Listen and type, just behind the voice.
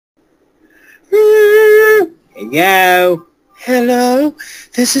Hello? Hello?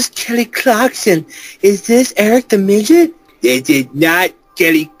 This is Kelly Clarkson. Is this Eric the Midget? This is not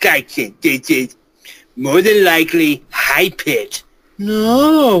Kelly Clarkson. This is more than likely High Pitch.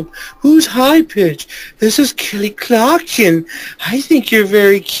 No, who's High Pitch? This is Kelly Clarkson. I think you're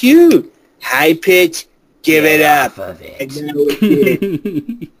very cute. High Pitch, give it up. Of it. And now it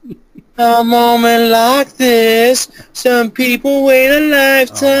is. A moment like this, some people wait a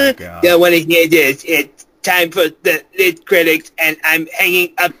lifetime. Don't want to hear this. It's time for the lit critics, and I'm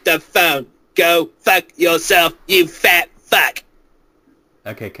hanging up the phone. Go fuck yourself, you fat fuck.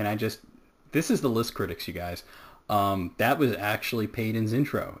 Okay, can I just... This is the list critics, you guys. That was actually Payton's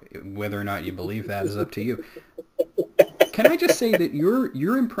intro. Whether or not you believe that is up to you. Can I just say that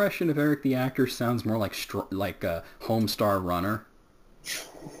your impression of Eric the actor sounds more like a Homestar Runner?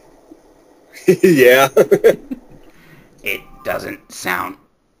 Yeah. It doesn't sound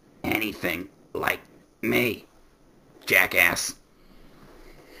anything like me, jackass.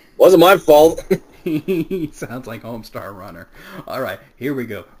 Wasn't my fault. He sounds like Homestar Runner. All right, here we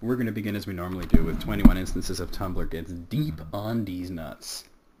go. We're going to begin as we normally do with 21 instances of Tumblr gets deep on these nuts.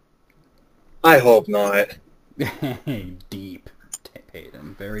 I hope not. Deep,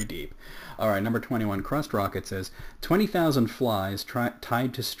 Payton, very deep. All right, number 21, Crust Rocket says, 20,000 flies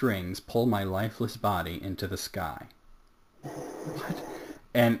tied to strings pull my lifeless body into the sky. What?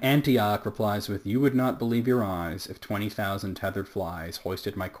 And Antioch replies with, you would not believe your eyes if 20,000 tethered flies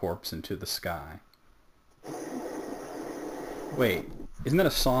hoisted my corpse into the sky. Wait, isn't that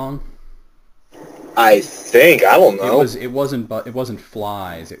a song? I think. I don't know. It wasn't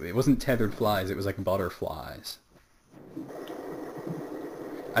flies. It wasn't tethered flies. It was like butterflies.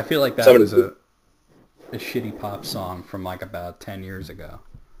 I feel like that was a shitty pop song from like about 10 years ago.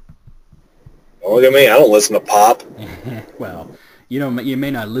 Look at me. I don't listen to pop. Well, you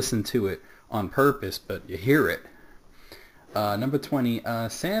may not listen to it on purpose, but you hear it. Number 20,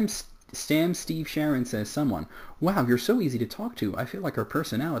 Sam Steve Sharon says, someone, wow, you're so easy to talk to. I feel like our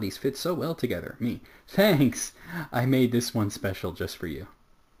personalities fit so well together. Me, thanks. I made this one special just for you.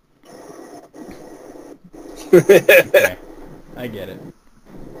 Okay, I get it.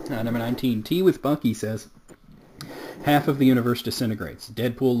 Number 19, Tea with Bucky says, half of the universe disintegrates.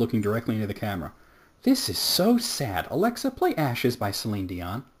 Deadpool looking directly into the camera. This is so sad. Alexa, play Ashes by Celine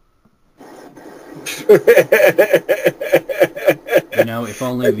Dion. You know, if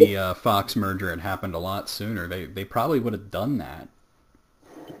only the Fox merger had happened a lot sooner, they probably would have done that.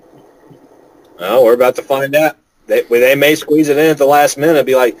 Well, we're about to find out. They may squeeze it in at the last minute and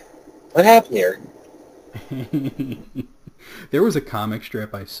be like, what happened here? There was a comic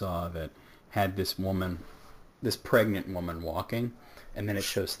strip I saw that had this pregnant woman walking, and then it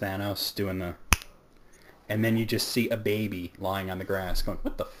shows Thanos doing the... And then you just see a baby lying on the grass going,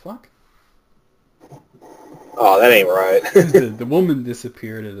 what the fuck? Oh, that ain't right. the woman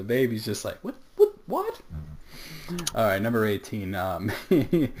disappeared and the baby's just like, what? All right, number 18. I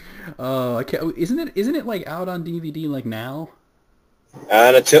can't, isn't it like out on DVD like now?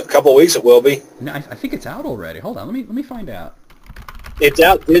 In a couple of weeks it will be. No, I think it's out already. Hold on, let me find out. It's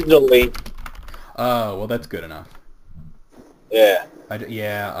out digitally. Oh, well, that's good enough. Yeah.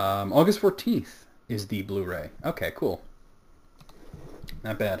 August 14th is the Blu-ray. Okay, cool.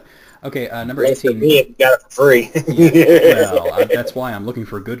 Not bad. Okay, number 18. Me, got it for free. Yeah, well, that's why I'm looking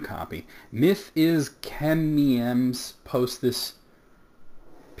for a good copy. Myth is Chemiems posts this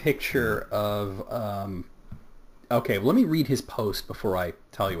picture of... Okay, well, let me read his post before I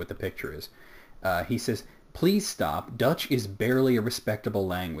tell you what the picture is. He says, please stop. Dutch is barely a respectable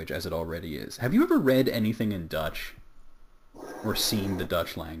language as it already is. Have you ever read anything in Dutch? Or seen the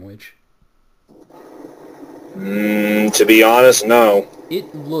Dutch language? To be honest, no.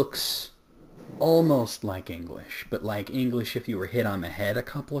 It looks almost like English, but like English if you were hit on the head a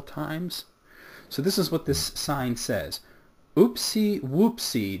couple of times. So this is what this sign says. Oopsie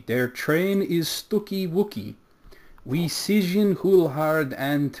whoopsie, der train is stucky wookie. We sizzen heel hard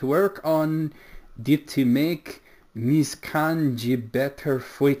and to work on dit to make mis kan je better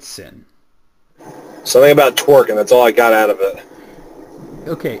fietsen. Something about twerking, that's all I got out of it.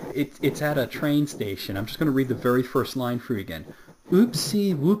 Okay, it's at a train station. I'm just going to read the very first line for you again.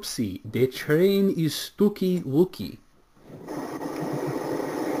 Oopsie whoopsie, the train is stucky wookie.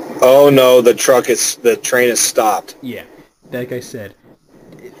 Oh no, the train is stopped. Yeah, like I said,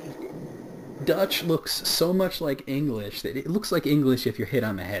 Dutch looks so much like English that it looks like English if you're hit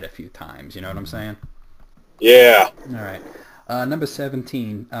on the head a few times. You know what I'm saying? Yeah. All right. Number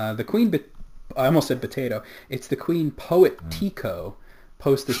 17. The Queen... I almost said potato. It's the Queen Poet Tico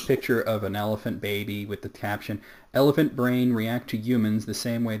post this picture of an elephant baby with the caption, "Elephant brain react to humans the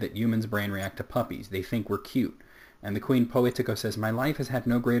same way that humans' brain react to puppies. They think we're cute." And the Queen Poetico says, "My life has had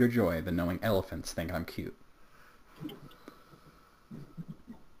no greater joy than knowing elephants think I'm cute."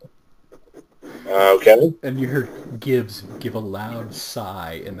 Okay. And you heard Gibbs give a loud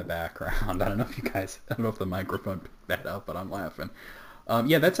sigh in the background. I don't know if the microphone picked that up, but I'm laughing.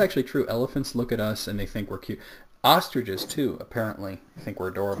 Yeah, that's actually true. Elephants look at us and they think we're cute. Ostriches, too, apparently think we're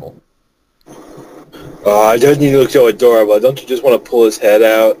adorable. Doesn't he look so adorable? Don't you just want to pull his head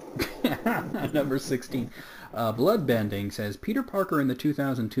out? Number 16. Bloodbending says, Peter Parker in the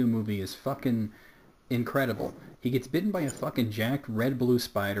 2002 movie is fucking incredible. He gets bitten by a fucking jacked red blue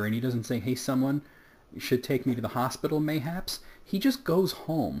spider and he doesn't say, "Hey, someone should take me to the hospital, mayhaps." He just goes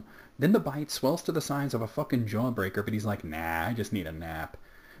home. Then the bite swells to the size of a fucking jawbreaker, but he's like, "Nah, I just need a nap."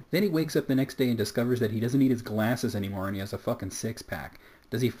 Then he wakes up the next day and discovers that he doesn't need his glasses anymore and he has a fucking six-pack.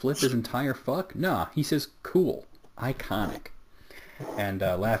 Does he flip his entire fuck? Nah, he says, "Cool. Iconic." And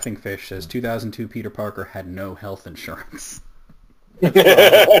Laughing Fish says, 2002 Peter Parker had no health insurance.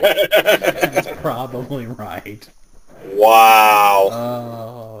 That's probably right. Wow.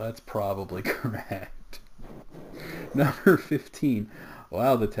 Oh, that's probably correct. Number 15.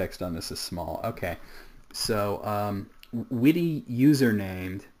 Wow, the text on this is small. Okay. So, Witty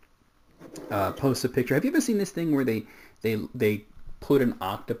Usernamed posts a picture. Have you ever seen this thing where they put an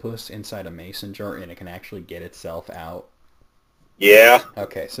octopus inside a mason jar and it can actually get itself out? Yeah.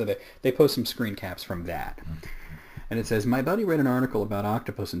 Okay, so they post some screen caps from that. And it says, "My buddy read an article about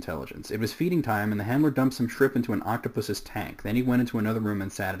octopus intelligence. It was feeding time, and the handler dumped some shrimp into an octopus's tank. Then he went into another room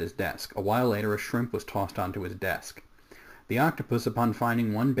and sat at his desk. A while later, a shrimp was tossed onto his desk. The octopus, upon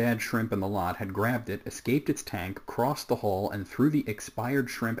finding one bad shrimp in the lot, had grabbed it, escaped its tank, crossed the hall, and threw the expired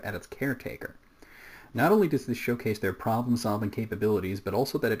shrimp at its caretaker. Not only does this showcase their problem-solving capabilities, but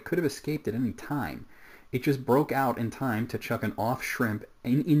also that it could have escaped at any time. It just broke out in time to chuck an off shrimp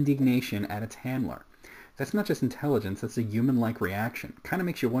in indignation at its handler. That's not just intelligence, that's a human-like reaction. Kind of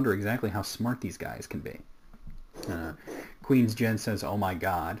makes you wonder exactly how smart these guys can be." Queen's Jen says, "Oh my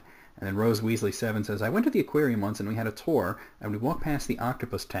god." And then Rose Weasley 7 says, "I went to the aquarium once and we had a tour, and we walked past the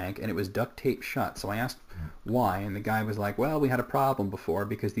octopus tank and it was duct taped shut. So I asked why, and the guy was like, well, we had a problem before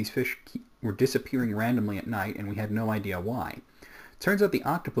because these fish were disappearing randomly at night and we had no idea why. Turns out the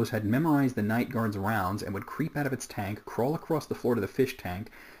octopus had memorized the night guard's rounds and would creep out of its tank, crawl across the floor to the fish tank,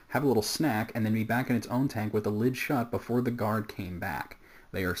 have a little snack, and then be back in its own tank with the lid shut before the guard came back.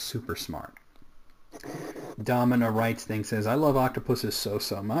 They are super smart." Domina Writes Thing says, "I love octopuses so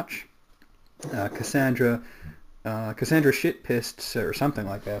much." Cassandra Shitpissed, or something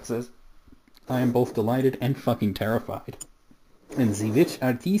like that, says, "I am both delighted and fucking terrified." And Zivich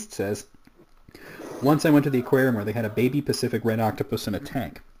Artiste says, "Once I went to the aquarium where they had a baby Pacific red octopus in a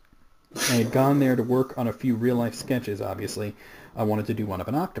tank. I had gone there to work on a few real-life sketches, obviously. I wanted to do one of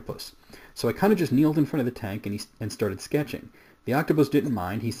an octopus. So I kind of just kneeled in front of the tank and started sketching. The octopus didn't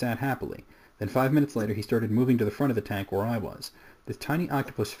mind. He sat happily. Then 5 minutes later, he started moving to the front of the tank where I was. This tiny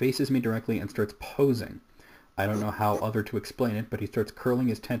octopus faces me directly and starts posing. I don't know how other to explain it, but he starts curling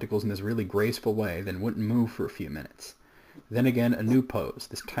his tentacles in this really graceful way, then wouldn't move for a few minutes. Then again, a new pose.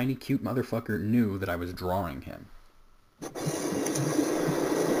 This tiny, cute motherfucker knew that I was drawing him."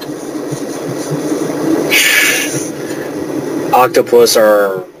 Octopus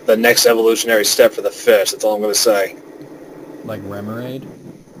are the next evolutionary step for the fish. That's all I'm going to say. Like Remoraid?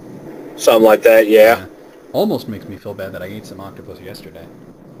 Something like that, yeah. Almost makes me feel bad that I ate some octopus yesterday.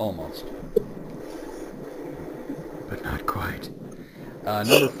 Almost. But not quite.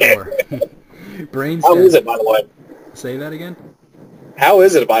 Number 4. Brain How is it, by the way? Say that again? How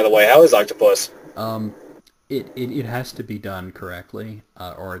is it, by the way? How is octopus? It has to be done correctly,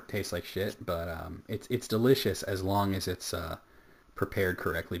 or it tastes like shit. But it's delicious as long as it's prepared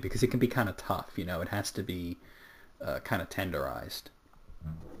correctly, because it can be kind of tough. You know, it has to be kind of tenderized.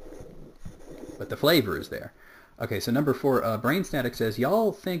 But the flavor is there. Okay, so number 4, Brain Static says,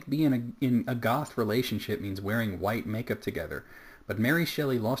 "Y'all think being in a goth relationship means wearing white makeup together, but Mary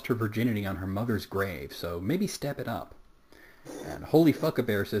Shelley lost her virginity on her mother's grave, so maybe step it up." And Holy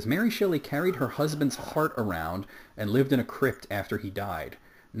Fuck-a-Bear says, "Mary Shelley carried her husband's heart around and lived in a crypt after he died.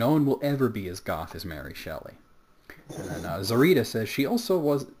 No one will ever be as goth as Mary Shelley." And then Zarita says, she also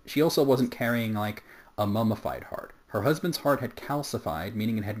wasn't carrying like a mummified heart. Her husband's heart had calcified,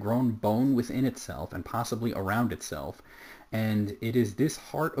 meaning it had grown bone within itself and possibly around itself, and it is this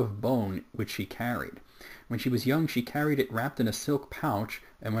heart of bone which she carried. When she was young, she carried it wrapped in a silk pouch,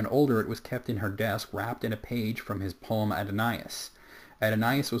 and when older, it was kept in her desk, wrapped in a page from his poem Adonais.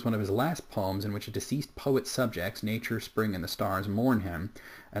 Adonais was one of his last poems in which a deceased poet's subjects, nature, spring, and the stars, mourn him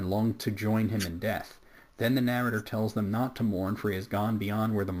and long to join him in death. Then the narrator tells them not to mourn, for he has gone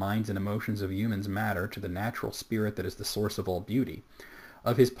beyond where the minds and emotions of humans matter to the natural spirit that is the source of all beauty.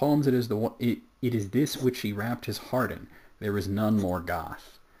 Of his poems, it is this which he wrapped his heart in. There is none more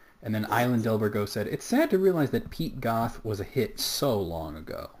goth. And then Island Delbergo said, it's sad to realize that Pete Goth was a hit so long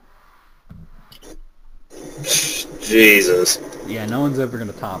ago. Jesus. Yeah, no one's ever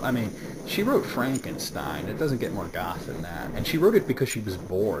going to top. I mean, she wrote Frankenstein. It doesn't get more goth than that. And she wrote it because she was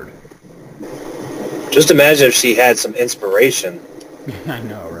bored. Just imagine if she had some inspiration. I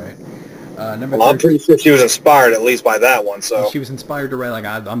know, right? I'm pretty sure she was inspired at least by that one. So she was inspired to write, like,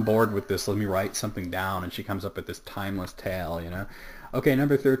 I'm bored with this. Let me write something down. And she comes up with this timeless tale, you know? Okay,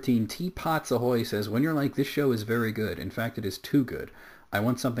 number 13, Teapots Ahoy says, when you're like, this show is very good. In fact, it is too good. I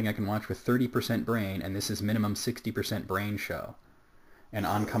want something I can watch with 30% brain, and this is minimum 60% brain show. And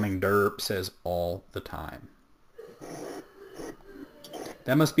Oncoming Derp says, all the time.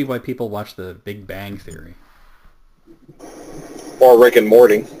 That must be why people watch The Big Bang Theory. Or Rick and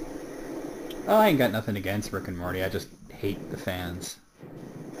Morty. Oh, I ain't got nothing against Rick and Morty. I just hate the fans.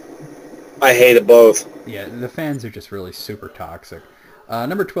 I hated both. Yeah, the fans are just really super toxic.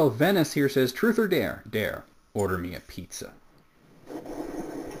 Number 12, Venice here says, truth or dare? Dare. Order me a pizza.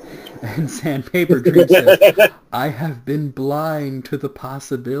 And Sandpaper Dream says, I have been blind to the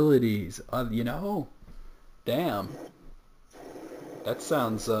possibilities. You know? Damn. That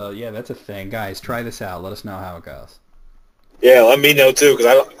sounds, yeah, that's a thing. Guys, try this out. Let us know how it goes. Yeah, let me know too,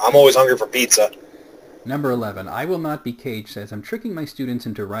 because I'm always hungry for pizza. Number 11, I Will Not Be Caged says, I'm tricking my students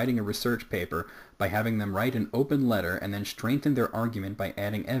into writing a research paper by having them write an open letter and then strengthen their argument by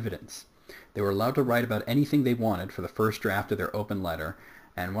adding evidence. They were allowed to write about anything they wanted for the first draft of their open letter,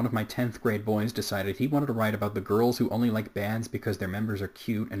 and one of my 10th grade boys decided he wanted to write about the girls who only like bands because their members are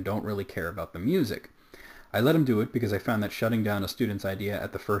cute and don't really care about the music. I let him do it because I found that shutting down a student's idea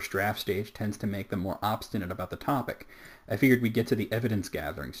at the first draft stage tends to make them more obstinate about the topic. I figured we'd get to the evidence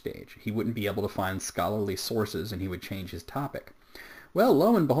gathering stage. He wouldn't be able to find scholarly sources and he would change his topic. Well,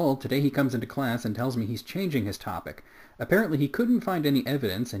 lo and behold, today he comes into class and tells me he's changing his topic. Apparently he couldn't find any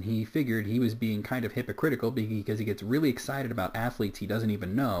evidence and he figured he was being kind of hypocritical because he gets really excited about athletes he doesn't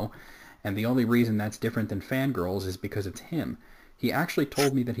even know, and the only reason that's different than fangirls is because it's him. He actually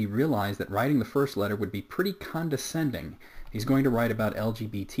told me that he realized that writing the first letter would be pretty condescending. He's going to write about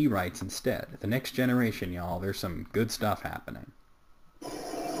LGBT rights instead. The next generation, y'all. There's some good stuff happening.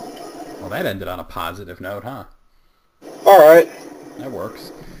 Well, that ended on a positive note, huh? All right. That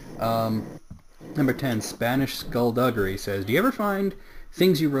works. Number 10, Spanish Skullduggery says, do you ever find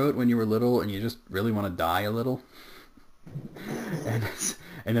things you wrote when you were little and you just really want to die a little?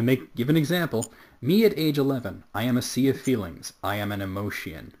 And then give an example. Me at age 11, I am a sea of feelings. I am an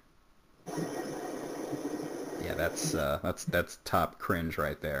emotion. Yeah, that's top cringe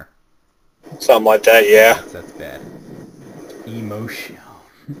right there. Something like that, yeah. That's bad. Emotion.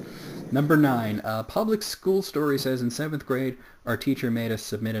 Number 9, Public School Story says in 7th grade, our teacher made us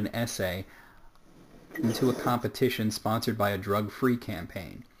submit an essay into a competition sponsored by a drug-free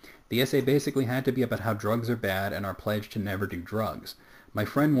campaign. The essay basically had to be about how drugs are bad and our pledge to never do drugs. My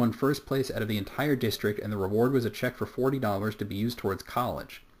friend won first place out of the entire district, and the reward was a check for $40 to be used towards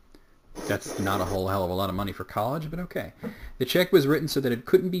college. That's not a whole hell of a lot of money for college, but okay. The check was written so that it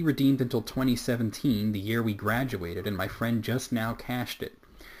couldn't be redeemed until 2017, the year we graduated, and my friend just now cashed it.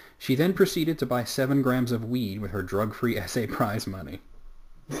 She then proceeded to buy 7 grams of weed with her drug-free essay prize money.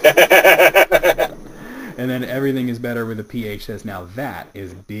 And then everything is better with a PH says, now that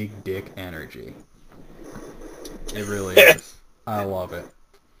is big dick energy. It really is. I love it.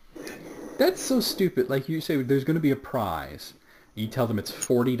 That's so stupid. Like you say, there's going to be a prize. You tell them it's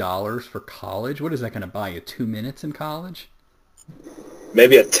 $40 for college. What is that going to buy you? 2 minutes in college?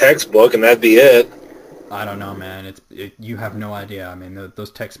 Maybe a textbook, and that'd be it. I don't know, man. You have no idea. I mean,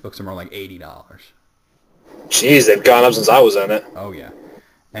 those textbooks are more like $80. Jeez, they've gone up since I was in it. Oh yeah,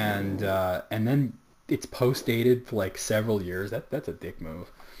 and then it's post-dated for like several years. That's a dick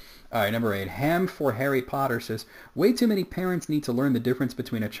move. All right, number 8. Ham for Harry Potter says, way too many parents need to learn the difference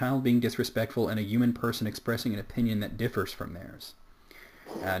between a child being disrespectful and a human person expressing an opinion that differs from theirs.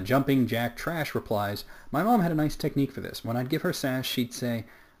 Jumping Jack Trash replies, my mom had a nice technique for this. When I'd give her sass, she'd say,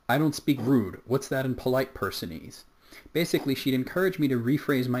 I don't speak rude. What's that in polite personese? Basically, she'd encourage me to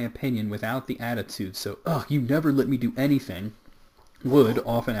rephrase my opinion without the attitude, so, ugh, you never let me do anything, would,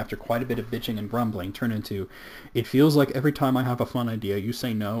 often after quite a bit of bitching and grumbling, turn into, it feels like every time I have a fun idea, you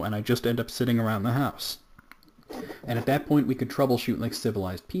say no, and I just end up sitting around the house. And at that point, we could troubleshoot like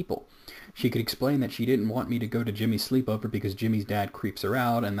civilized people. She could explain that she didn't want me to go to Jimmy's sleepover because Jimmy's dad creeps her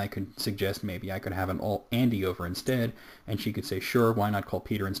out, and I could suggest maybe I could have an all Andy over instead, and she could say, sure, why not call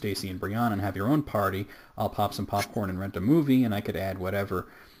Peter and Stacy and Brianna and have your own party? I'll pop some popcorn and rent a movie, and I could add whatever.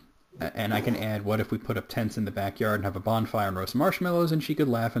 And I can add, what if we put up tents in the backyard and have a bonfire and roast marshmallows, and she could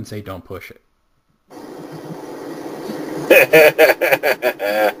laugh and say, don't push it.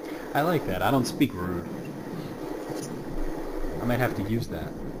 I like that. I don't speak rude. I might have to use that.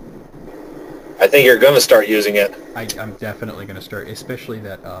 I think you're going to start using it. I'm definitely going to start, especially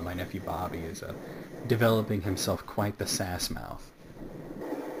that my nephew Bobby is developing himself quite the sass mouth.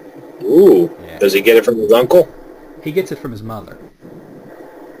 Ooh. Yeah. Does he get it from his uncle? He gets it from his mother.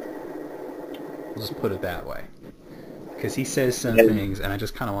 We'll just put it that way. Because he says some things, and I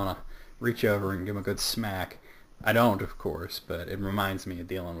just kind of want to reach over and give him a good smack. I don't, of course, but it reminds me of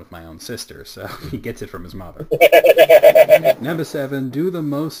dealing with my own sister, so he gets it from his mother. Number 7, do the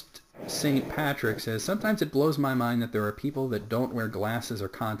most St. Patrick says, sometimes it blows my mind that there are people that don't wear glasses or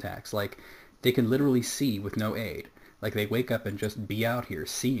contacts. Like, they can literally see with no aid. Like, they wake up and just be out here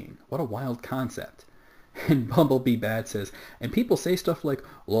seeing. What a wild concept. And Bumblebee Bat says, and people say stuff like,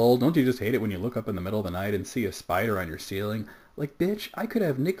 lol, don't you just hate it when you look up in the middle of the night and see a spider on your ceiling? Like, bitch, I could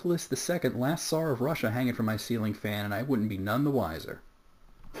have Nicholas II, last Tsar of Russia, hanging from my ceiling fan, and I wouldn't be none the wiser.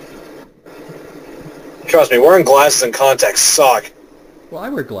 Trust me, wearing glasses and contacts suck. Well, I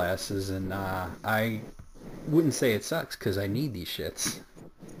wear glasses, and I wouldn't say it sucks, because I need these shits.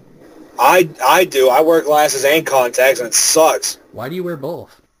 I do. I wear glasses and contacts, and it sucks. Why do you wear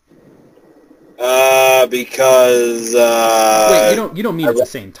both? Because... Wait, you don't mean at the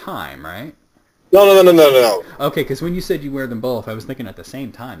same time, right? No. Okay, because when you said you wear them both, I was thinking at the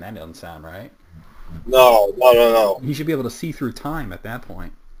same time. That doesn't sound right. No. You should be able to see through time at that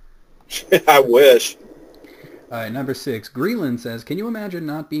point. I wish. All right, number 6. Greeland says, can you imagine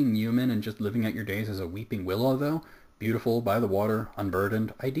not being human and just living out your days as a weeping willow, though? Beautiful, by the water,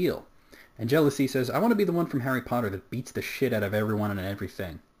 unburdened, ideal. And Jealousy says, I want to be the one from Harry Potter that beats the shit out of everyone and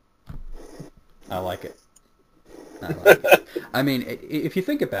everything. I like it. I mean, if you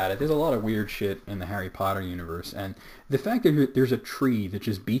think about it, there's a lot of weird shit in the Harry Potter universe, and the fact that there's a tree that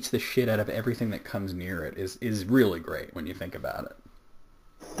just beats the shit out of everything that comes near it is really great when you think about it.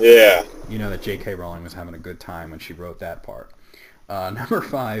 Yeah. You know that J.K. Rowling was having a good time when she wrote that part. Number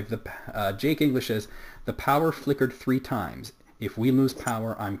 5, Jake English says, the power flickered 3 times. If we lose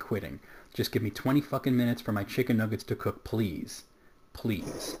power, I'm quitting. Just give me 20 fucking minutes for my chicken nuggets to cook, please.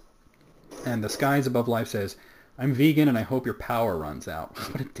 Please. And The Skies Above Life says, I'm vegan and I hope your power runs out.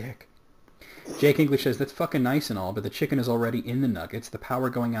 What a dick. Jake English says, that's fucking nice and all, but the chicken is already in the nuggets. The power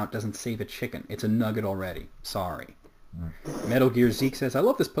going out doesn't save a chicken. It's a nugget already. Sorry. Metal Gear Zeke says, I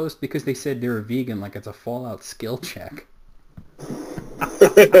love this post because they said they're a vegan like it's a Fallout skill check.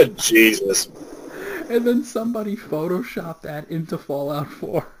 Jesus. And then somebody photoshopped that into Fallout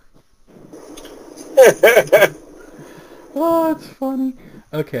 4. Oh, it's funny.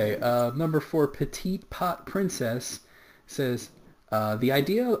 Okay, number 4, Petite Pot Princess says, the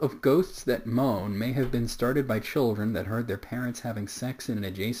idea of ghosts that moan may have been started by children that heard their parents having sex in an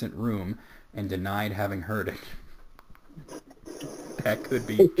adjacent room and denied having heard it. That could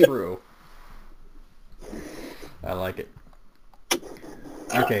be true. I like it.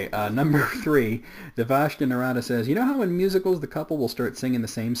 Okay, number 3, Devashta Narada says, you know how in musicals the couple will start singing the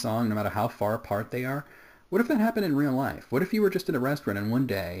same song no matter how far apart they are? What if that happened in real life? What if you were just at a restaurant and one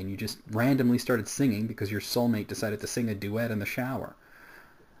day and you just randomly started singing because your soulmate decided to sing a duet in the shower?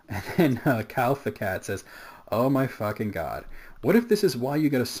 And then Calfacat says, oh my fucking god. What if this is why you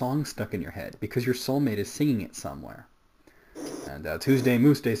get a song stuck in your head? Because your soulmate is singing it somewhere. And Tuesday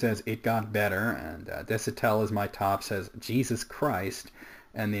Moose Day says, it got better. And Desitel is my top says, Jesus Christ.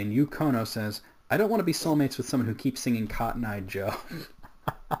 And then Yukono says, I don't want to be soulmates with someone who keeps singing Cotton Eye Joe.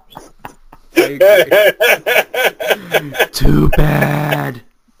 Too bad.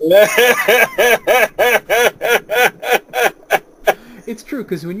 It's true,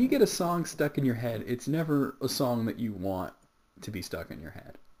 because when you get a song stuck in your head, it's never a song that you want to be stuck in your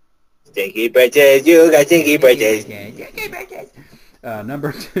head. Stinky britches, you got stinky britches.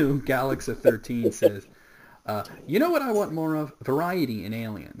 Number 2, Galaxa13 says, you know what I want more of? Variety in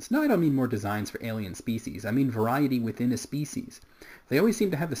aliens. No, I don't mean more designs for alien species. I mean variety within a species. They always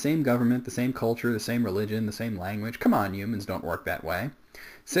seem to have the same government, the same culture, the same religion, the same language. Come on, humans don't work that way.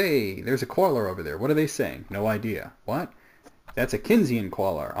 Say, there's a koalar over there. What are they saying? No idea. What? That's a Kinsian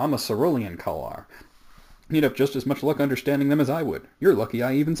koalar. I'm a Cerulean koalar. You'd have just as much luck understanding them as I would. You're lucky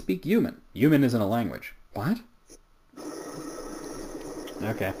I even speak human. Human isn't a language. What?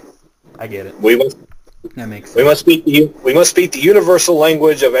 Okay. I get it. We That makes sense. We must speak the universal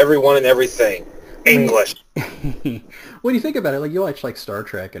language of everyone and everything. English. When you think about it, like you watch like Star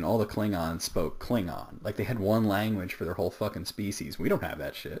Trek and all the Klingons spoke Klingon. Like they had one language for their whole fucking species. We don't have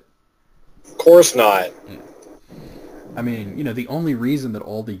that shit. Of course not. Yeah. I mean, you know, the only reason that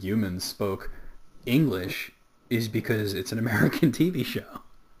all the humans spoke English is because it's an American TV show.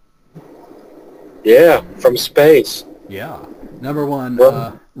 Yeah, from space. Yeah. Number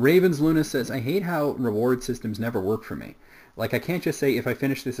one, Ravens Luna says, I hate how reward systems never work for me. Like, I can't just say, if I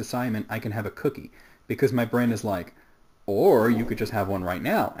finish this assignment, I can have a cookie. Because my brain is like, or you could just have one right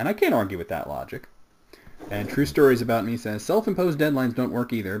now. And I can't argue with that logic. And True Stories About Me says, self-imposed deadlines don't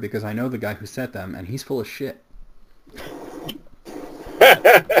work either because I know the guy who set them, and he's full of shit.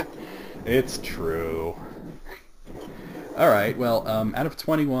 It's true. All right, well, out of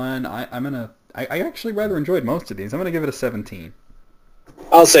 21, I actually rather enjoyed most of these. I'm going to give it a 17.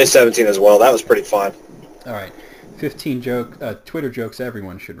 I'll say 17 as well. That was pretty fun. All right, 15 Twitter jokes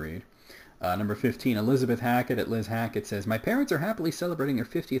everyone should read. Number 15, Elizabeth Hackett at Liz Hackett says, my parents are happily celebrating their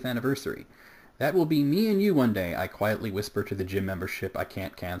 50th anniversary. That will be me and you one day, I quietly whisper to the gym membership I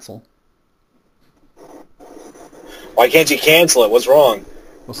can't cancel. Why can't you cancel it? What's wrong?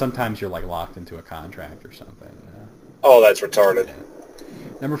 Well, sometimes you're like locked into a contract or something. Oh, that's retarded. Yeah.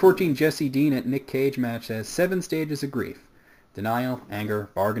 Number 14, Jesse Dean at Nick Cage match says, 7 stages of grief. Denial, anger,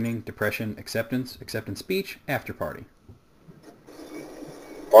 bargaining, depression, acceptance speech, after party.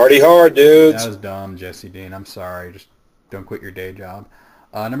 Party hard, dudes. That was dumb, Jesse Dean. I'm sorry. Just don't quit your day job.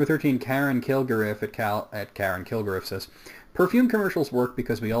 Number 13, Karen Kilgariff at Karen Kilgariff says, perfume commercials work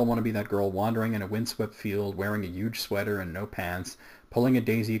because we all want to be that girl wandering in a windswept field, wearing a huge sweater and no pants, pulling a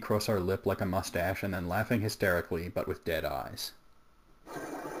daisy across our lip like a mustache, and then laughing hysterically, but with dead eyes.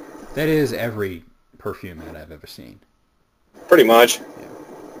 That is every perfume ad I've ever seen. Pretty much. Yeah.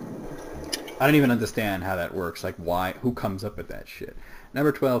 I don't even understand how that works. Like, why? Who comes up with that shit?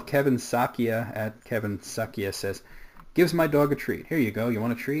 Number 12, Kevin Sakia at Kevin Sakia says, gives my dog a treat. Here you go. You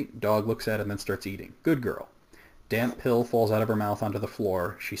want a treat? Dog looks at it and then starts eating. Good girl. Damp pill falls out of her mouth onto the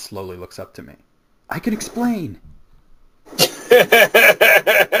floor. She slowly looks up to me. I can explain.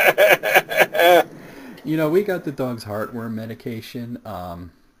 You know, we got the dog's heartworm medication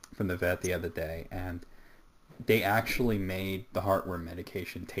from the vet the other day, and they actually made the heartworm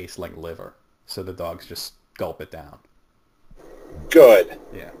medication taste like liver. So the dogs just gulp it down. Good.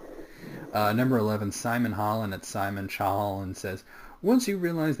 Yeah. Number 11, Simon Holland at Simon Holland says, once you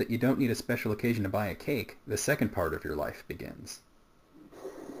realize that you don't need a special occasion to buy a cake, the second part of your life begins.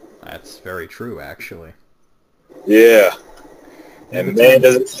 That's very true, actually. Yeah. And man,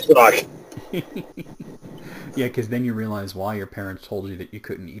 does it suck. Yeah, because then you realize why your parents told you that you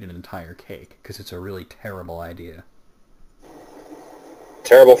couldn't eat an entire cake, because it's a really terrible idea.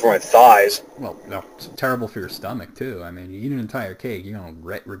 Terrible for my thighs. Well, no, it's terrible for your stomach, too. I mean, you eat an entire cake, you're going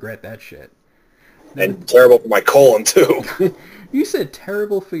to regret that shit. And terrible for my colon, too. You said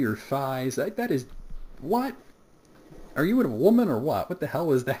terrible for your thighs. That is... What? Are you a woman or what? What the hell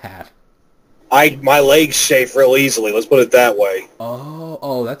was that? My legs chafe real easily. Let's put it that way.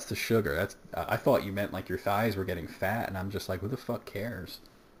 Oh, that's the sugar. I thought you meant like your thighs were getting fat, and I'm just like, who the fuck cares?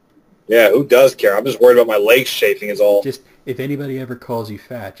 Yeah, who does care? I'm just worried about my legs chafing is all. Just, if anybody ever calls you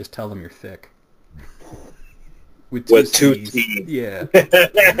fat, just tell them you're thick. With two T's. Yeah.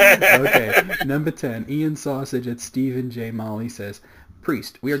 Okay. Number 10, Ian Sausage at Stephen J. Molly says,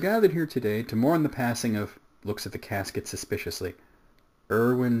 Priest, we are gathered here today to mourn the passing of, looks at the casket suspiciously,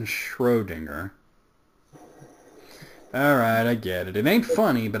 Erwin Schrödinger. All right, I get it. It ain't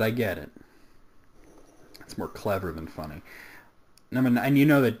funny, but I get it. It's more clever than funny. Number 9, and you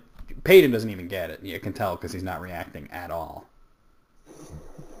know that Peyton doesn't even get it. You can tell because he's not reacting at all.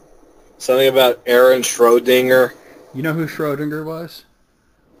 Something about Aaron Schrödinger. You know who Schrödinger was?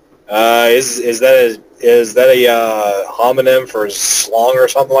 Is that a homonym for slong or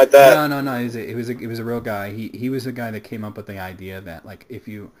something like that? No. It was a real guy. He was the guy that came up with the idea that, like, if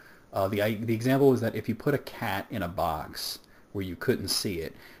you the example was that if you put a cat in a box where you couldn't see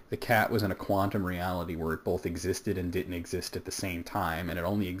it, the cat was in a quantum reality where it both existed and didn't exist at the same time, and it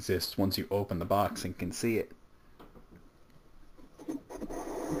only exists once you open the box and can see it.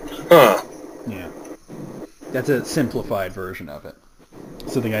 Huh. Yeah. That's a simplified version of it.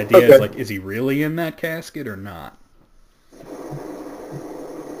 So the idea is, like, is he really in that casket or not?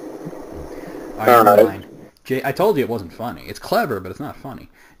 All right. I told you it wasn't funny. It's clever, but it's not funny.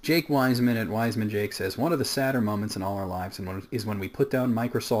 Jake Wiseman at Wiseman Jake says, one of the sadder moments in all our lives is when we put down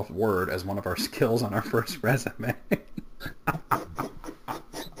Microsoft Word as one of our skills on our first resume.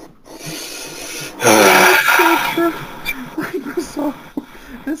 Microsoft,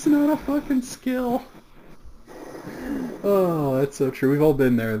 that's not a fucking skill. that's so true. We've all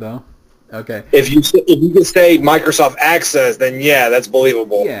been there, though. Okay. If you can say Microsoft Access, then yeah, that's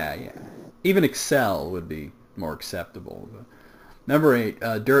believable. Yeah, yeah. Even Excel would be more acceptable. But. Number 8,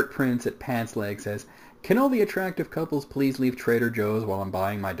 Dirt Prince at Pants Leg says, "Can all the attractive couples please leave Trader Joe's while I'm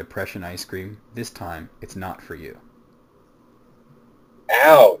buying my depression ice cream? This time, it's not for you."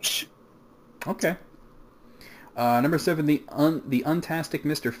 Ouch. Okay. Number 7, the untastic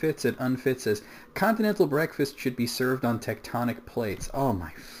Mr. Fitz at Unfit says, "Continental breakfast should be served on tectonic plates." Oh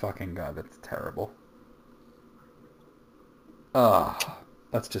my fucking god, that's terrible.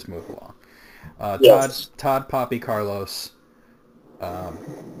 Let's just move along. Yes. Todd Poppy Carlos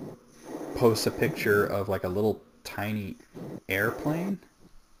posts a picture of like a little tiny airplane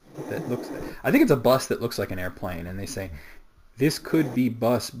that looks... I think it's a bus that looks like an airplane, and they say, "This could be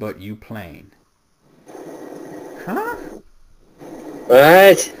bus, but you plane." Huh?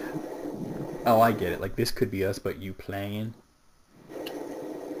 What? Oh, I get it. Like, this could be us, but you playing.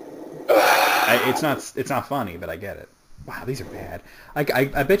 It's not funny, but I get it. Wow, these are bad. I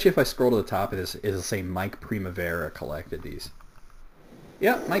bet you if I scroll to the top of this, it'll say Mike Primavera collected these.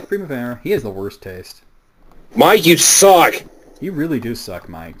 Yeah, Mike Primavera. He has the worst taste. Mike, you suck. You really do suck,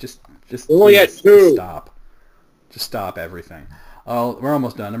 Mike. Just Only please, at 2. just stop. Just stop everything. Oh, we're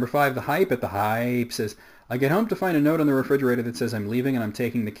almost done. Number 5, the Hype at the Hype says, "I get home to find a note on the refrigerator that says I'm leaving and I'm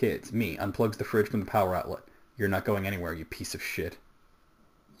taking the kids." Me unplugs the fridge from the power outlet. "You're not going anywhere, you piece of shit."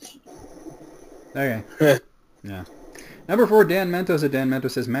 Okay. Yeah. Number 4, Dan Mentos at Dan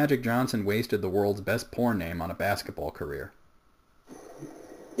Mentos says, "Magic Johnson wasted the world's best porn name on a basketball career."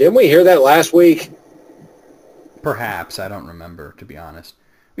 Didn't we hear that last week? Perhaps. I don't remember, to be honest.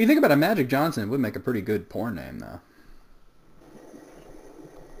 When you think about it, Magic Johnson would make a pretty good porn name, though.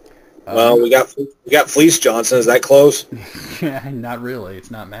 Well, we got Fleece Johnson. Is that close? Yeah, not really.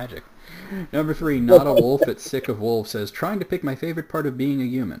 It's not magic. Number 3, Not a Wolf at Sick of Wolf says, "Trying to pick my favorite part of being a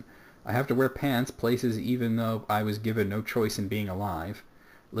human. I have to wear pants places even though I was given no choice in being alive.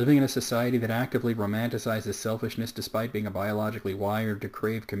 Living in a society that actively romanticizes selfishness despite being biologically wired to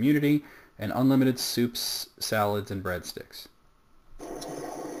crave community and unlimited soups, salads, and breadsticks."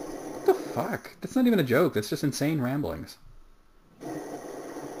 What the fuck? That's not even a joke. That's just insane ramblings.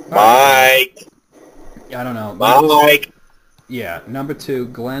 Mike. I don't know. Mike. Yeah. Number 2,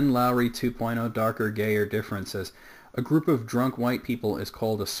 Glenn Lowry 2.0 Darker, Gayer, Different says, "A group of drunk white people is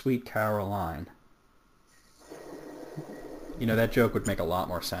called a Sweet Caroline." You know, that joke would make a lot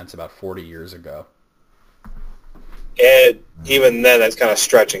more sense about 40 years ago. And even then, that's kind of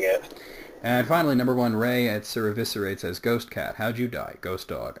stretching it. And finally, number 1, Ray at Sir Eviscerate says, "Ghost Cat, how'd you die? Ghost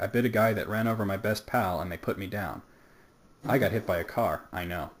Dog. I bit a guy that ran over my best pal and they put me down. I got hit by a car. I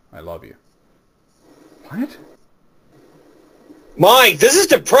know. I love you." What? Mike, this is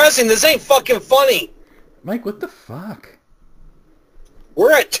depressing. This ain't fucking funny. Mike, what the fuck?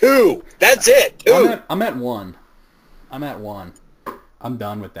 We're at 2. That's it. 2. I'm at 1. I'm at 1. I'm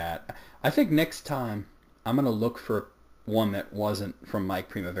done with that. I think next time I'm going to look for one that wasn't from Mike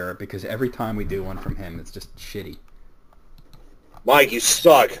Primavera, because every time we do one from him, it's just shitty. Mike, you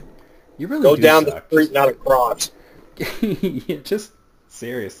suck. You really Go do down suck. the street, not across. Yeah, just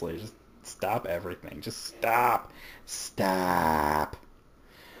seriously, just stop everything. Just stop. Stop.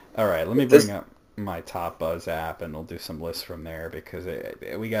 All right, let me bring up my Top Buzz app, and we'll do some lists from there, because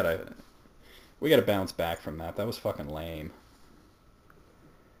we gotta bounce back from that. That was fucking lame.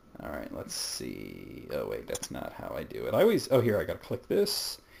 All right, let's see. Oh wait, that's not how I do it. Here, I gotta click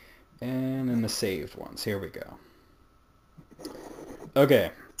this, and then the saved ones. Here we go.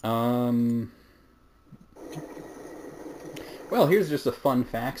 Okay. Well, here's just a fun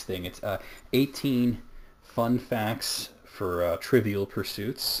facts thing. It's 18 fun facts for Trivial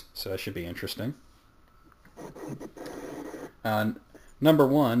Pursuits, so that should be interesting. Number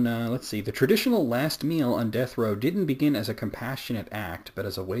 1, let's see. The traditional last meal on death row didn't begin as a compassionate act, but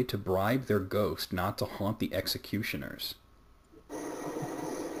as a way to bribe their ghost not to haunt the executioners.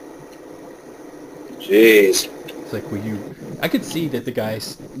 Jeez. It's like, I could see that the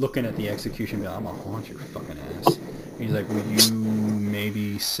guy's looking at the execution going, "I'm going to haunt your fucking ass." And he's like, "Will you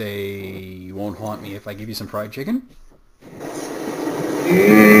maybe say you won't haunt me if I give you some fried chicken?"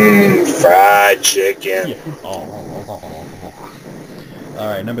 Fried chicken. Yeah. All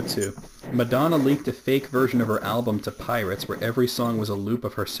right, number 2. Madonna leaked a fake version of her album to pirates where every song was a loop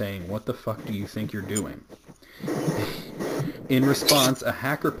of her saying, "What the fuck do you think you're doing?" In response, a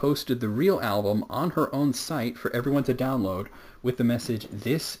hacker posted the real album on her own site for everyone to download with the message,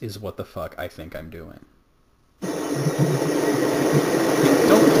 "This is what the fuck I think I'm doing." Don't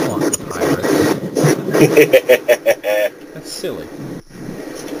fuck the pirates. That's silly.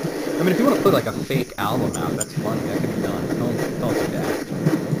 I mean, if you want to put like a fake album out, that's funny. That can be done. But I'll do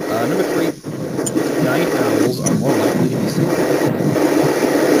that. Number 3, night owls are more likely to be single.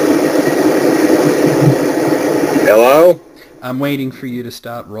 Hello? I'm waiting for you to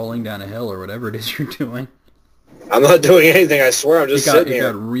stop rolling down a hill or whatever it is you're doing. I'm not doing anything, I swear. I'm just sitting here.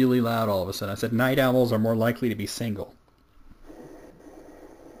 It got really loud all of a sudden. I said night owls are more likely to be single.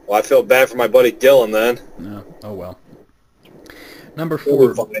 Well, I feel bad for my buddy Dylan then. No. Oh, well. Number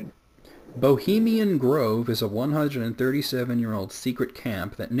 4. Bohemian Grove is a 137-year-old secret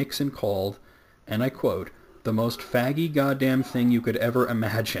camp that Nixon called, and I quote, the most faggy goddamn thing you could ever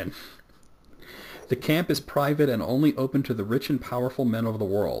imagine. The camp is private and only open to the rich and powerful men of the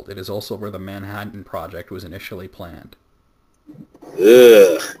world. It is also where the Manhattan Project was initially planned.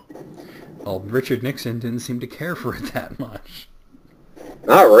 Ugh. Well, Richard Nixon didn't seem to care for it that much.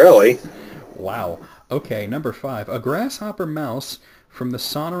 Not really. Wow. Okay, number 5. A grasshopper mouse from the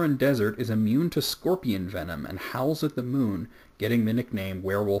Sonoran Desert is immune to scorpion venom and howls at the moon, getting the nickname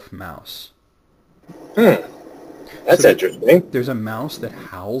werewolf mouse. That's interesting. There's a mouse that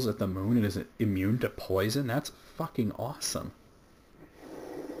howls at the moon and is immune to poison? That's fucking awesome.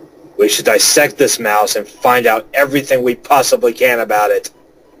 We should dissect this mouse and find out everything we possibly can about it.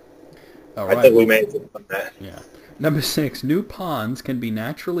 All right. I think we made it on that. Yeah. Number 6. New ponds can be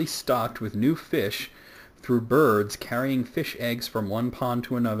naturally stocked with new fish through birds carrying fish eggs from one pond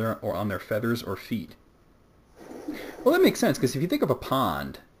to another or on their feathers or feet. Well, that makes sense, because if you think of a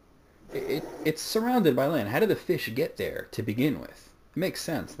pond, it's surrounded by land. How did the fish get there to begin with? It makes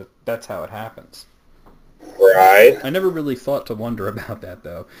sense that that's how it happens. Right. I never really thought to wonder about that,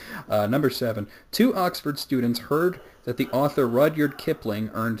 though. Number 7. 2 Oxford students heard that the author Rudyard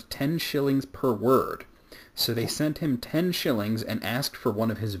Kipling earned 10 shillings per word. So they sent him 10 shillings and asked for one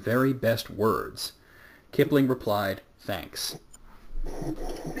of his very best words. Kipling replied, thanks.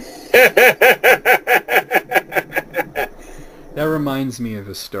 That reminds me of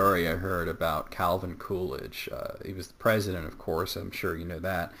a story I heard about Calvin Coolidge. He was the president, of course. I'm sure you know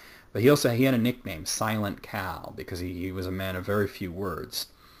that. But he had a nickname, Silent Cal, because he was a man of very few words.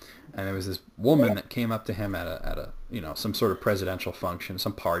 And there was this woman that came up to him at a some sort of presidential function,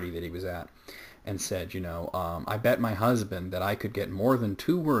 some party that he was at, and said, I bet my husband that I could get more than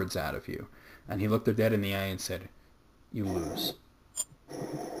 2 words out of you. And he looked her dead in the eye and said, you lose.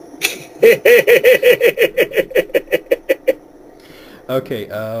 Okay,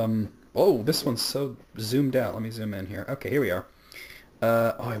 oh, this one's so zoomed out. Let me zoom in here. Okay, here we are.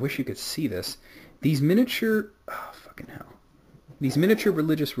 I wish you could see this. These miniature, These miniature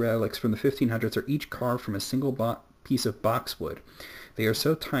religious relics from the 1500s are each carved from a single piece of boxwood. They are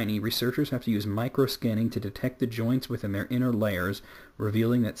so tiny, researchers have to use microscanning to detect the joints within their inner layers,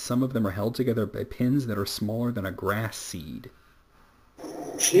 revealing that some of them are held together by pins that are smaller than a grass seed.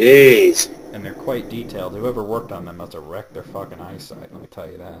 Jeez. And they're quite detailed. Whoever worked on them must have wrecked their fucking eyesight, let me tell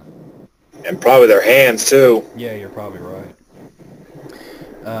you that. And probably their hands, too. Yeah, you're probably right.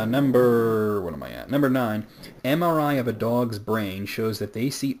 Number 9. MRI of a dog's brain shows that they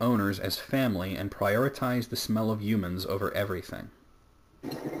see owners as family and prioritize the smell of humans over everything.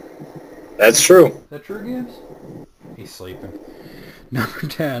 That's true. Is that true, Gibbs? He's sleeping. Number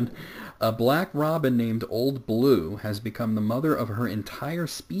 10. A black robin named Old Blue has become the mother of her entire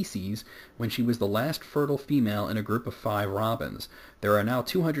species when she was the last fertile female in a group of 5 robins. There are now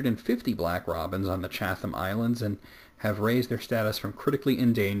 250 black robins on the Chatham Islands and have raised their status from critically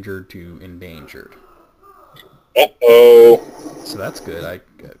endangered to endangered. Uh-oh. So that's good.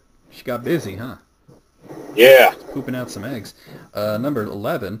 She got busy, huh? Yeah. Pooping out some eggs. Number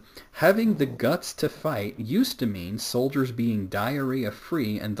 11. Having the guts to fight used to mean soldiers being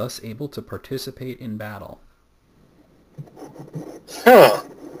diarrhea-free and thus able to participate in battle. Huh.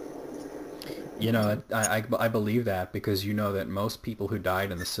 I believe that because you know that most people who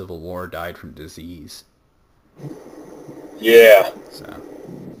died in the Civil War died from disease. Yeah. So,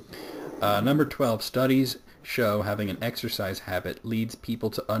 number 12. Studies show having an exercise habit leads people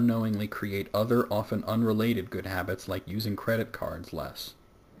to unknowingly create other, often unrelated good habits like using credit cards less.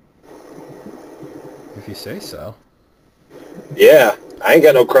 If you say so. Yeah. I ain't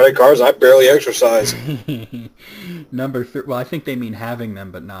got no credit cards. I barely exercise. Well, I think they mean having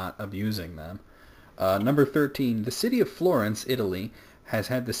them but not abusing them. Number 13. The city of Florence, Italy, has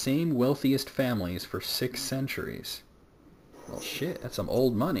had the same wealthiest families for 6 centuries. Well, shit, that's some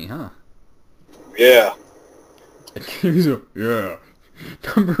old money, huh? Yeah. Yeah.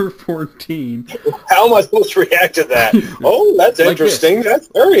 Number 14. How am I supposed to react to that? Oh, that's Like interesting. this. That's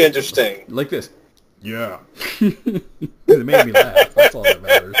very interesting. Like this. Yeah. It made me laugh. That's all that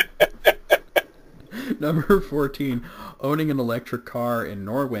matters. Number 14. Owning an electric car in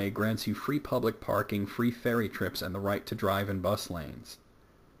Norway grants you free public parking, free ferry trips, and the right to drive in bus lanes.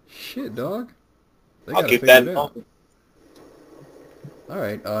 Shit, dog. They I'll gotta keep figure that it in out. mind. All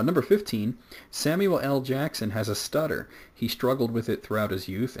right, number 15. Samuel L. Jackson has a stutter. He struggled with it throughout his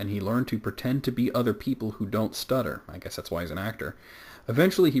youth, and he learned to pretend to be other people who don't stutter. I guess that's why he's an actor.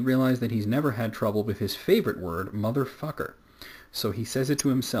 Eventually, he realized that he's never had trouble with his favorite word, motherfucker. So he says it to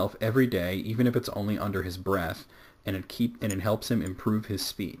himself every day, even if it's only under his breath, and it helps him improve his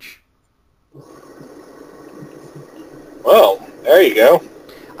speech. Well, there you go.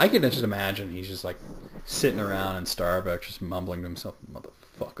 I can just imagine he's just like sitting around in Starbucks, just mumbling to himself,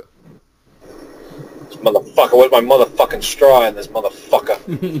 motherfucker. This motherfucker, where's my motherfucking straw in this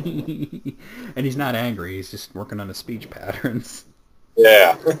motherfucker? And he's not angry, he's just working on his speech patterns.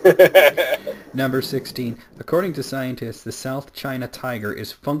 Yeah. Number 16. According to scientists, the South China tiger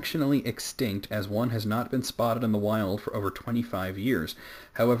is functionally extinct as one has not been spotted in the wild for over 25 years.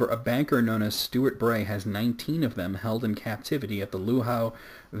 However, a banker known as Stuart Bray has 19 of them held in captivity at the Luhau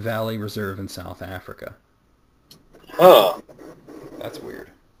Valley Reserve in South Africa. Huh. That's weird.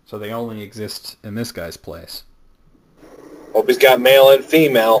 So they only exist in this guy's place. Hope he's got male and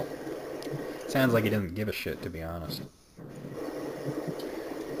female. Sounds like he didn't give a shit, to be honest.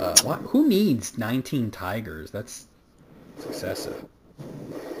 Who needs 19 tigers? That's excessive.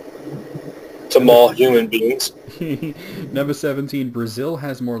 To maul human beings. Number 17. Brazil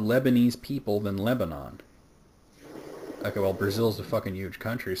has more Lebanese people than Lebanon. Okay, well, Brazil's a fucking huge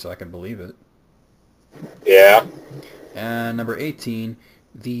country, so I can believe it. Yeah. And number 18.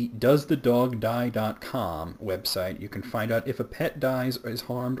 The doesthedogdie.com website. You can find out if a pet dies, is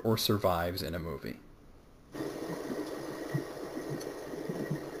harmed, or survives in a movie.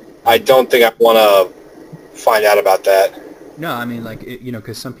 I don't think I want to find out about that. No, I mean, like,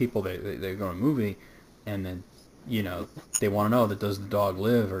 because some people, they go to a movie, and then, they want to know that does the dog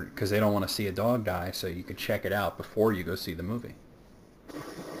live, or because they don't want to see a dog die, so you can check it out before you go see the movie.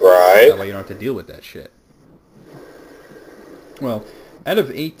 Right. That way you don't have to deal with that shit. Well, out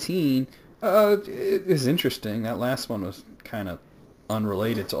of 18, it is interesting. That last one was kind of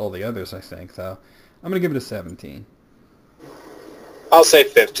unrelated to all the others, I think, though. I'm going to give it a 17. I'll say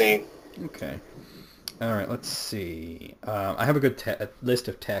 15. Okay. All right, let's see. I have a good list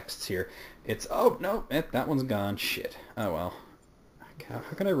of texts here. It's, oh, no, that one's gone. Shit. Oh, well. How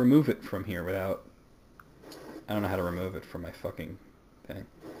can I remove it from here without... I don't know how to remove it from my fucking thing.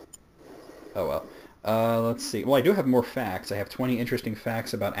 Oh, well. Let's see. Well, I do have more facts. I have 20 interesting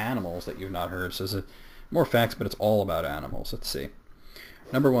facts about animals that you've not heard. So there's more facts, but it's all about animals. Let's see.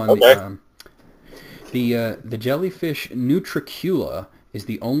 Number 1, okay. The jellyfish Nutricula is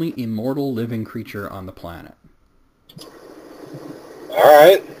the only immortal living creature on the planet. All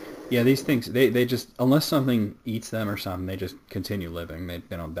right. Yeah, these things, they just, unless something eats them or something, they just continue living. They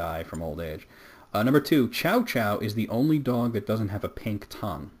don't die from old age. Number 2, Chow Chow is the only dog that doesn't have a pink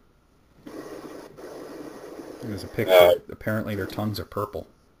tongue. There's a picture. Apparently their tongues are purple.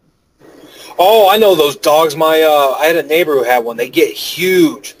 Oh, I know those dogs. I had a neighbor who had one. They get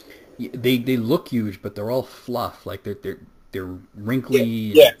huge. They look huge, but they're all fluff. Like they're wrinkly.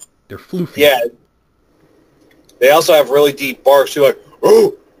 Yeah. They're floofy. Yeah. They also have really deep barks too, like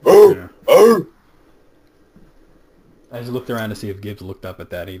oh, oh, Yeah. oh. I just looked around to see if Gibbs looked up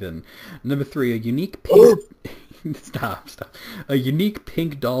at that. He didn't. Number 3, a unique pink... Stop. A unique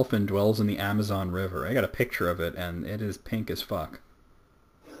pink dolphin dwells in the Amazon River. I got a picture of it, and it is pink as fuck.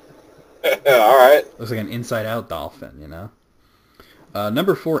 All right. Looks like an inside-out dolphin,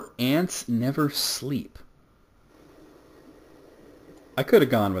 Number 4, ants never sleep. I could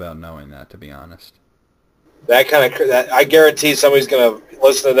have gone without knowing that, to be honest. That I guarantee somebody's gonna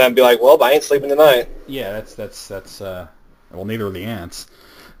listen to them and be like, "Well, I ain't sleeping tonight." Yeah, that's well, neither are the ants.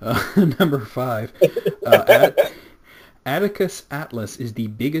 Number 5, Atticus atlas is the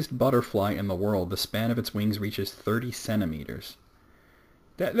biggest butterfly in the world. The span of its wings reaches 30 centimeters.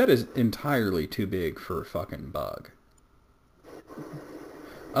 That is entirely too big for a fucking bug.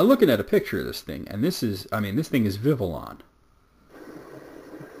 I'm looking at a picture of this thing, and this thing is Vivillon.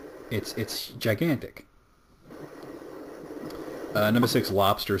 It's gigantic. Number 6,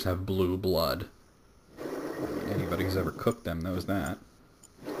 lobsters have blue blood. Anybody who's ever cooked them knows that.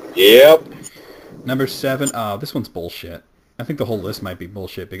 Yep. Number 7, this one's bullshit. I think the whole list might be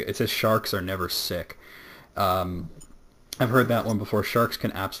bullshit because it says sharks are never sick. I've heard that one before. Sharks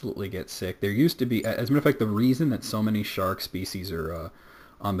can absolutely get sick. There used to be, as a matter of fact, the reason that so many shark species are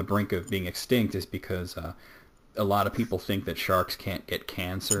on the brink of being extinct is because a lot of people think that sharks can't get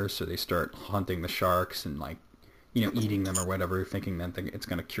cancer, so they start hunting the sharks and like eating them or whatever, thinking that it's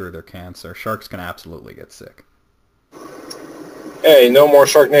going to cure their cancer. Sharks can absolutely get sick. Hey, no more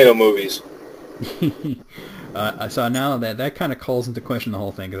Sharknado movies. So now that kind of calls into question the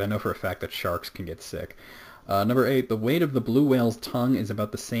whole thing, because I know for a fact that sharks can get sick. Number 8, the weight of the blue whale's tongue is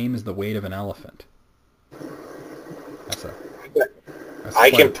about the same as the weight of an elephant.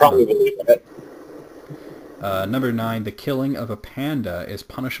 I can probably believe that. Number 9, the killing of a panda is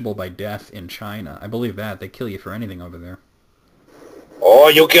punishable by death in China. I believe that. They kill you for anything over there. Oh,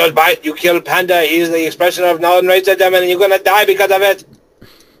 you killed panda. He's the expression of northern racism, and you're gonna die because of it.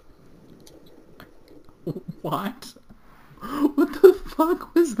 What? What the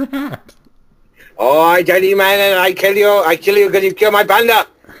fuck was that? Oh, I tell you, man, and I kill you because you killed my panda.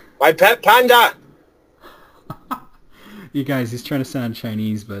 My pet panda. You guys, he's trying to sound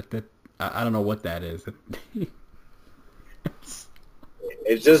Chinese, but I don't know what that is.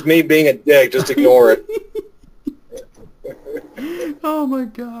 It's just me being a dick. Just ignore it. Oh my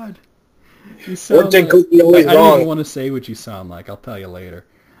god. You sound I don't even want to say what you sound like. I'll tell you later.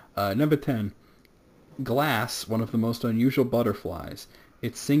 Number 10. Glass, one of the most unusual butterflies.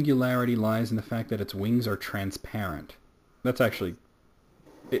 Its singularity lies in the fact that its wings are transparent. That's actually...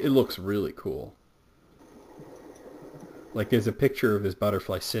 It looks really cool. Like there's a picture of this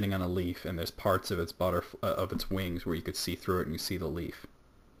butterfly sitting on a leaf, and there's parts of its wings where you could see through it and you see the leaf.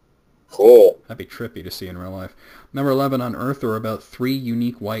 Cool. That'd be trippy to see in real life. Number 11, on Earth there are about 3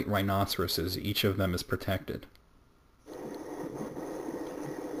 unique white rhinoceroses. Each of them is protected.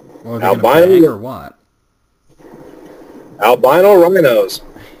 Well, are they gonna bang or what? Albino rhinos.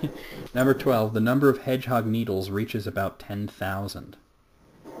 Number 12, the number of hedgehog needles reaches about 10,000.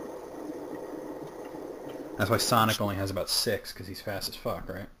 That's why Sonic only has about 6, because he's fast as fuck,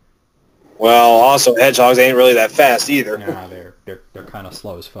 right? Well, also hedgehogs ain't really that fast either. Nah, they're kind of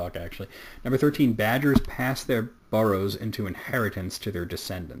slow as fuck, actually. Number 13, badgers pass their burrows into inheritance to their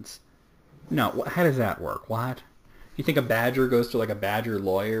descendants. No, how does that work? What? You think a badger goes to like a badger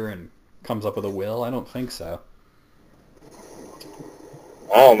lawyer and comes up with a will? I don't think so.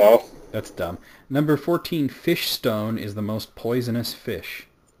 I don't know. That's dumb. Number 14, fish stone is the most poisonous fish.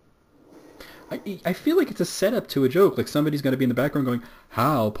 I feel like it's a setup to a joke. Like somebody's going to be in the background going,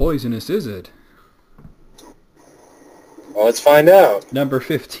 how poisonous is it? Well, let's find out. Number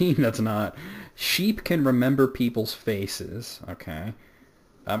 15, that's not. Sheep can remember people's faces. Okay.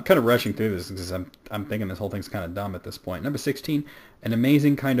 I'm kind of rushing through this because I'm thinking this whole thing's kind of dumb at this point. Number 16, an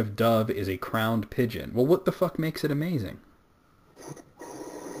amazing kind of dove is a crowned pigeon. Well, what the fuck makes it amazing?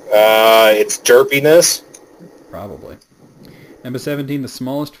 It's derpiness. Probably. Number 17, the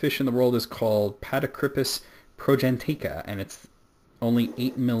smallest fish in the world is called Paticrypus progentica, and it's only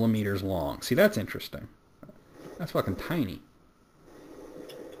 8 millimeters long. See, that's interesting. That's fucking tiny.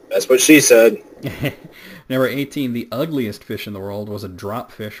 That's what she said. Number 18, the ugliest fish in the world was a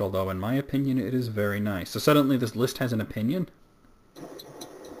dropfish, although in my opinion it is very nice. So suddenly this list has an opinion?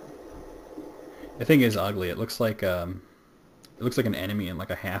 The thing is ugly. It looks like an enemy in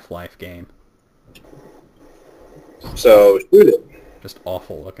like a Half-Life game. So, shoot it. Just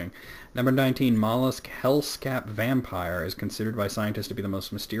awful looking. Number 19, mollusk hellscap vampire is considered by scientists to be the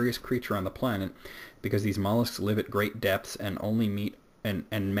most mysterious creature on the planet because these mollusks live at great depths and only met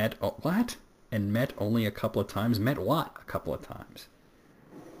only a couple of times. Met what? A couple of times.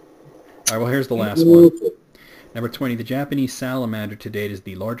 All right, well, here's the last one. Number 20, the Japanese salamander to date is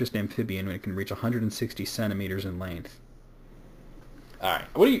the largest amphibian when it can reach 160 centimeters in length. All right,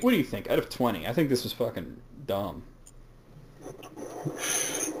 what do you think? Out of 20, I think this was fucking dumb.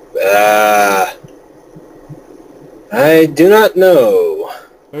 I do not know.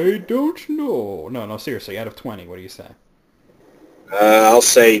 I don't know. No, seriously, out of 20, what do you say? I'll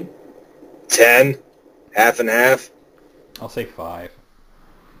say 10. Half and half. I'll say 5.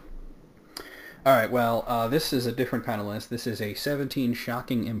 Alright, well, this is a different kind of list. This is a 17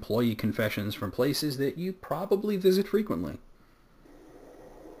 shocking employee confessions from places that you probably visit frequently.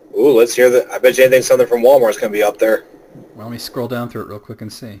 Ooh, let's hear that. I bet you anything something from Walmart's going to be up there. Well, let me scroll down through it real quick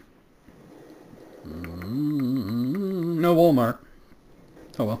and see. No Walmart.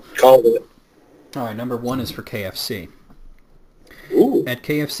 Oh well. Called it. Alright, number 1 is for KFC. Ooh. At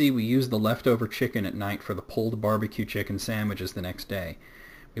KFC, we use the leftover chicken at night for the pulled barbecue chicken sandwiches the next day.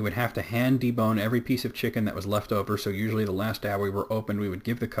 We would have to hand debone every piece of chicken that was left over, so usually the last hour we were open, we would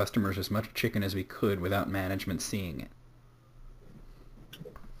give the customers as much chicken as we could without management seeing it.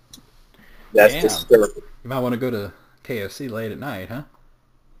 That's Damn. disturbing. You might want to go to KFC late at night, huh?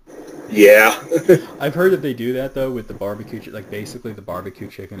 Yeah. I've heard that they do that, though, with the barbecue. Like, basically, the barbecue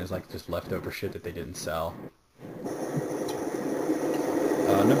chicken is, like, just leftover shit that they didn't sell.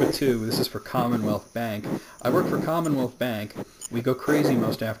 Number 2, this is for Commonwealth Bank. I work for Commonwealth Bank. We go crazy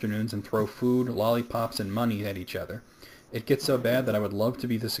most afternoons and throw food, lollipops, and money at each other. It gets so bad that I would love to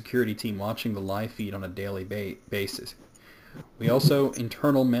be the security team watching the live feed on a daily basis. We also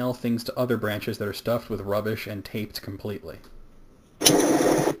internal mail things to other branches that are stuffed with rubbish and taped completely.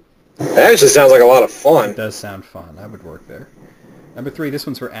 That actually sounds like a lot of fun. It does sound fun. I would work there. Number 3, this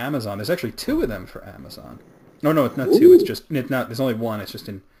one's for Amazon. There's actually 2 of them for Amazon. No, it's not 2. It's not. There's only 1. It's just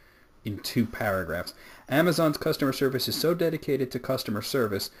in 2 paragraphs. Amazon's customer service is so dedicated to customer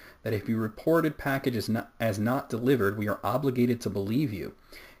service that if you reported packages as not delivered, we are obligated to believe you.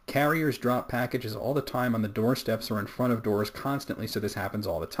 Carriers drop packages all the time on the doorsteps or in front of doors constantly, so this happens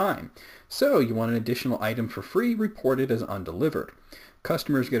all the time. So you want an additional item for free, report it as undelivered.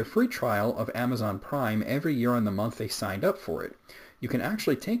 Customers get a free trial of Amazon Prime every year on the month they signed up for it. You can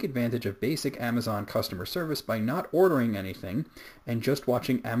actually take advantage of basic Amazon customer service by not ordering anything and just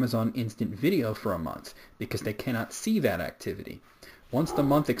watching Amazon Instant Video for a month, because they cannot see that activity. Once the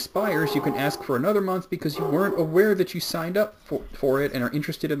month expires, you can ask for another month because you weren't aware that you signed up for it and are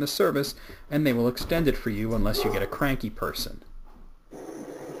interested in the service, and they will extend it for you unless you get a cranky person.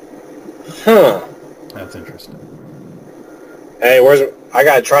 Huh. That's interesting. Hey, I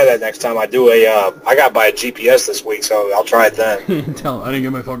gotta try that next time I do I gotta buy a GPS this week, so I'll try it then. Tell them, I didn't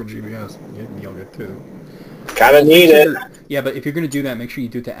get my fucking GPS. You'll get 2. Kinda need it. Yeah, but if you're going to do that, make sure you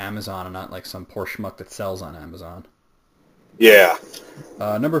do it to Amazon and not like some poor schmuck that sells on Amazon. Yeah.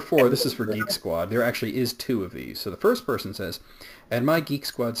 Number 4, this is for Geek Squad. There actually is 2 of these. So the first person says, at my Geek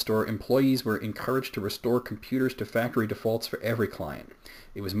Squad store, employees were encouraged to restore computers to factory defaults for every client.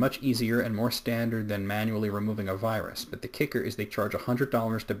 It was much easier and more standard than manually removing a virus, but the kicker is they charge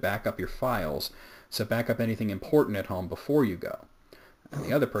 $100 to back up your files, so back up anything important at home before you go. And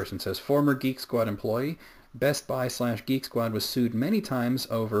the other person says, former Geek Squad employee, Best Buy/Geek Squad was sued many times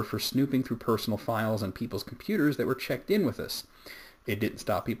over for snooping through personal files on people's computers that were checked in with us. It didn't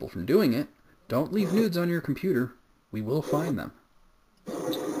stop people from doing it. Don't leave nudes on your computer. We will find them.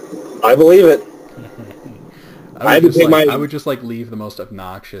 I believe it. I would just leave the most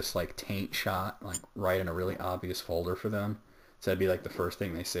obnoxious taint shot right in a really obvious folder for them. So that'd be the first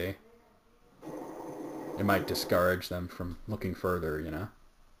thing they see. It might discourage them from looking further, you know.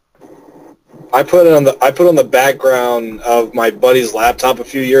 I put on the background of my buddy's laptop a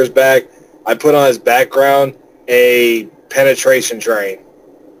few years back. I put on his background a penetration train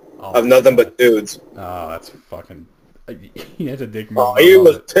of nothing but dudes. Oh, that's fucking. He has a dick move. Oh, he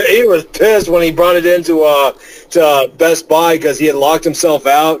was pissed when he brought it into to Best Buy because he had locked himself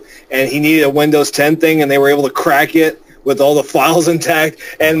out and he needed a Windows 10 thing, and they were able to crack it with all the files intact.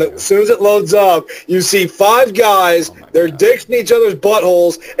 And as soon as it loads up, you see 5 guys, their dicks in each other's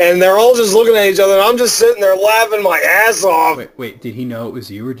buttholes, and they're all just looking at each other. And I'm just sitting there laughing my ass off. Wait, did he know it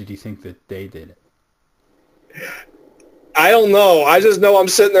was you, or did he think that they did it? I don't know. I just know I'm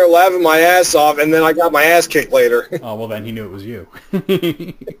sitting there laughing my ass off, and then I got my ass kicked later. Oh, well, then he knew it was you.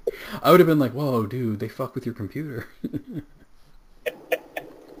 I would have been like, whoa, dude, they fuck with your computer.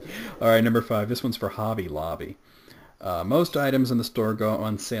 All right, number 5. This one's for Hobby Lobby. Most items in the store go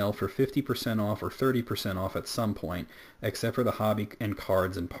on sale for 50% off or 30% off at some point, except for the hobby and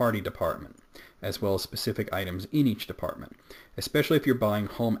cards and party department, as well as specific items in each department. Especially if you're buying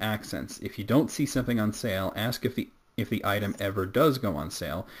home accents. If you don't see something on sale, ask if the item ever does go on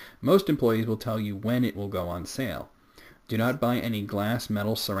sale. Most employees will tell you when it will go on sale. Do not buy any glass,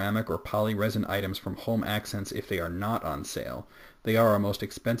 metal, ceramic, or polyresin items from Home Accents if they are not on sale. They are our most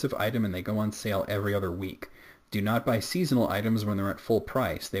expensive item and they go on sale every other week. Do not buy seasonal items when they're at full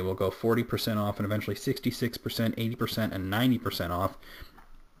price. They will go 40% off and eventually 66%, 80%, and 90% off,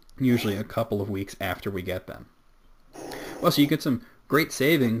 usually a couple of weeks after we get them. Well, so you get some great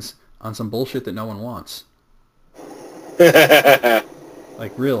savings on some bullshit that no one wants.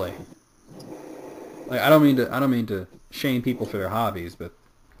 Really. I don't mean to shame people for their hobbies, but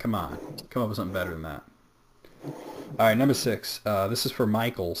come on, come up with something better than that. All right, number 6. This is for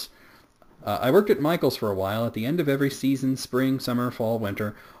Michaels. I worked at Michaels for a while. At the end of every season, spring, summer, fall,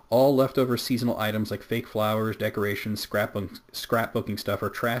 winter, all leftover seasonal items like fake flowers, decorations, scrapbooking stuff are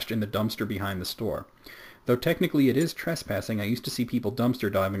trashed in the dumpster behind the store. Though technically it is trespassing, I used to see people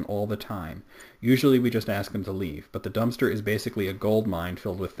dumpster diving all the time. Usually we just ask them to leave, but the dumpster is basically a gold mine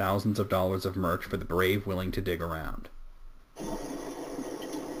filled with thousands of dollars of merch for the brave willing to dig around.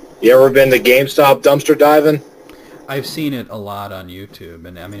 You ever been to GameStop dumpster diving? I've seen it a lot on YouTube,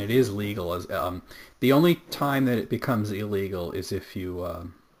 and I mean it is legal. As the only time that it becomes illegal is if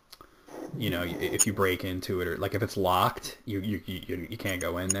you if you break into it, or if it's locked, you can't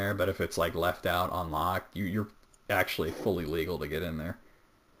go in there. But if it's left out unlocked, you're actually fully legal to get in there.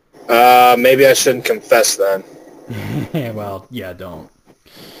 Maybe I shouldn't confess then. Well, yeah, don't.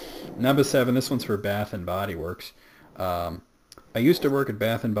 Number 7, this one's for Bath and Body Works. I used to work at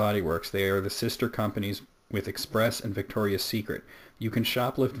Bath and Body Works. They are the sister companies with Express and Victoria's Secret. You can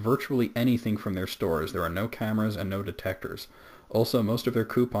shoplift virtually anything from their stores. There are no cameras and no detectors. Also, most of their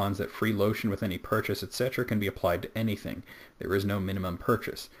coupons that free lotion with any purchase, etc. can be applied to anything. There is no minimum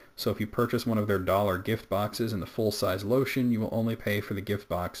purchase. So if you purchase one of their dollar gift boxes and the full-size lotion, you will only pay for the gift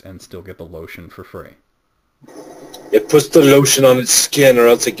box and still get the lotion for free. It puts the lotion on its skin or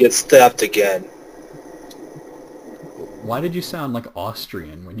else it gets theft again. Why did you sound like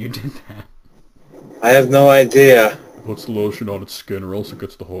Austrian when you did that? I have no idea. It puts the lotion on its skin or else it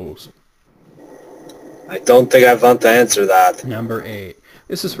gets the hose. I don't think I want to answer that. Number 8.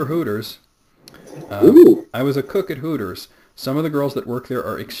 This is for Hooters. Ooh. I was a cook at Hooters. Some of the girls that work there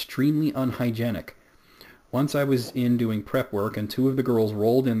are extremely unhygienic. Once I was in doing prep work and 2 of the girls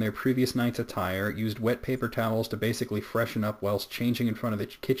rolled in their previous night's attire, used wet paper towels to basically freshen up whilst changing in front of the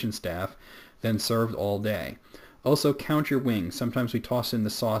kitchen staff, then served all day. Also, count your wings. Sometimes we toss in the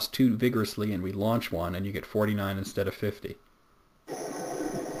sauce too vigorously and we launch one and you get 49 instead of 50.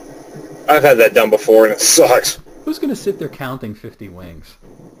 I've had that done before and it sucks. Who's going to sit there counting 50 wings?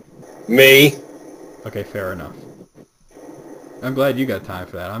 Me. Okay, fair enough. I'm glad you got time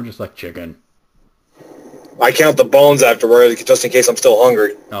for that. I'm just like chicken. I count the bones afterward just in case I'm still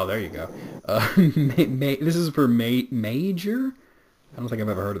hungry. Oh, there you go. This is for Major? I don't think I've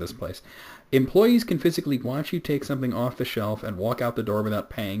ever heard of this place. Employees can physically watch you take something off the shelf and walk out the door without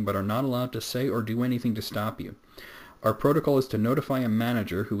paying, but are not allowed to say or do anything to stop you. Our protocol is to notify a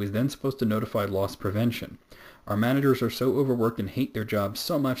manager, who is then supposed to notify loss prevention. Our managers are so overworked and hate their job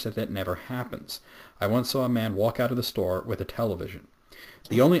so much that never happens. I once saw a man walk out of the store with a television.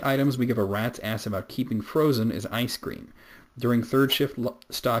 The only items we give a rat's ass about keeping frozen is ice cream. During third shift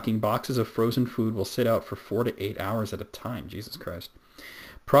stocking, boxes of frozen food will sit out for 4 to 8 hours at a time. Jesus Christ.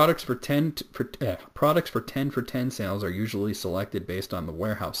 Products for 10 for 10 sales are usually selected based on the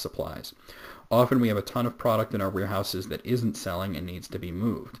warehouse supplies. Often we have a ton of product in our warehouses that isn't selling and needs to be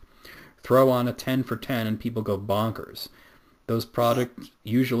moved. Throw on a 10 for 10 and people go bonkers. Those products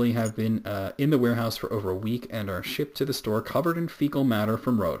usually have been in the warehouse for over a week and are shipped to the store covered in fecal matter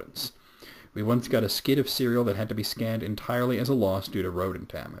from rodents. We once got a skid of cereal that had to be scanned entirely as a loss due to rodent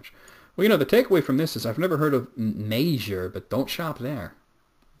damage. Well, the takeaway from this is I've never heard of Major, but don't shop there.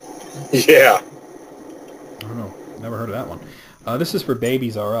 Yeah. I don't know. Never heard of that one. This is for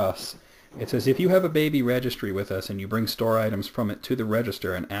Babies R Us. It says, if you have a baby registry with us and you bring store items from it to the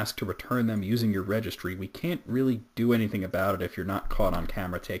register and ask to return them using your registry, we can't really do anything about it if you're not caught on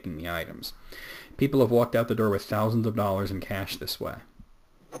camera taking the items. People have walked out the door with thousands of dollars in cash this way.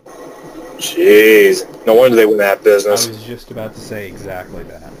 Jeez. No wonder they went out of business. I was just about to say exactly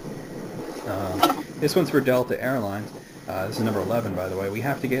that. This one's for Delta Airlines. This is number 11, by the way. We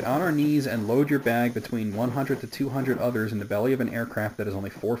have to get on our knees and load your bag between 100 to 200 others in the belly of an aircraft that is only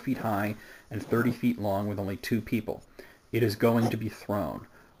 4 feet high and 30 feet long with only 2 people. It is going to be thrown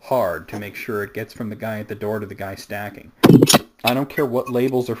hard to make sure it gets from the guy at the door to the guy stacking. I don't care what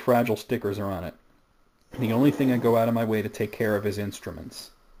labels or fragile stickers are on it. The only thing I go out of my way to take care of is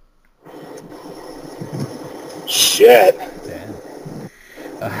instruments. Shit. Damn.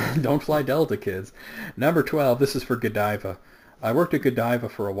 Don't fly Delta, kids. Number 12, this is for Godiva. I worked at Godiva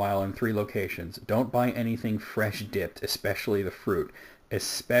for a while in 3 locations. Don't buy anything fresh dipped, especially the fruit,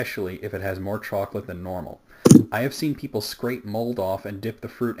 especially if it has more chocolate than normal. I have seen people scrape mold off and dip the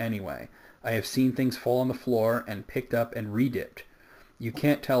fruit anyway. I have seen things fall on the floor and picked up and re-dipped. You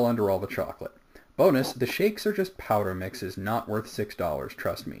can't tell under all the chocolate. Bonus, the shakes are just powder mixes, not worth $6,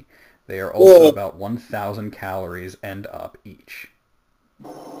 trust me. They are also about 1,000 calories and up each.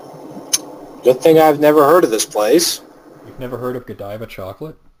 Good thing I've never heard of this place. You've never heard of Godiva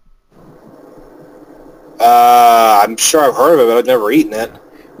chocolate? I'm sure I've heard of it, but I've never eaten it.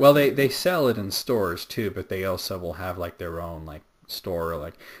 Well, they sell it in stores too, but they also will have like their own like store,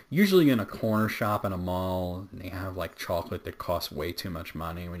 like usually in a corner shop in a mall. And they have like chocolate that costs way too much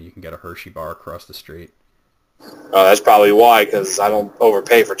money when you can get a Hershey bar across the street. Oh, that's probably why, because I don't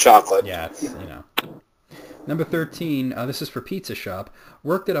overpay for chocolate. Yeah, it's, Number 13, this is for Pizza Shop.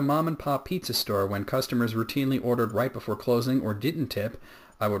 Worked at a mom-and-pop pizza store when customers routinely ordered right before closing or didn't tip.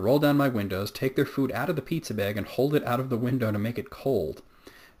 I would roll down my windows, take their food out of the pizza bag, and hold it out of the window to make it cold.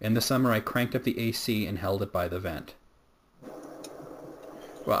 In the summer, I cranked up the AC and held it by the vent.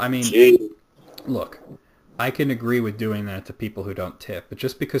 Well, I mean, Gee. Look, I can agree with doing that to people who don't tip, but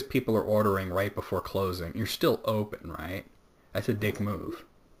just because people are ordering right before closing, you're still open, right? That's a dick move.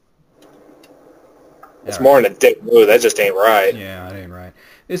 It's more in a dick mood. That just ain't right. Yeah, that ain't right.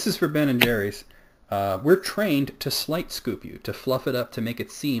 This is for Ben and Jerry's. We're trained to slight scoop you, to fluff it up to make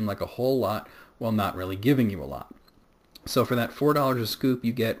it seem like a whole lot while not really giving you a lot. So for that $4 a scoop,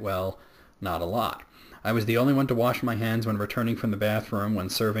 you get, well, not a lot. I was the only one to wash my hands when returning from the bathroom when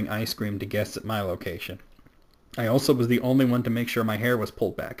serving ice cream to guests at my location. I also was the only one to make sure my hair was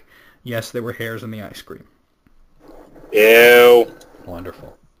pulled back. Yes, there were hairs in the ice cream. Ew.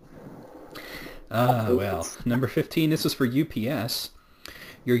 Wonderful. Well, number 15, this is for UPS.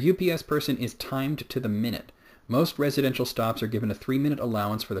 Your UPS person is timed to the minute. Most residential stops are given a 3-minute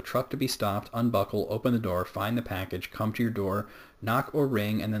allowance for the truck to be stopped, unbuckle, open the door, find the package, come to your door, knock or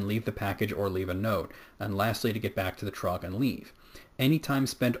ring, and then leave the package or leave a note. And lastly, to get back to the truck and leave. Any time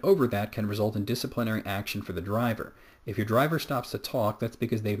spent over that can result in disciplinary action for the driver. If your driver stops to talk, that's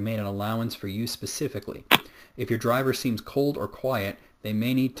because they've made an allowance for you specifically. If your driver seems cold or quiet, they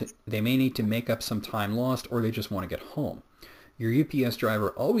may need to make up some time lost, or they just want to get home. Your UPS driver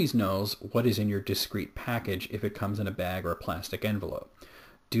always knows what is in your discreet package if it comes in a bag or a plastic envelope.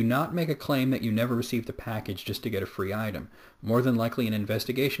 Do not make a claim that you never received a package just to get a free item. More than likely an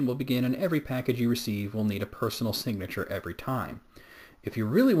investigation will begin, and every package you receive will need a personal signature every time. If you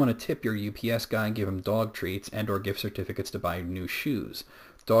really want to tip your UPS guy, give him dog treats and or gift certificates to buy new shoes.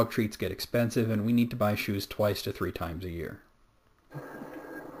 Dog treats get expensive, and we need to buy shoes 2 to 3 times a year.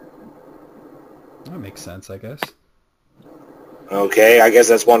 That makes sense, I guess. Okay, I guess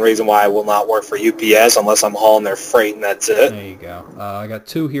that's one reason why I will not work for UPS unless I'm hauling their freight, and that's it. There you go. I got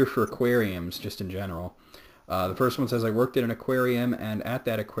 2 here for aquariums, just in general. The first one says, I worked at an aquarium, and at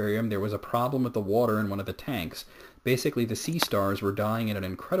that aquarium there was a problem with the water in one of the tanks. Basically, the sea stars were dying at an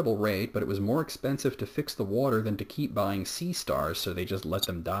incredible rate, but it was more expensive to fix the water than to keep buying sea stars, so they just let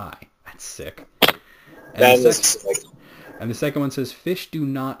them die. That's sick. And the second one says, fish do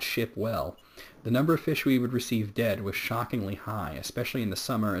not ship well. The number of fish we would receive dead was shockingly high, especially in the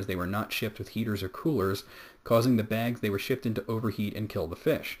summer as they were not shipped with heaters or coolers, causing the bags they were shipped in to overheat and kill the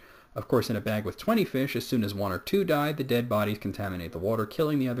fish. Of course, in a bag with 20 fish, as soon as 1 or 2 died, the dead bodies contaminate the water,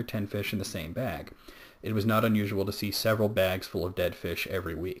 killing the other 10 fish in the same bag. It was not unusual to see several bags full of dead fish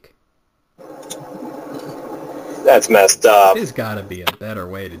every week. That's messed up. There's got to be a better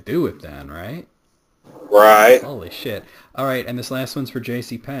way to do it then, right? Right. Holy shit. All right, and this last one's for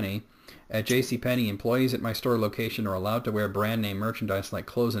JCPenney. At JCPenney, employees at my store location are allowed to wear brand name merchandise like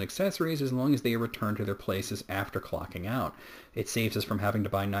clothes and accessories as long as they are returned to their places after clocking out. It saves us from having to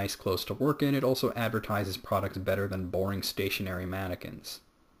buy nice clothes to work in. It also advertises products better than boring stationary mannequins.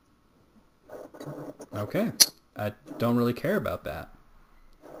 Okay. I don't really care about that.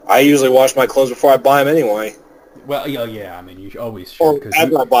 I usually wash my clothes before I buy them anyway. Well, yeah, I mean, you always should. Or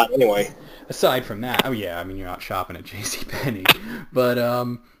after I buy them anyway. Aside from that, oh yeah, I mean, you're not shopping at JCPenney. But,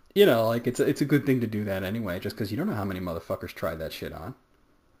 you know, like, it's a good thing to do that anyway, just because you don't know how many motherfuckers tried that shit on.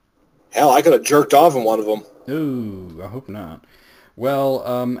 Hell, I could have jerked off in one of them. Ooh, I hope not. Well,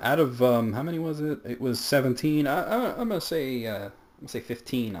 out of, how many was it? It was 17. I'm going to say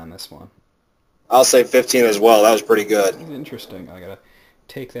 15 on this one. I'll say 15 as well. That was pretty good. Interesting. I got to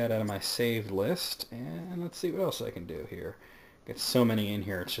take that out of my saved list, and let's see what else I can do here. Got so many in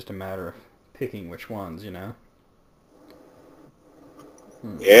here, it's just a matter of picking which ones, you know?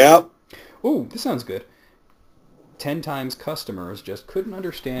 Yep. Ooh, this sounds good. 10 times customers just couldn't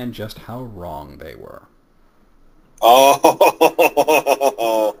understand just how wrong they were. Oh.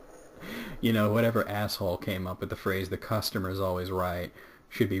 You know, whatever asshole came up with the phrase, the customer's always right,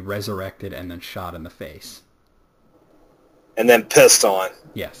 should be resurrected and then shot in the face. And then pissed on.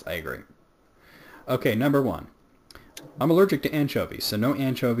 Yes, I agree. Okay, number 1. I'm allergic to anchovies, so no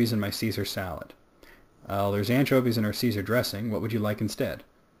anchovies in my Caesar salad. There's anchovies in our Caesar dressing. What would you like instead?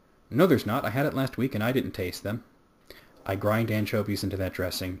 No, there's not. I had it last week and I didn't taste them. I grind anchovies into that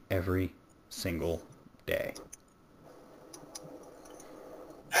dressing every single day.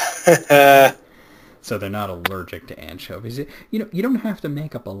 So they're not allergic to anchovies. You know, you don't have to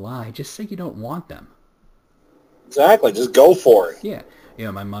make up a lie. Just say you don't want them. Exactly. Just go for it. Yeah. You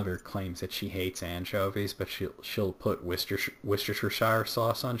know, my mother claims that she hates anchovies, but she'll put Worcestershire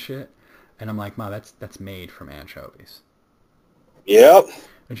sauce on shit. And I'm like, Ma, that's made from anchovies. Yep.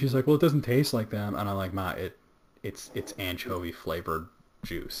 And she's like, well, it doesn't taste like them. And I'm like, Ma, it's anchovy flavored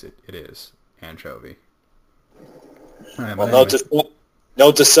juice. It is anchovy. All right, well,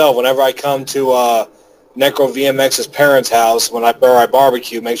 note to self, whenever I come to NecroVMX's parents' house, when I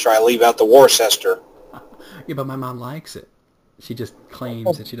barbecue, make sure I leave out the Worcester. Yeah, but my mom likes it. She just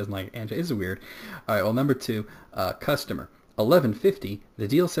claims that she doesn't like anchovy. It's weird. All right, well, number 2, customer. $11.50. The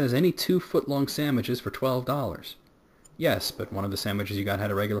deal says any 2-foot-long sandwiches for $12. Yes, but one of the sandwiches you got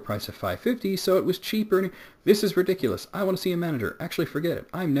had a regular price of $5.50, so it was cheaper. This is ridiculous. I want to see a manager. Actually, forget it.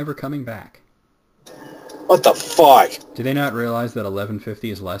 I'm never coming back. What the fuck? Do they not realize that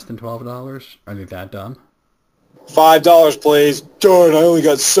 $11.50 is less than $12? Are they that dumb? $5, please. Darn, I only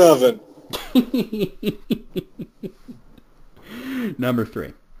got 7. Number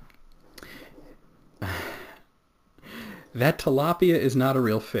 3. That tilapia is not a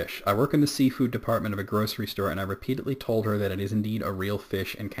real fish. I work in the seafood department of a grocery store, and I repeatedly told her that it is indeed a real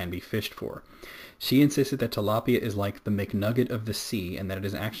fish and can be fished for. She insisted that tilapia is like the McNugget of the sea, and that it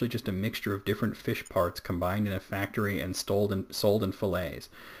is actually just a mixture of different fish parts combined in a factory and sold in fillets.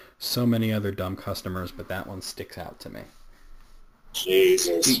 So many other dumb customers, but that one sticks out to me.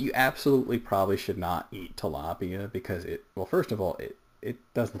 Jesus. You absolutely probably should not eat tilapia because first of all, it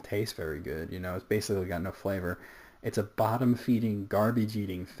doesn't taste very good. You know, it's basically got no flavor. It's a bottom-feeding,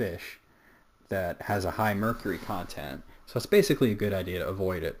 garbage-eating fish that has a high mercury content. So it's basically a good idea to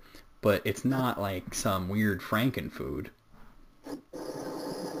avoid it. But it's not like some weird frankenfood.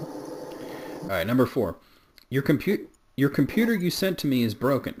 All right, number 4. Your computer you sent to me is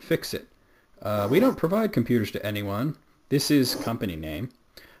broken. Fix it. We don't provide computers to anyone. This is company name.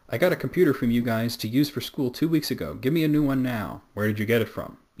 I got a computer from you guys to use for school 2 weeks ago. Give me a new one now. Where did you get it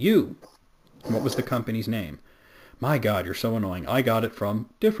from? You. What was the company's name? My God, you're so annoying. I got it from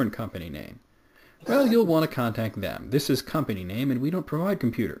different company name. Well, you'll want to contact them. This is company name, and we don't provide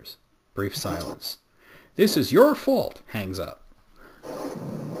computers. Brief silence. This is your fault. Hangs up.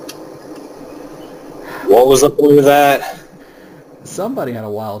 What was up with that? Somebody had a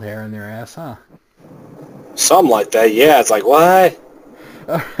wild hair in their ass, huh? Something like that, yeah. It's like, what?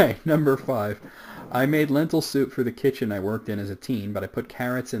 All right, number 5. I made lentil soup for the kitchen I worked in as a teen, but I put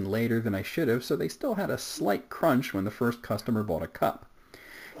carrots in later than I should have, so they still had a slight crunch when the first customer bought a cup.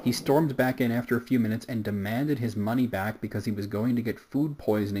 He stormed back in after a few minutes and demanded his money back because he was going to get food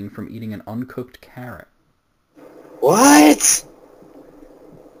poisoning from eating an uncooked carrot. What?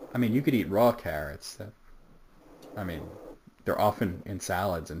 I mean, you could eat raw carrots. They're often in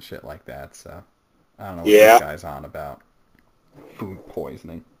salads and shit like that, so I don't know what this guy's on about. Food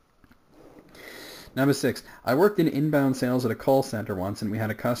poisoning. Number 6. I worked in inbound sales at a call center once, and we had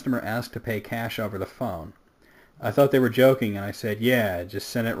a customer ask to pay cash over the phone. I thought they were joking, and I said, yeah, just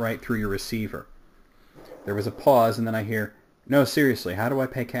send it right through your receiver. There was a pause, and then I hear, no, seriously, how do I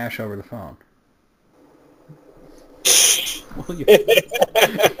pay cash over the phone? Well,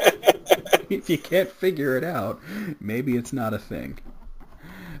 if you can't figure it out, maybe it's not a thing.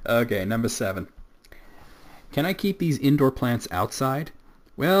 Okay, number 7. Can I keep these indoor plants outside?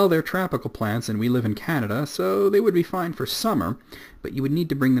 Well, they're tropical plants, and we live in Canada, so they would be fine for summer, but you would need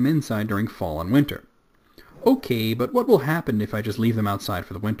to bring them inside during fall and winter. Okay, but what will happen if I just leave them outside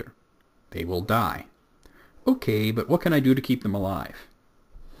for the winter? They will die. Okay, but what can I do to keep them alive?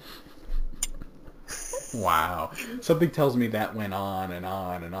 Wow. Something tells me that went on and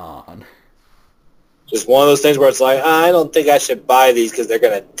on and on. Just one of those things where it's like, I don't think I should buy these because they're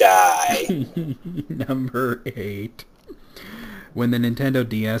going to die. Number 8. When the Nintendo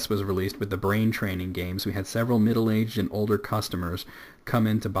DS was released with the brain training games, we had several middle-aged and older customers come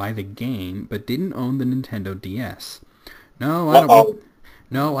in to buy the game, but didn't own the Nintendo DS. No, I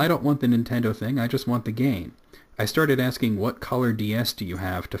don't want the Nintendo thing, I just want the game. I started asking, what color DS do you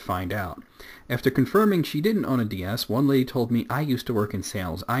have, to find out. After confirming she didn't own a DS, one lady told me, I used to work in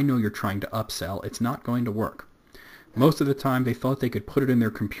sales. I know you're trying to upsell. It's not going to work. Most of the time, they thought they could put it in their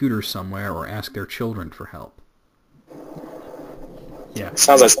computer somewhere or ask their children for help. Yeah.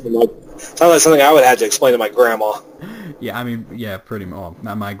 Sounds like something I would have to explain to my grandma. Yeah, I mean, yeah, pretty much. Well,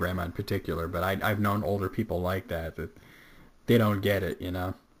 not my grandma in particular, but I've known older people like that they don't get it, you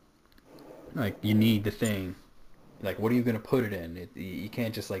know? Like, you need the thing. Like, what are you going to put it in? You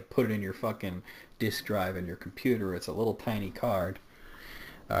can't just, like, put it in your fucking disk drive in your computer. It's a little tiny card.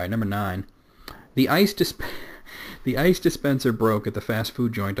 All right, number 9. The ice dispenser broke at the fast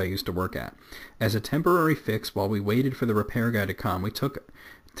food joint I used to work at. As a temporary fix, while we waited for the repair guy to come, to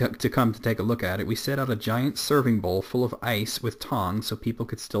take a look at it, we set out a giant serving bowl full of ice with tongs so people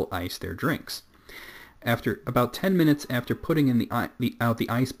could still ice their drinks. After about 10 minutes after putting in out the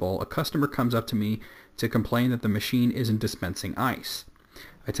ice bowl, a customer comes up to me to complain that the machine isn't dispensing ice.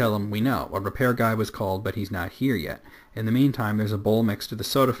 I tell him, we know. A repair guy was called, but he's not here yet. In the meantime, there's a bowl next to the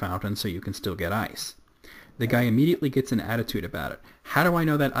soda fountain so you can still get ice. The guy immediately gets an attitude about it. How do I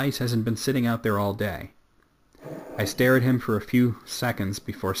know that ice hasn't been sitting out there all day? I stare at him for a few seconds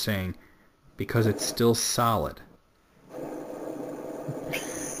before saying, because it's still solid.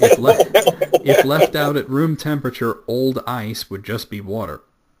 If left out at room temperature, old ice would just be water.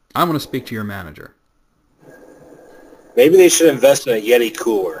 I want to speak to your manager. Maybe they should invest in a Yeti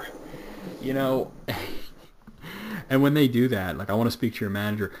cooler. You know, and when they do that, like, I want to speak to your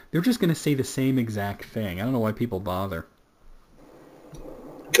manager, they're just going to say the same exact thing. I don't know why people bother.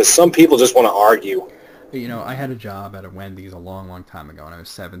 Because some people just want to argue. You know, I had a job at a Wendy's a long, long time ago when I was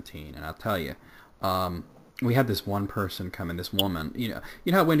 17, and I'll tell you, we had this one person come in, this woman. You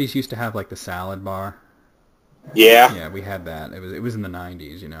know how Wendy's used to have like the salad bar? Yeah. Yeah, we had that. It was in the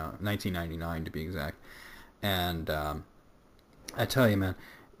 90s, 1999 to be exact. And I tell you, man,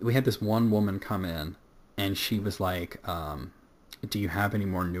 we had this one woman come in, and she was like, do you have any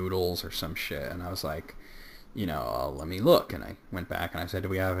more noodles or some shit? And I was like, let me look. And I went back and I said, do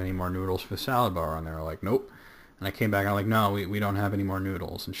we have any more noodles for the salad bar? And they were like, nope. And I came back and I'm like, no, we don't have any more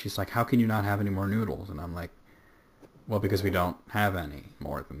noodles. And she's like, how can you not have any more noodles? And I'm like, well, because we don't have any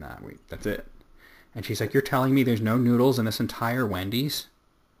more than that. That's it. And she's like, you're telling me there's no noodles in this entire Wendy's?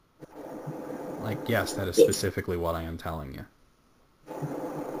 Like, yes, that is specifically what I am telling you.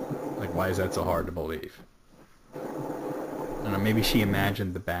 Like, why is that so hard to believe? I don't know, maybe she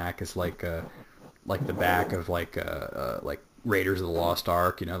imagined the back as like the back of like Raiders of the Lost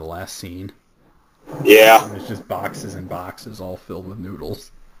Ark, the last scene. Yeah. And there's just boxes and boxes all filled with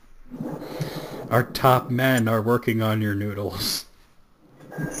noodles. Our top men are working on your noodles.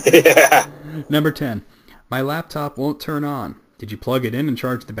 Yeah. Number 10. My laptop won't turn on. Did you plug it in and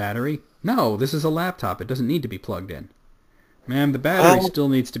charge the battery? No, this is a laptop. It doesn't need to be plugged in. Ma'am, the battery still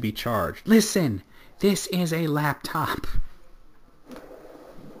needs to be charged. Listen, this is a laptop.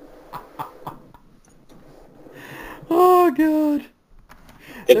 Oh, God.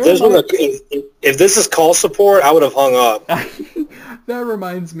 If this is call support, I would have hung up. That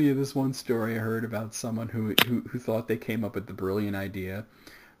reminds me of this one story I heard about someone who thought they came up with the brilliant idea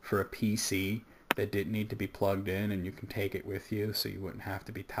for a PC that didn't need to be plugged in and you can take it with you so you wouldn't have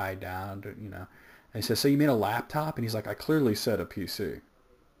to be tied down to, And he says, so you made a laptop? And he's like, I clearly said a PC.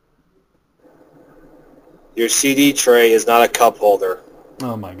 Your CD tray is not a cup holder.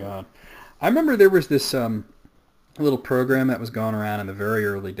 Oh, my God. I remember there was this little program that was going around in the very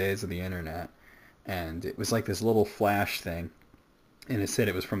early days of the internet, and it was like this little flash thing, and it said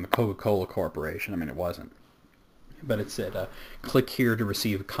it was from the Coca-Cola Corporation. I mean, it wasn't, but it said, click here to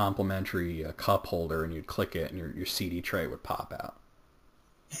receive a complimentary cup holder, and you'd click it, and your CD tray would pop out.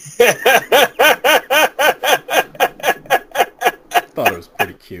 Thought it was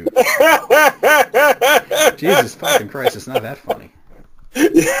pretty cute. Jesus fucking Christ, it's not that funny. Yeah,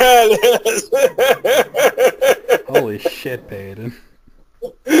 it is. Holy shit, Peyton.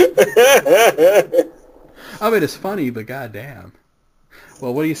 I mean, it's funny, but goddamn.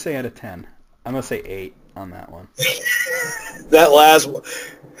 Well, what do you say out of 10? I'm going to say 8 on that one. That last one.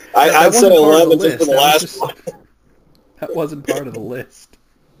 I'd say 11 just for the last one. That wasn't part of the list.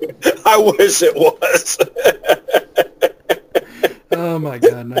 I wish it was. Oh, my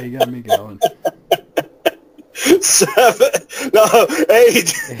God. Now you got me going. 7. No,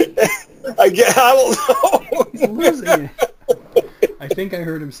 8. I don't know. He's losing it. I think I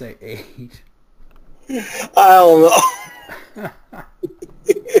heard him say 8. I don't know.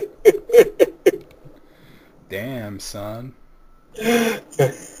 Damn, son.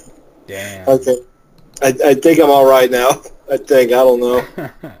 Damn. Okay. I think I'm all right now. I don't know.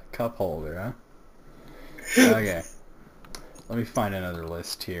 Cup holder, huh? Okay. Let me find another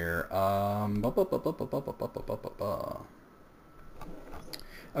list here.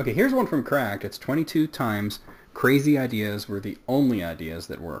 Okay, here's one from Cracked. It's 22 times crazy ideas were the only ideas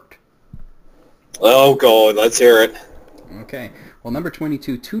that worked. Oh, God. Let's hear it. Okay. Well, number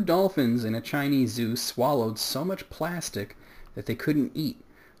 22, 2 dolphins in a Chinese zoo swallowed so much plastic that they couldn't eat.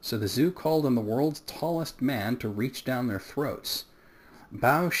 So the zoo called on the world's tallest man to reach down their throats.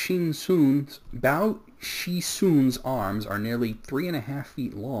 Bao Shisun's arms are nearly 3.5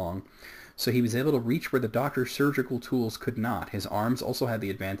 feet long, so he was able to reach where the doctor's surgical tools could not. His arms also had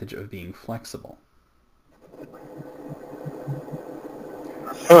the advantage of being flexible.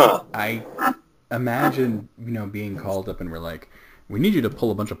 Huh. I imagine, being called up and we're like, we need you to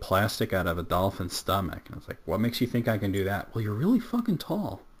pull a bunch of plastic out of a dolphin's stomach. And I was like, what makes you think I can do that? Well, you're really fucking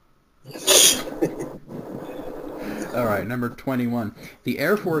tall. All right, number 21. The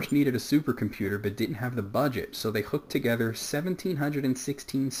Air Force needed a supercomputer but didn't have the budget, so they hooked together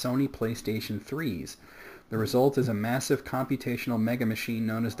 1,716 Sony PlayStation 3s. The result is a massive computational mega machine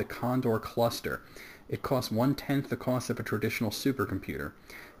known as the Condor Cluster. It costs 1/10 the cost of a traditional supercomputer.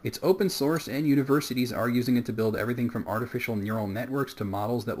 It's open source, and universities are using it to build everything from artificial neural networks to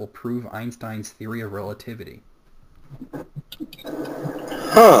models that will prove Einstein's theory of relativity.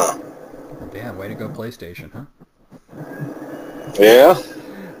 Huh. Damn, way to go, PlayStation, huh? Yeah.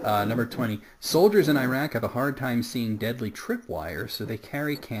 Number 20. Soldiers in Iraq have a hard time seeing deadly tripwires, so they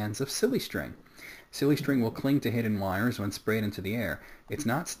carry cans of silly string. Silly string will cling to hidden wires when sprayed into the air. It's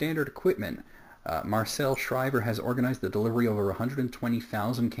not standard equipment. Marcel Shriver has organized the delivery of over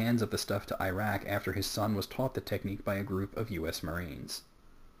 120,000 cans of the stuff to Iraq after his son was taught the technique by a group of U.S. Marines.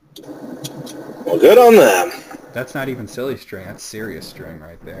 Well, good on them. That's not even silly string. That's serious string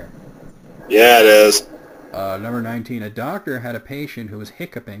right there. Yeah, it is. Number 19. A doctor had a patient who was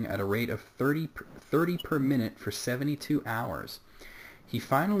hiccuping at a rate of 30 per minute for 72 hours. He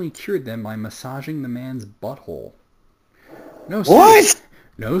finally cured them by massaging the man's butthole. What?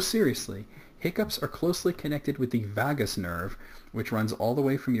 No, seriously. Hiccups are closely connected with the vagus nerve, which runs all the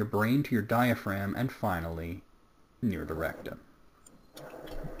way from your brain to your diaphragm and finally near the rectum.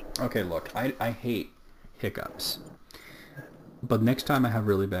 Okay, look, I hate hiccups. But next time I have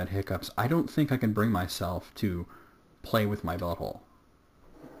really bad hiccups, I don't think I can bring myself to play with my butthole.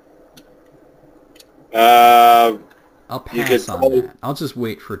 I'll pass on that. I'll just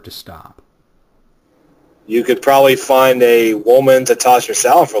wait for it to stop. You could probably find a woman to toss your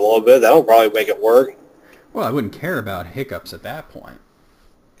salad for a little bit. That'll probably make it work. Well, I wouldn't care about hiccups at that point.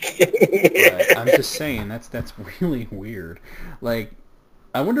 But I'm just saying, that's really weird. Like,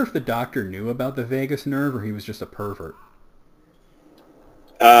 I wonder if the doctor knew about the vagus nerve or he was just a pervert.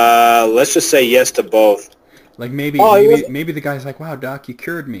 Let's just say yes to both. Like maybe the guy's like, "Wow, doc, you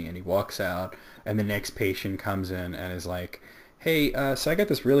cured me," and he walks out, and the next patient comes in and is like, "Hey, so I got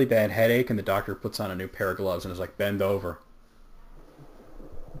this really bad headache," and the doctor puts on a new pair of gloves and is like, "Bend over."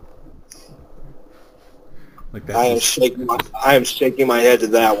 Like that. I am shaking my head to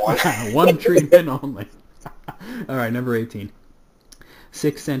that one. One treatment only. All right, number 18.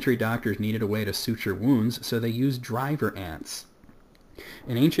 6th century doctors needed a way to suture wounds, so they used driver ants.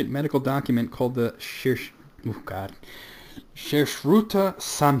 An ancient medical document called the Shruta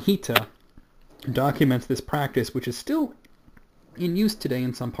Samhita documents this practice, which is still in use today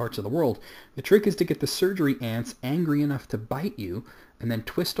in some parts of the world. The trick is to get the surgery ants angry enough to bite you and then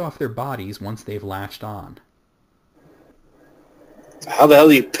twist off their bodies once they've latched on. How the hell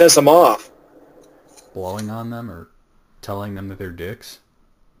do you piss them off? Blowing on them or telling them that they're dicks?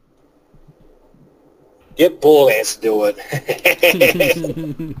 Get bull ants to do it.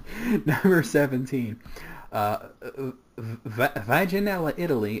 Number 17. Viginella,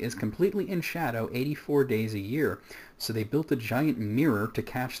 Italy is completely in shadow 84 days a year, so they built a giant mirror to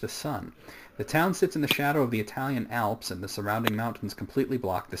catch the sun. The town sits in the shadow of the Italian Alps, and the surrounding mountains completely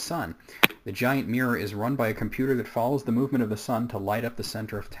block the sun. The giant mirror is run by a computer that follows the movement of the sun to light up the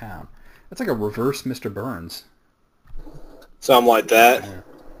center of town. That's like a reverse Mr. Burns. Something like that. Yeah.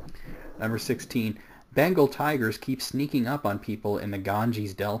 Number 16. Bengal tigers keep sneaking up on people in the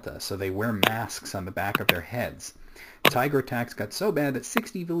Ganges Delta, so they wear masks on the back of their heads. Tiger attacks got so bad that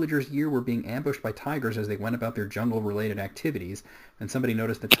 60 villagers a year were being ambushed by tigers as they went about their jungle-related activities, and somebody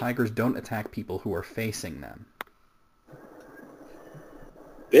noticed that tigers don't attack people who are facing them.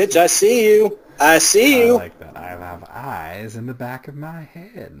 Bitch, I see you. I see you. I like that. I have eyes in the back of my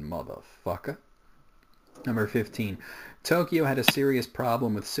head, motherfucker. Number 15. Tokyo had a serious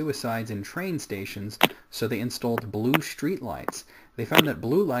problem with suicides in train stations, so they installed blue streetlights. They found that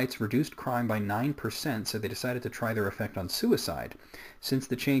blue lights reduced crime by 9%, so they decided to try their effect on suicide. Since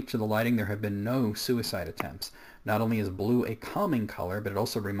the change to the lighting, there have been no suicide attempts. Not only is blue a calming color, but it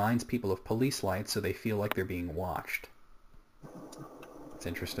also reminds people of police lights, so they feel like they're being watched. It's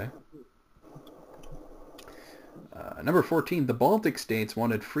interesting. Number 14, the Baltic states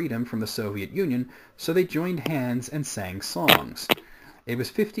wanted freedom from the Soviet Union, so they joined hands and sang songs. It was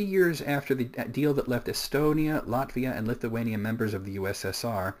 50 years after the deal that left Estonia, Latvia, and Lithuania members of the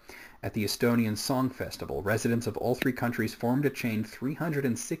USSR. At the Estonian Song Festival, residents of all three countries formed a chain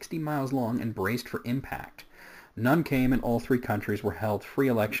 360 miles long and braced for impact. None came, and all three countries were held free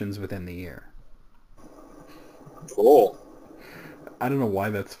elections within the year. Cool. I don't know why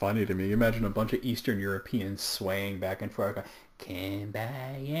that's funny to me. Imagine a bunch of Eastern Europeans swaying back and forth.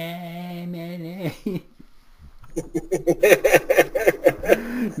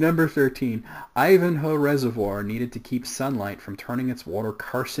 Number 13. Ivanhoe Reservoir needed to keep sunlight from turning its water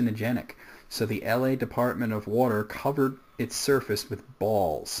carcinogenic, so the LA Department of Water covered its surface with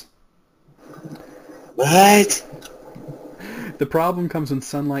balls. What? The problem comes when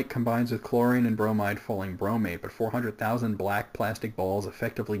sunlight combines with chlorine and bromide forming bromate, but 400,000 black plastic balls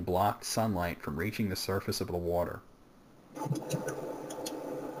effectively blocked sunlight from reaching the surface of the water.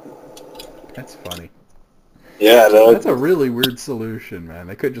 That's funny. Yeah, that's a really weird solution, man.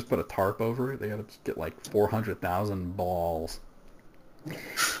 They could just put a tarp over it. They got to get like 400,000 balls.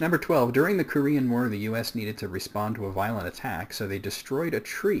 Number 12. During the Korean War, the U.S. needed to respond to a violent attack, so they destroyed a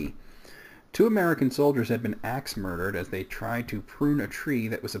tree. 2 American soldiers had been axe murdered as they tried to prune a tree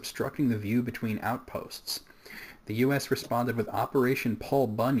that was obstructing the view between outposts. The U.S. responded with Operation Paul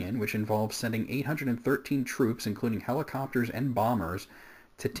Bunyan, which involved sending 813 troops, including helicopters and bombers,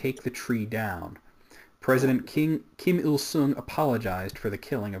 to take the tree down. President Kim Il-sung apologized for the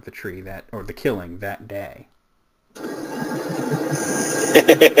killing of the tree that day.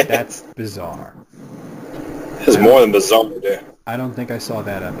 That's bizarre. It's more than bizarre, dude. I don't think I saw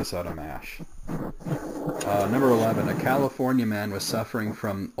that episode of MASH. Number 11. A California man was suffering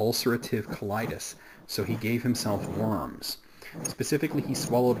from ulcerative colitis, so he gave himself worms. Specifically, he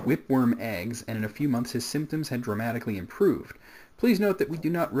swallowed whipworm eggs, and in a few months his symptoms had dramatically improved. Please note that we do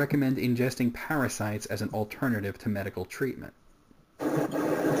not recommend ingesting parasites as an alternative to medical treatment.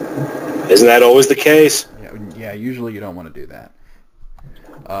 Isn't that always the case? Yeah, usually you don't want to do that.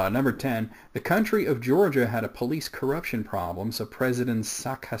 Number 10. The country of Georgia had a police corruption problem, so President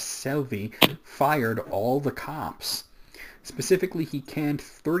Saakashvili fired all the cops. Specifically, he canned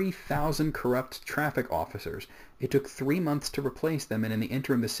 30,000 corrupt traffic officers. It took 3 months to replace them, and in the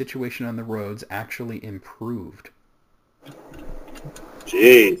interim, the situation on the roads actually improved.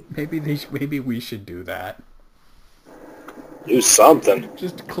 Gee. Maybe we should do that. Do something.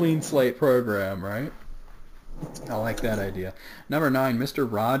 Just a clean slate program, right? I like that idea. Number 9, Mr.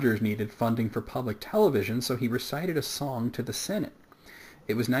 Rogers needed funding for public television, so he recited a song to the Senate.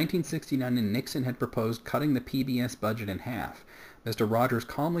 It was 1969 and Nixon had proposed cutting the PBS budget in half. Mr. Rogers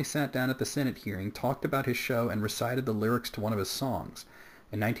calmly sat down at the Senate hearing, talked about his show, and recited the lyrics to one of his songs.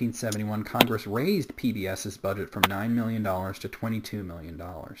 In 1971, Congress raised PBS's budget from $9 million to $22 million.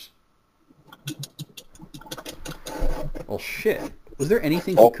 Well, shit. Was there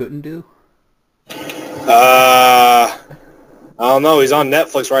anything he couldn't do? I don't know. He's on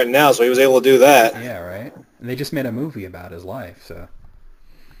Netflix right now, so he was able to do that. Yeah, right? And they just made a movie about his life, so...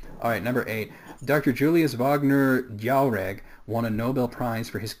 All right, number 8. Dr. Julius Wagner Jauregg won a Nobel Prize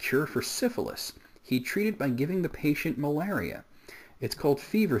for his cure for syphilis. He treated by giving the patient malaria. It's called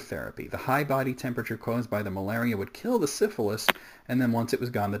fever therapy. The high body temperature caused by the malaria would kill the syphilis, and then once it was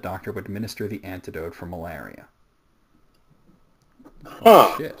gone, the doctor would administer the antidote for malaria.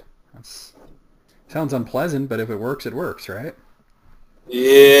 Oh, shit. Sounds unpleasant, but if it works, it works, right?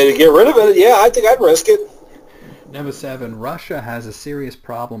 Yeah, to get rid of it, yeah, I think I'd risk it. Number 7. Russia has a serious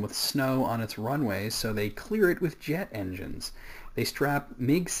problem with snow on its runways, so they clear it with jet engines. They strap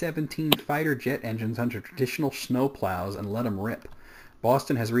MiG-17 fighter jet engines onto traditional snow plows and let them rip.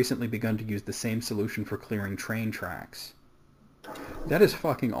 Boston has recently begun to use the same solution for clearing train tracks. That is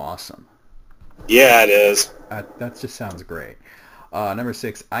fucking awesome. Yeah, it is. That just sounds great. Number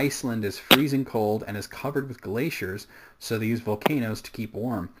 6. Iceland is freezing cold and is covered with glaciers, so they use volcanoes to keep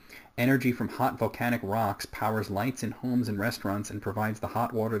warm. Energy from hot volcanic rocks powers lights in homes and restaurants and provides the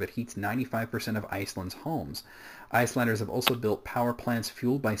hot water that heats 95% of Iceland's homes. Icelanders have also built power plants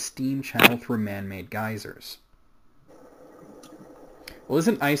fueled by steam channeled through man-made geysers. Well,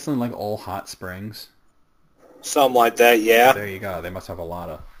 isn't Iceland like all hot springs? Something like that, yeah. There you go. They must have a lot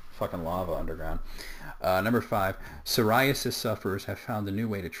of fucking lava underground. Number 5. Psoriasis sufferers have found a new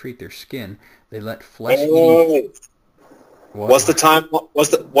way to treat their skin. They let flesh-eating... What's the time? What's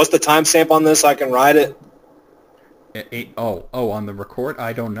the timestamp on this? So I can write it. On the record?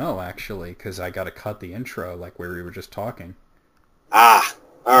 I don't know actually, because I got to cut the intro like where we were just talking. Ah,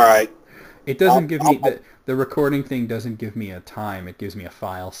 all right. It doesn't give me the recording thing doesn't give me a time. It gives me a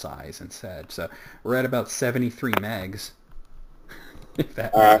file size instead. So we're at about 73 megs. If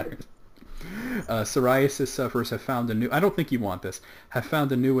that matters. Psoriasis sufferers have found a new... I don't think you want this. Have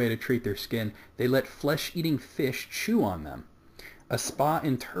found a new way to treat their skin. They let flesh-eating fish chew on them. A spa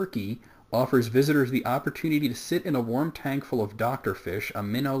in Turkey offers visitors the opportunity to sit in a warm tank full of doctorfish, a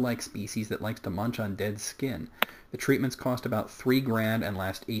minnow-like species that likes to munch on dead skin. The treatments cost about $3,000 and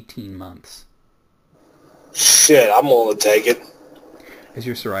last 18 months. Shit, I'm willing to take it. Is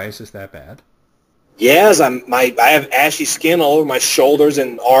your psoriasis that bad? Yes, I have ashy skin all over my shoulders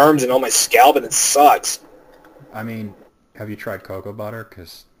and arms and on my scalp, and it sucks. I mean, have you tried cocoa butter?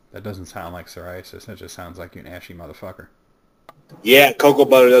 Because that doesn't sound like psoriasis. That just sounds like you're an ashy motherfucker. Yeah, cocoa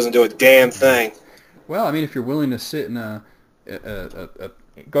butter doesn't do a damn thing. Well, I mean, if you're willing to sit in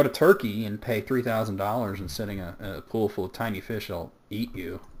go to Turkey and pay $3,000 and sit in a pool full of tiny fish that'll eat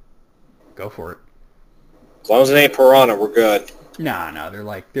you, go for it. As long as it ain't piranha, we're good. No, they're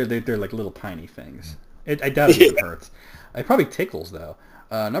like little tiny things. I doubt it even hurts. It probably tickles though.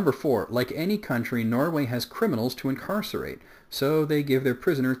 Number 4, like any country, Norway has criminals to incarcerate, so they give their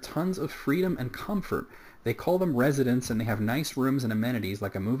prisoners tons of freedom and comfort. They call them residents, and they have nice rooms and amenities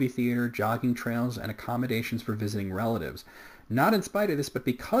like a movie theater, jogging trails, and accommodations for visiting relatives. Not in spite of this, but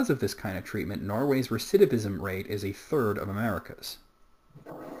because of this kind of treatment, Norway's recidivism rate is a third of America's.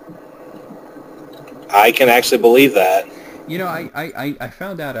 I can actually believe that. You know, I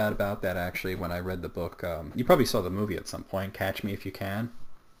found out about that, actually, when I read the book. You probably saw the movie at some point, Catch Me If You Can.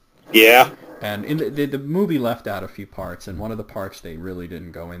 Yeah. And in the movie left out a few parts, and one of the parts they really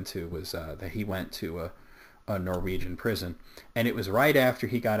didn't go into was that he went to a Norwegian prison. And it was right after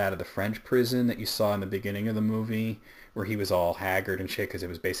he got out of the French prison that you saw in the beginning of the movie, where he was all haggard and shit because it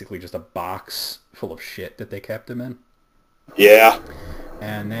was basically just a box full of shit that they kept him in. Yeah.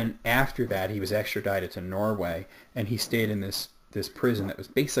 And then after that, he was extradited to Norway, and he stayed in this prison that was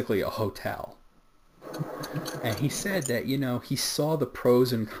basically a hotel. And he said that, you know, he saw the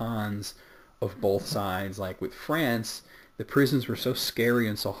pros and cons of both sides. Like with France, the prisons were so scary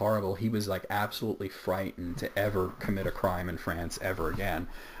and so horrible, he was like absolutely frightened to ever commit a crime in France ever again.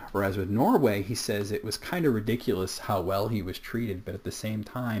 Whereas with Norway, he says it was kind of ridiculous how well he was treated, but at the same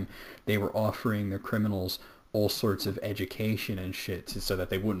time, they were offering their criminals all sorts of education and shit so that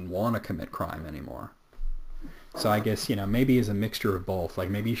they wouldn't want to commit crime anymore. So I guess, you know, maybe it's a mixture of both. Like,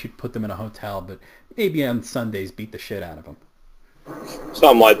 maybe you should put them in a hotel, but maybe on Sundays beat the shit out of them.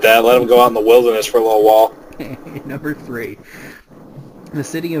 Something like that. Let them go out in the wilderness for a little while. Number 3. The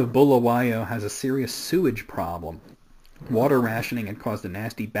city of Bulawayo has a serious sewage problem. Water rationing had caused a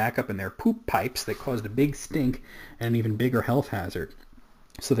nasty backup in their poop pipes that caused a big stink and an even bigger health hazard.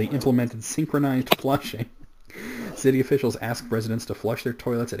 So they implemented synchronized flushing. City officials asked residents to flush their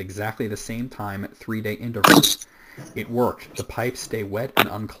toilets at exactly the same time at 3-day intervals. It worked. The pipes stay wet and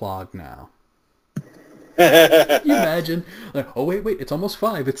unclogged now. Can you imagine? Like, oh, wait, it's almost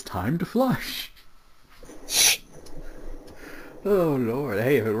 5. It's time to flush. Oh, Lord.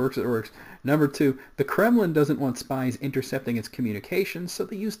 Hey, if it works, it works. Number 2, the Kremlin doesn't want spies intercepting its communications, so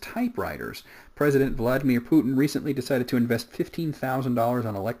they use typewriters. President Vladimir Putin recently decided to invest $15,000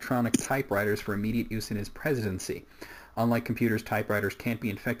 on electronic typewriters for immediate use in his presidency. Unlike computers, typewriters can't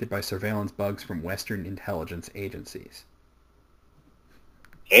be infected by surveillance bugs from Western intelligence agencies.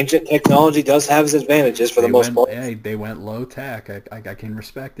 Ancient technology does have its advantages for the most part. Hey, they went low tech. I can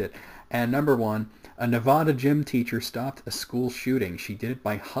respect it. And number 1, a Nevada gym teacher stopped a school shooting. She did it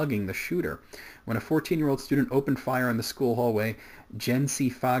by hugging the shooter. When a 14-year-old student opened fire in the school hallway, Jen C.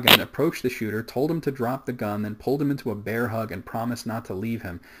 Fagan approached the shooter, told him to drop the gun, then pulled him into a bear hug and promised not to leave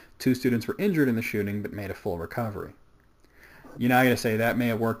him. 2 students were injured in the shooting, but made a full recovery. You know, I gotta say, that may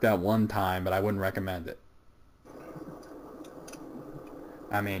have worked out one time, but I wouldn't recommend it.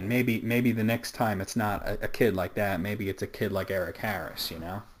 I mean, maybe the next time it's not a kid like that. Maybe it's a kid like Eric Harris, you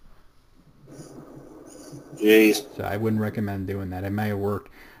know? Jeez. So I wouldn't recommend doing that. It may have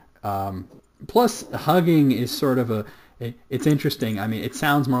worked. Plus, hugging is sort of it's interesting. I mean, it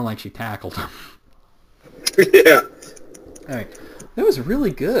sounds more like she tackled him. Yeah. All right. That was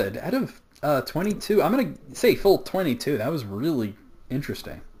really good. Out of 22, I'm going to say full 22. That was really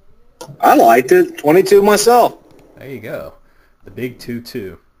interesting. I liked it. 22 myself. There you go. The big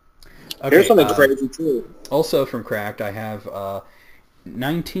 2-2. Okay, Here's something crazy, too. Also from Cracked, I have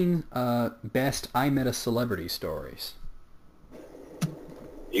 19 best I Met a Celebrity stories.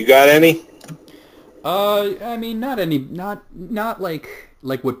 You got any? I mean, not any, not like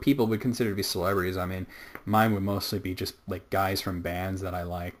what people would consider to be celebrities. I mean, mine would mostly be just like guys from bands that I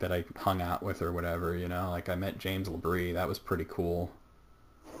like, that I hung out with or whatever, you know? Like I met James LaBrie. That was pretty cool.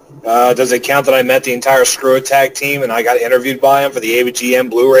 Does it count that I met the entire Screw Attack team and I got interviewed by him for the AVGN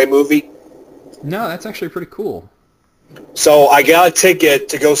Blu-ray movie? No, that's actually pretty cool. So I got a ticket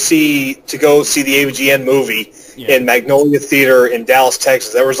to go see the AVGN movie in Magnolia Theater in Dallas,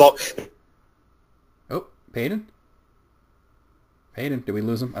 Texas. There was all. Oh, Peyton? Did we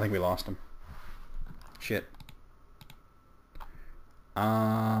lose him? I think we lost him. Shit.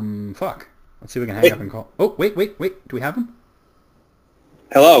 Fuck. Let's see if we can hang up and call. Oh, wait. Do we have him?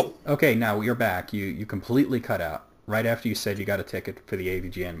 Hello. Okay, now you're back. You completely cut out right after you said you got a ticket for the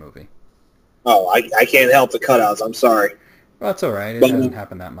AVGN movie. Oh, I can't help the cutouts. I'm sorry. Well, that's all right. It doesn't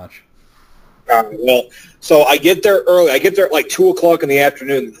happen that much. Well, so I get there early. I get there at like 2 o'clock in the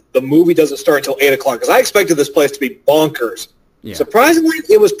afternoon. The movie doesn't start until 8 o'clock because I expected this place to be bonkers. Yeah. Surprisingly,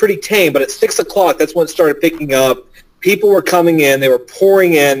 it was pretty tame, but at 6 o'clock, that's when it started picking up. People were coming in. They were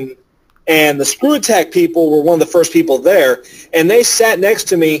pouring in. And the Screw Attack people were one of the first people there. And they sat next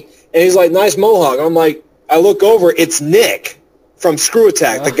to me, and he's like, nice mohawk. I'm like, I look over. It's Nick from Screw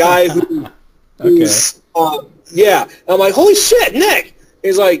Attack, the guy who's, yeah. I'm like, holy shit, Nick.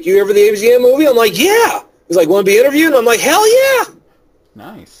 He's like, you ever the AVGN movie? I'm like, yeah. He's like, want to be interviewed? And I'm like, hell yeah.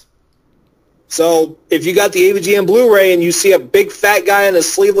 Nice. So if you got the AVGN Blu-ray and you see a big fat guy in a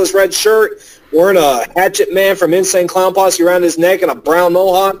sleeveless red shirt wearing a Hatchet Man from Insane Clown Posse around his neck and a brown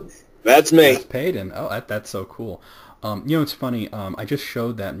mohawk, that's me. That's Payton. Oh, that's so cool. You know, it's funny. I just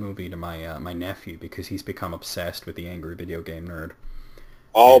showed that movie to my my nephew because he's become obsessed with the Angry Video Game Nerd.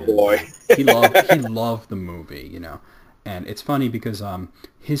 Oh, And, boy. he loved the movie, you know. And it's funny because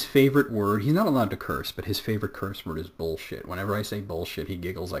his favorite word, he's not allowed to curse, but his favorite curse word is bullshit. Whenever I say bullshit, he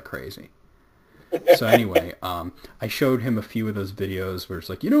giggles like crazy. So anyway, I showed him a few of those videos where it's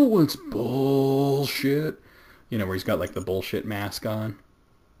like, you know what's bullshit? You know, where he's got like the bullshit mask on.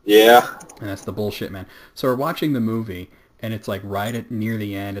 Yeah. And that's the bullshit man. So we're watching the movie, and it's like right at near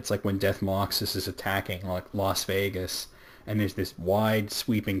the end, it's like when Death Moxus is attacking like Las Vegas, and there's this wide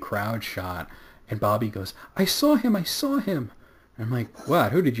sweeping crowd shot, and Bobby goes, I saw him. And I'm like,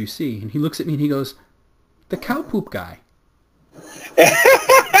 what? Who did you see? And he looks at me and he goes, the cow poop guy.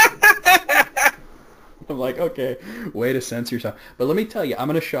 I'm like, okay, way to censor yourself. But let me tell you, I'm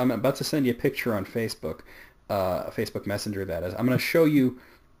about to send you a picture on Facebook, Facebook Messenger that is. I'm going to show you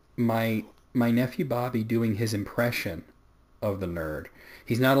my nephew Bobby doing his impression of the nerd.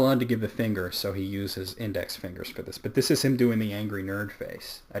 He's not allowed to give the finger, so he uses index fingers for this. But this is him doing the angry nerd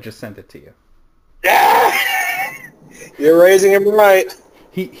face. I just sent it to you. You're raising him right.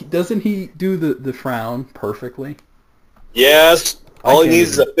 He doesn't he do the frown perfectly? Yes. All he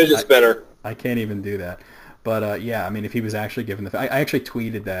needs is a fidget spinner. I can't even do that. But, yeah, I mean, if he was actually given the... I actually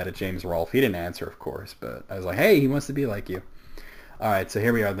tweeted that at James Rolfe. He didn't answer, of course, but I was like, hey, he wants to be like you. All right, so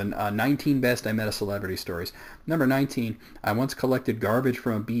here we are, the 19 best I met a celebrity stories. Number 19, I once collected garbage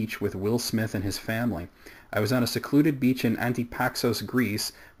from a beach with Will Smith and his family. I was on a secluded beach in Antipaxos,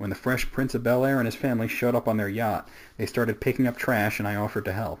 Greece, when the Fresh Prince of Bel-Air and his family showed up on their yacht. They started picking up trash, and I offered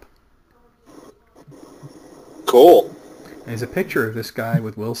to help. Cool. There's a picture of this guy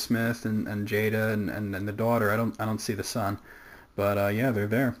with Will Smith and Jada and the daughter. I don't see the son, but yeah, they're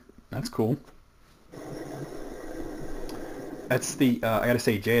there. That's cool. That's the I gotta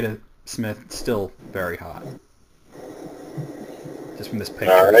say, Jada Smith still very hot. Just from this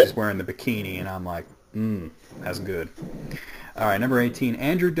picture, right. She's wearing the bikini, and I'm like, that's good. All right, number 18.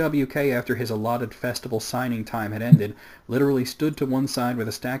 Andrew W.K., after his allotted festival signing time had ended, literally stood to one side with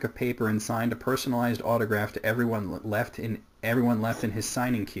a stack of paper and signed a personalized autograph to everyone left in his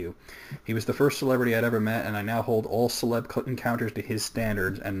signing queue. He was the first celebrity I'd ever met, and I now hold all celeb encounters to his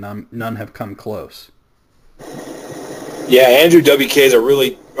standards, and none have come close. Yeah, Andrew WK is a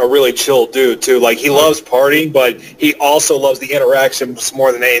really chill dude too. Like, he loves partying, but he also loves the interactions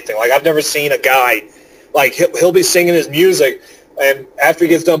more than anything. Like, I've never seen a guy, like, he'll be singing his music, and after he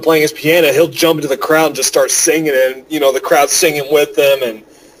gets done playing his piano, he'll jump into the crowd and just start singing, and the crowd's singing with him. And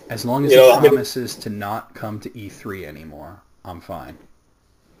as long as he promises to not come to E3 anymore, I'm fine.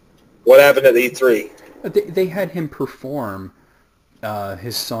 What happened at E3? They had him perform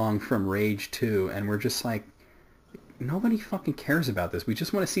his song from Rage 2, and we're just like, nobody fucking cares about this. We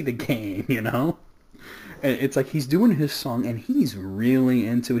just want to see the game, And it's like he's doing his song, and he's really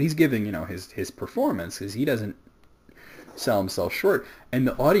into it. He's giving, his performance, because he doesn't sell himself short. And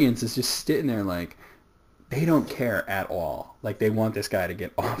the audience is just sitting there like, they don't care at all. Like, they want this guy to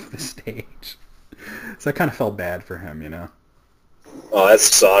get off the stage. So I kind of felt bad for him, Oh, that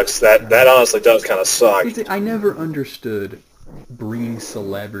sucks. That honestly does kind of suck. I never understood bringing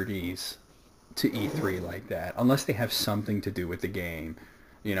celebrities to E3 like that, unless they have something to do with the game.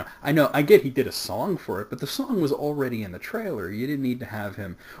 I get he did a song for it, but the song was already in the trailer. You didn't need to have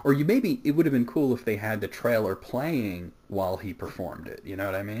him, or it would have been cool if they had the trailer playing while he performed it. You know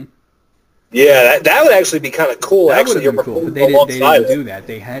what I mean? Yeah, that would actually be kind of cool. That actually, would have been cool, but they didn't do that.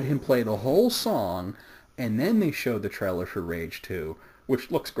 They had him play the whole song, and then they showed the trailer for Rage 2,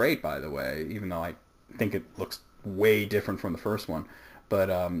 which looks great, by the way, even though I think it looks way different from the first one.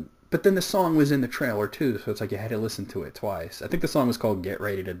 But then the song was in the trailer too, so it's like you had to listen to it twice. I think the song was called "Get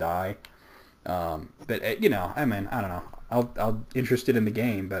Ready to Die." But I mean, I don't know. I'm interested in the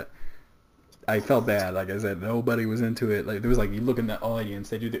game, but I felt bad. Like I said, nobody was into it. Like, there was like, you look in the audience,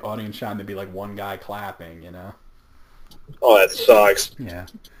 they do the audience shot, and there'd be like one guy clapping. Oh, that sucks. Yeah.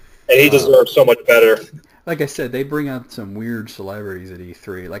 And he deserves so much better. Like I said, they bring out some weird celebrities at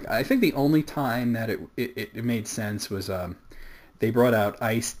E3. Like, I think the only time that it made sense was they brought out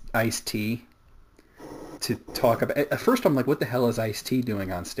Ice-T to talk about... At first I'm like, what the hell is Ice-T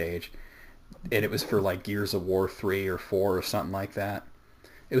doing on stage? And it was for like Gears of War 3 or 4 or something like that.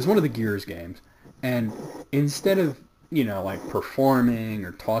 It was one of the Gears games. And instead of, like performing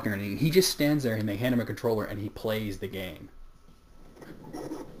or talking or anything, he just stands there and they hand him a controller and he plays the game.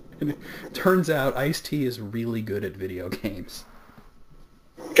 And it turns out Ice-T is really good at video games.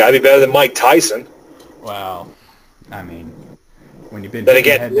 Gotta be better than Mike Tyson. Wow. I mean, when you've been Then hit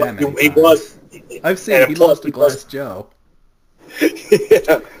in the again, head that many he times. was. I've seen he lost to Glass Joe.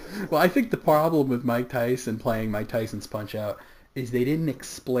 Yeah. Well, I think the problem with Mike Tyson playing Mike Tyson's Punch-Out is they didn't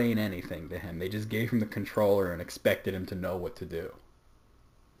explain anything to him. They just gave him the controller and expected him to know what to do.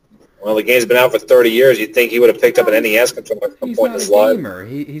 Well, the game's been out for 30 years. You'd think he would have picked up an NES controller at some point in his life.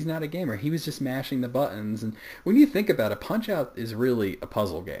 He's not a gamer. He was just mashing the buttons. And when you think about it, Punch-Out is really a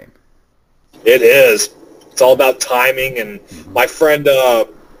puzzle game. It is. It's all about timing. And my friend, the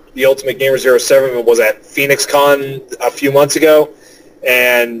Ultimate Gamer 07, was at Phoenix Con a few months ago.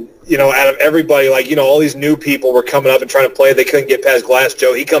 And, you know, out of everybody, like, you know, all these new people were coming up and trying to play. They couldn't get past Glass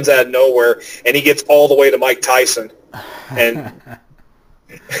Joe. He comes out of nowhere, and he gets all the way to Mike Tyson. And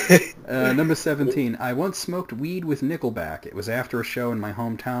number 17. I once smoked weed with Nickelback. It was after a show in my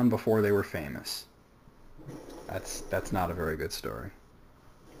hometown before they were famous. That's not a very good story.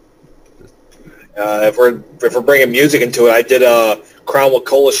 If we're bringing music into it, I did Crown with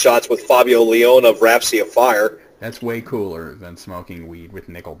Cola shots with Fabio Leone of Rhapsody of Fire. That's way cooler than smoking weed with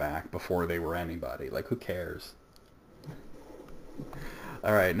Nickelback before they were anybody. Like, who cares?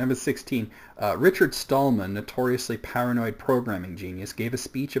 All right, number 16. Richard Stallman, notoriously paranoid programming genius, gave a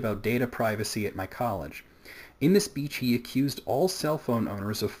speech about data privacy at my college. In the speech, he accused all cell phone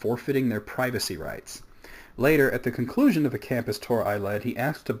owners of forfeiting their privacy rights. Later, at the conclusion of a campus tour I led, he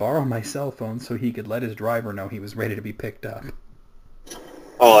asked to borrow my cell phone so he could let his driver know he was ready to be picked up.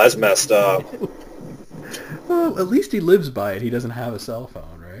 Oh, that's messed up. Well, at least he lives by it. He doesn't have a cell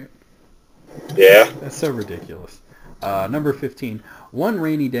phone, right? Yeah. That's so ridiculous. Number 15. One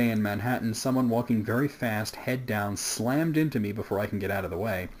rainy day in Manhattan, someone walking very fast, head down, slammed into me before I can get out of the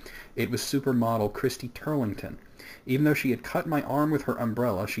way. It was supermodel Christy Turlington. Even though she had cut my arm with her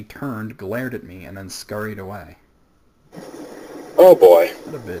umbrella, she turned, glared at me, and then scurried away. Oh, boy.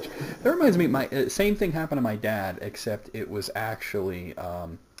 What a bitch. That reminds me, my same thing happened to my dad, except it was actually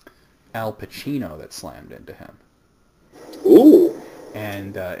Al Pacino that slammed into him. Ooh.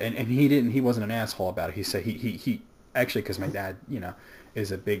 And he wasn't an asshole about it. He said he actually, because my dad, you know,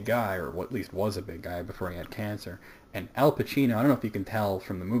 is a big guy, or at least was a big guy before he had cancer. And Al Pacino, I don't know if you can tell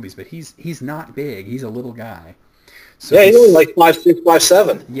from the movies, but he's not big. He's a little guy. So yeah, he's only like 5'6",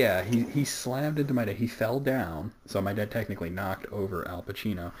 5'7". Yeah, he slammed into my dad. He fell down, so my dad technically knocked over Al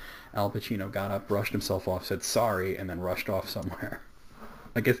Pacino. Al Pacino got up, brushed himself off, said sorry, and then rushed off somewhere.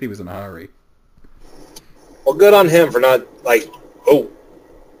 I guess he was in a hurry. Well, good on him for not, like,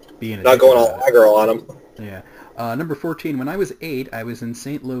 not going all aggro on him. Yeah. Number 14, when I was 8, I was in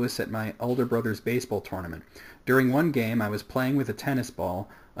St. Louis at my older brother's baseball tournament. During one game, I was playing with a tennis ball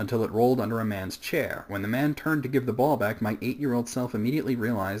until it rolled under a man's chair. When the man turned to give the ball back, my 8-year-old self immediately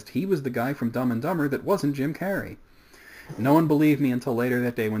realized he was the guy from Dumb and Dumber that wasn't Jim Carrey. No one believed me until later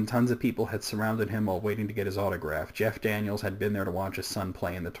that day when tons of people had surrounded him while waiting to get his autograph. Jeff Daniels had been there to watch his son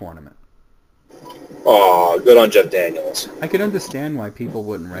play in the tournament. Aw, good on Jeff Daniels. I could understand why people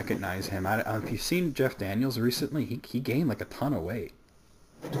wouldn't recognize him. If you've seen Jeff Daniels recently, he gained like a ton of weight.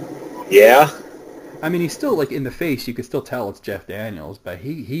 Yeah? I mean, he's still, like, in the face, you could still tell it's Jeff Daniels, but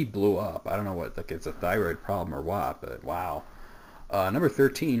he blew up. I don't know what, like, it's a thyroid problem or what, but wow. Number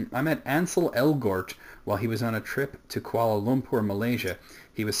 13, I met Ansel Elgort while he was on a trip to Kuala Lumpur, Malaysia.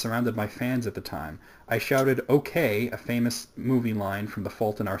 He was surrounded by fans at the time. I shouted, "Okay," a famous movie line from The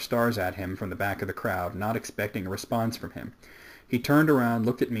Fault in Our Stars at him from the back of the crowd, not expecting a response from him. He turned around,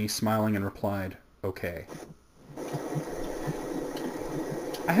 looked at me, smiling, and replied, "Okay."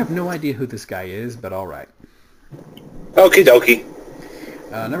 I have no idea who this guy is, but all right. Okie dokie.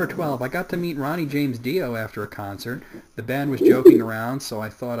 Number 12, I got to meet Ronnie James Dio after a concert. The band was joking around, so I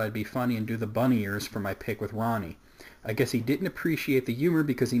thought I'd be funny and do the bunny ears for my pic with Ronnie. I guess he didn't appreciate the humor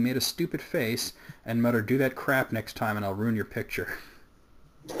because he made a stupid face and muttered, "Do that crap next time and I'll ruin your picture."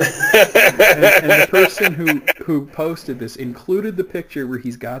 and the person who posted this included the picture where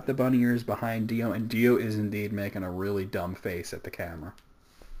he's got the bunny ears behind Dio, and Dio is indeed making a really dumb face at the camera.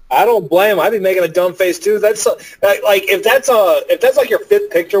 I don't blame him. I'd be making a dumb face too. That's like if that's like your fifth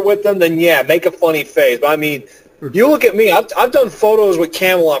picture with them, then yeah, make a funny face. But I mean, you look at me. I've done photos with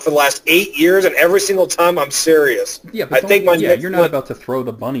Camelot for the last 8 years, and every single time I'm serious. Yeah, but you're not about to throw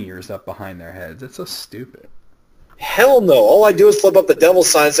the bunny ears up behind their heads. It's so stupid. Hell no. All I do is flip up the devil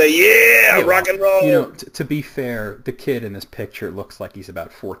sign and say, yeah, rock and roll. You know, to be fair, the kid in this picture looks like he's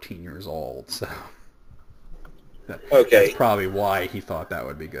about 14 years old, so okay. That's probably why he thought that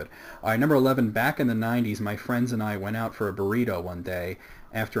would be good. All right, number 11, back in the 90s, my friends and I went out for a burrito one day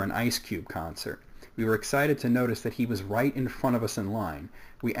after an Ice Cube concert. We were excited to notice that he was right in front of us in line.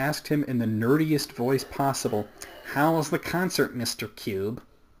 We asked him in the nerdiest voice possible, "How was the concert, Mr. Cube?"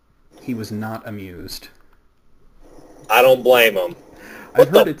 he was not amused. I don't blame him. I've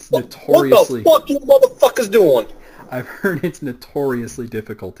heard it's notoriously... What the fuck you motherfuckers doing? I've heard it's notoriously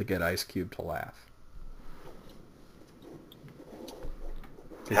difficult to get Ice Cube to laugh.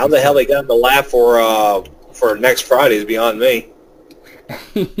 How the hell they got him to laugh for next Friday is beyond me.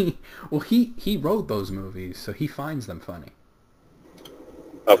 Well, he wrote those movies, so he finds them funny.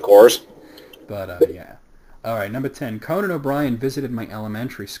 Of course. But, yeah. All right, number 10. Conan O'Brien visited my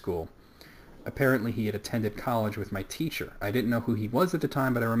elementary school. Apparently he had attended college with my teacher. I didn't know who he was at the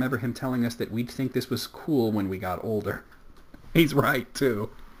time, but I remember him telling us that we'd think this was cool when we got older. He's right, too.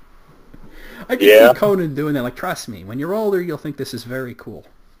 I can see Conan doing that. Like, trust me, when you're older, you'll think this is very cool.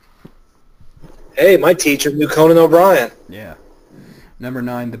 Hey, my teacher knew Conan O'Brien. Yeah. Number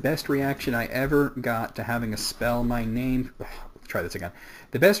 9, the best reaction I ever got to having to spell my name... Let's try this again.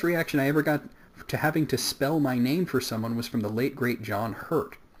 The best reaction I ever got to having to spell my name for someone was from the late, great John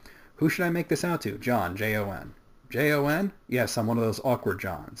Hurt. Who should I make this out to? John, J-O-N. J-O-N? Yes, I'm one of those awkward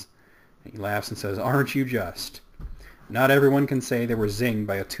Johns. And he laughs and says, aren't you just? Not everyone can say they were zinged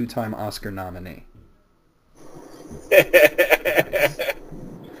by a 2-time Oscar nominee.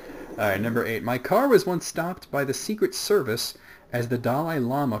 All right, number 8. My car was once stopped by the Secret Service as the Dalai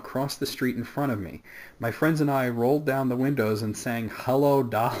Lama crossed the street in front of me. My friends and I rolled down the windows and sang, "Hello,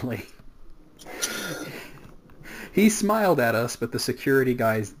 Dolly." He smiled at us, but the security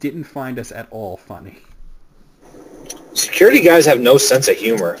guys didn't find us at all funny. Security guys have no sense of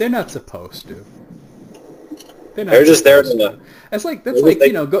humor. They're not supposed to. They're just there to... That's like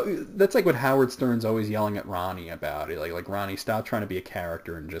you know, that's like what Howard Stern's always yelling at Ronnie about. Like Ronnie, stop trying to be a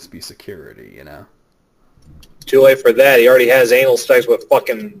character and just be security, you know? Too late for that. He already has anal sex with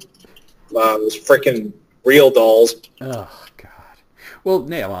fucking those freaking real dolls. Oh God. Well,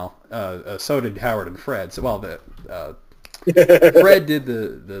 yeah. Well, so did Howard and Fred. So, Fred did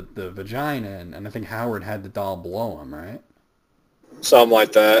the vagina, and I think Howard had the doll blow him, right? Something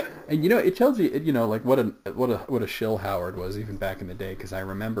like that. And you know, it tells you, you know, like what a shill Howard was even back in the day. Because I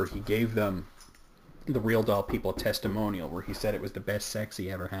remember he gave them, the real doll people, a testimonial where he said it was the best sex he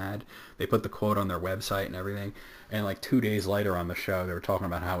ever had. They put the quote on their website and everything. And like 2 days later on the show, they were talking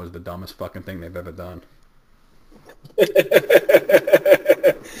about how it was the dumbest fucking thing they've ever done. But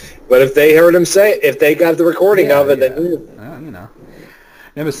if they heard him say it, if they got the recording of it, they knew. Well, you know.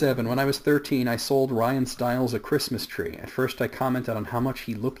 Number 7. When I was 13, I sold Ryan Stiles a Christmas tree. At first, I commented on how much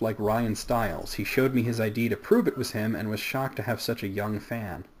he looked like Ryan Stiles. He showed me his ID to prove it was him and was shocked to have such a young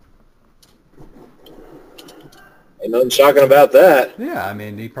fan. Ain't nothing shocking about that. Yeah, I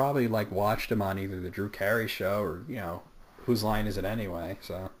mean, he probably like watched him on either the Drew Carey show or, you know, Whose Line Is It Anyway?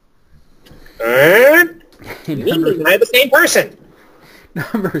 So. I'm the same person.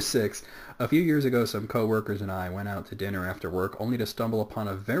 Number 6. A few years ago, some co-workers and I went out to dinner after work only to stumble upon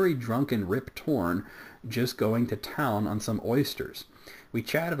a very drunken Rip Torn just going to town on some oysters. We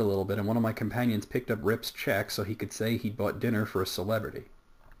chatted a little bit, and one of my companions picked up Rip's check so he could say he'd bought dinner for a celebrity.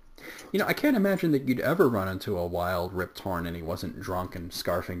 You know, I can't imagine that you'd ever run into a wild Rip Torn and he wasn't drunk and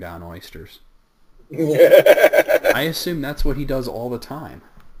scarfing down oysters. I assume that's what he does all the time.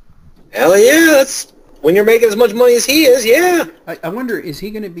 Hell yeah, that's... When you're making as much money as he is, yeah. I wonder, is he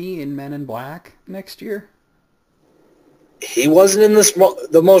going to be in Men in Black next year? He wasn't in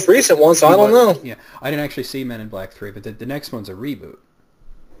the most recent one, so I don't know. Yeah, I didn't actually see Men in Black 3, but the next one's a reboot.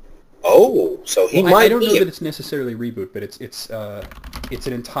 Oh, so he might be... I don't know that it's necessarily a reboot, but it's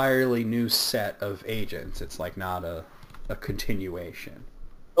an entirely new set of agents. It's like not a continuation.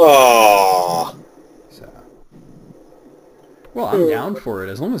 Oh. So. Well, I'm down for it,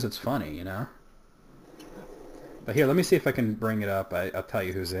 as long as it's funny, you know? But here, let me see if I can bring it up. I'll tell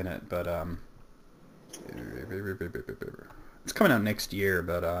you who's in it, but it's coming out next year,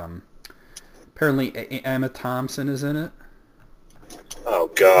 but apparently Emma Thompson is in it. Oh,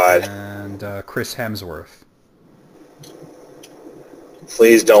 God. And Chris Hemsworth.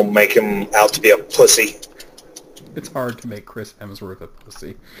 Please don't make him out to be a pussy. It's hard to make Chris Hemsworth a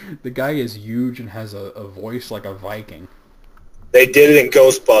pussy. The guy is huge and has a voice like a Viking. They did it in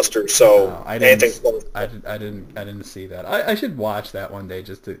Ghostbusters, so no, I didn't see that. I should watch that one day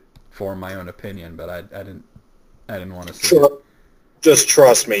just to form my own opinion, but I didn't want to see it. Just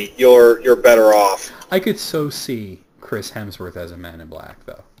trust me, you're better off. I could so see Chris Hemsworth as a Man in Black,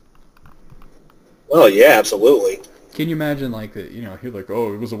 though. Well, yeah, absolutely. Can you imagine, like, you know, he's like,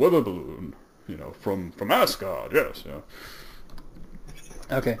 oh, it was a weather balloon, you know, from Asgard, yes, yeah.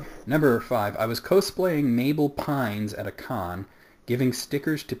 Okay, number 5. I was cosplaying Mabel Pines at a con, giving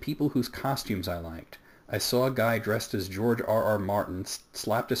stickers to people whose costumes I liked. I saw a guy dressed as George R.R. Martin,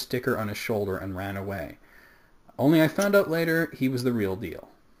 slapped a sticker on his shoulder, and ran away. Only I found out later he was the real deal.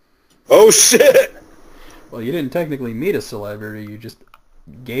 Oh, shit! Well, you didn't technically meet a celebrity. You just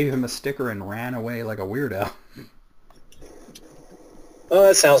gave him a sticker and ran away like a weirdo. Oh,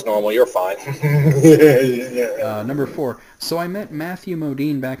 that sounds normal. You're fine. Number 4. So I met Matthew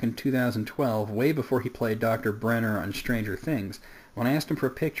Modine back in 2012, way before he played Dr. Brenner on Stranger Things. When I asked him for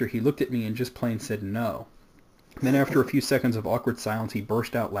a picture, he looked at me and just plain said no. Then after a few seconds of awkward silence, he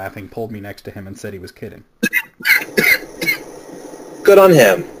burst out laughing, pulled me next to him, and said he was kidding. Good on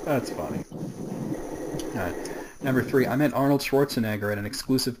him. That's funny. Number 3. I met Arnold Schwarzenegger at an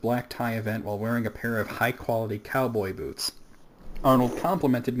exclusive black tie event while wearing a pair of high-quality cowboy boots. Arnold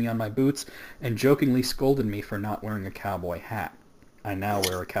complimented me on my boots and jokingly scolded me for not wearing a cowboy hat. I now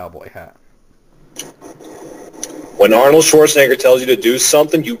wear a cowboy hat. When Arnold Schwarzenegger tells you to do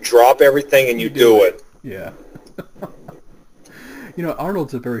something, you drop everything and you do it. Yeah. You know,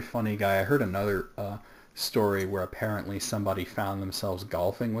 Arnold's a very funny guy. I heard another story where apparently somebody found themselves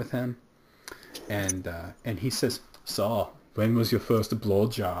golfing with him, and he says, "So, when was your first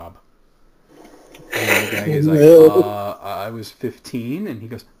blowjob?" And the guy is like, I was 15, and he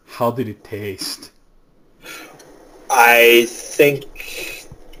goes, "How did it taste?" I think...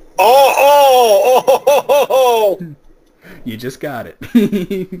 Oh! You just got it.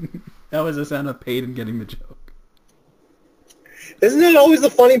 That was the sound of Peyton getting the joke. Isn't that always the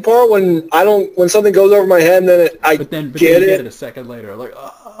funny part when something goes over my head and then I get it a second later. Like,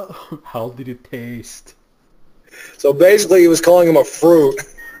 oh, how did it taste? So basically, he was calling him a fruit.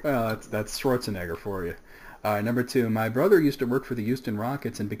 Well, that's Schwarzenegger for you. Number 2, my brother used to work for the Houston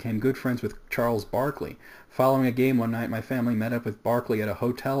Rockets and became good friends with Charles Barkley. Following a game one night, my family met up with Barkley at a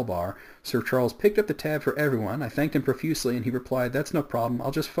hotel bar. Sir Charles picked up the tab for everyone. I thanked him profusely, and he replied, "That's no problem. I'll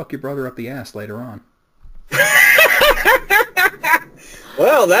just fuck your brother up the ass later on."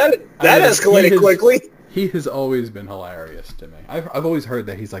 Well, that escalated quickly. He has always been hilarious to me. I've always heard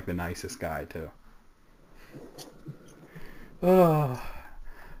that he's like the nicest guy too. Oh,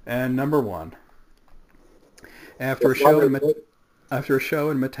 and number 1. After a show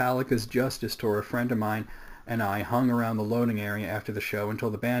in Metallica's Justice tour, a friend of mine and I hung around the loading area after the show until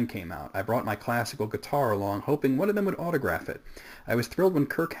the band came out. I brought my classical guitar along, hoping one of them would autograph it. I was thrilled when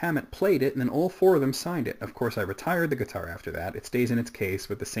Kirk Hammett played it, and then all 4 of them signed it. Of course, I retired the guitar after that. It stays in its case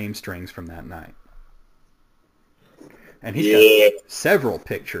with the same strings from that night. And he's got several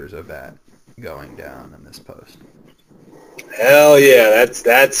pictures of that going down in this post. Hell yeah, that's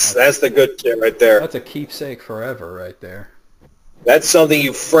the good shit right there. That's a keepsake forever right there. That's something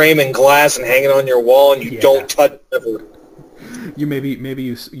you frame in glass and hang it on your wall, and you don't touch it ever. You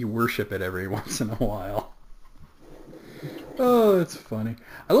maybe you worship it every once in a while. Oh, that's funny.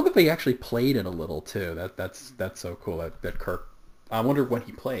 I love that they actually played it a little too. That's so cool that Kirk. I wonder what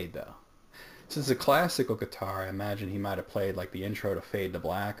he played though. Since it's a classical guitar, I imagine he might have played like the intro to Fade to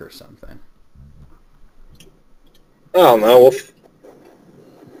Black or something. I don't know.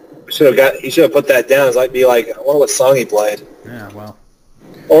 He should have put that down. I wonder what song he played. Yeah, well.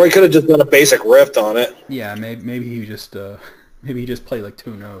 Or he could have just done a basic riff on it. Yeah, maybe he just played like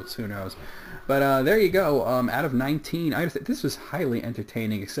 2 notes. Who knows? But there you go. Out of 19, this was highly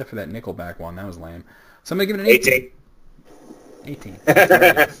entertaining, except for that Nickelback one. That was lame. So I'm gonna give it an 18. 18.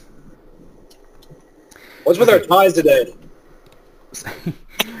 What's with our ties today?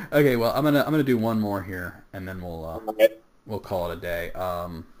 Okay, well I'm gonna do one more here, and then we'll call it a day.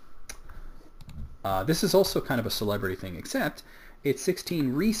 This is also kind of a celebrity thing, except it's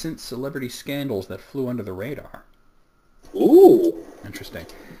 16 recent celebrity scandals that flew under the radar. Ooh. Interesting.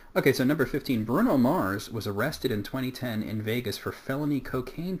 Okay, so number 15, Bruno Mars was arrested in 2010 in Vegas for felony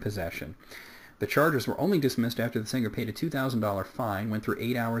cocaine possession. The charges were only dismissed after the singer paid a $2,000 fine, went through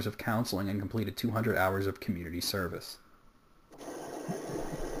 8 hours of counseling, and completed 200 hours of community service.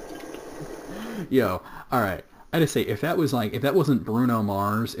 Yo, all right. I just say, if that wasn't Bruno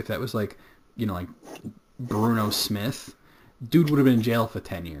Mars, if that was like Bruno Smith, dude would have been in jail for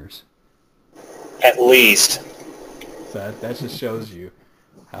 10 years. At least. So that just shows you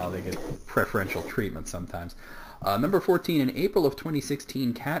how they get preferential treatment sometimes. Number 14, in April of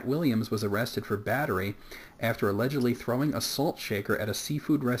 2016, Cat Williams was arrested for battery after allegedly throwing a salt shaker at a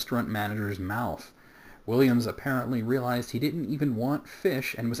seafood restaurant manager's mouth. Williams apparently realized he didn't even want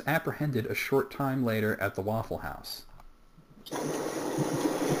fish and was apprehended a short time later at the Waffle House.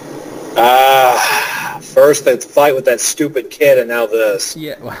 First that fight with that stupid kid and now this.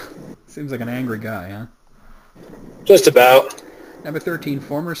 Yeah, well, seems like an angry guy, huh? Just about. Number 13,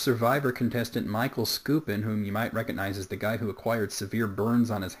 former Survivor contestant Michael Skupin, whom you might recognize as the guy who acquired severe burns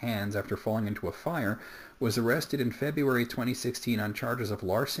on his hands after falling into a fire, was arrested in February 2016 on charges of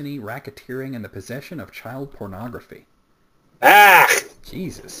larceny, racketeering, and the possession of child pornography. Ah!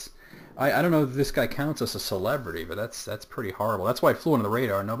 Jesus. I don't know if this guy counts as a celebrity, but that's pretty horrible. That's why it flew under the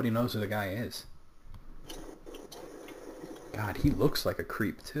radar. Nobody knows who the guy is. God, he looks like a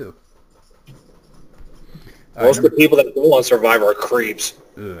creep, too. Most of the people that go on Survivor are creeps.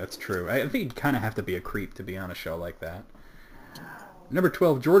 Ugh, that's true. I think you'd kind of have to be a creep to be on a show like that. Number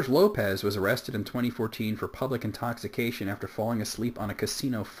 12, George Lopez was arrested in 2014 for public intoxication after falling asleep on a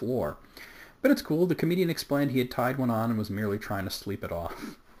casino floor. But it's cool. The comedian explained he had tied one on and was merely trying to sleep it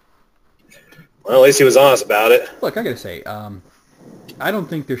off. Well, at least he was honest about it. Look, I gotta say, I don't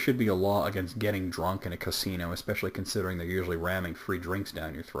think there should be a law against getting drunk in a casino, especially considering they're usually ramming free drinks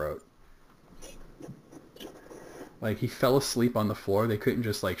down your throat. Like, he fell asleep on the floor. They couldn't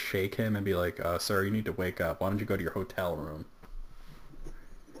just, like, shake him and be like, sir, you need to wake up. Why don't you go to your hotel room?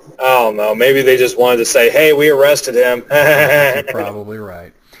 I don't know. Maybe they just wanted to say, hey, we arrested him. You're probably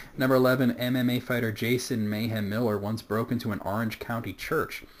right. Number 11, MMA fighter Jason Mayhem Miller once broke into an Orange County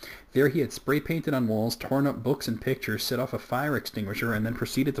church. There he had spray painted on walls, torn up books and pictures, set off a fire extinguisher, and then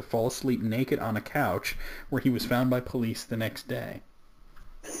proceeded to fall asleep naked on a couch where he was found by police the next day.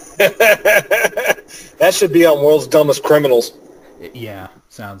 That should be on World's Dumbest Criminals. Yeah,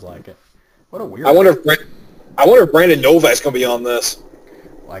 sounds like it. What a weird... I wonder if Brandon Novak's going to be on this.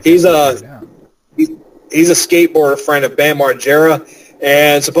 Well, he's a skateboarder friend of Bam Margera,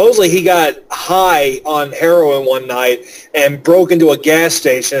 and supposedly he got high on heroin one night and broke into a gas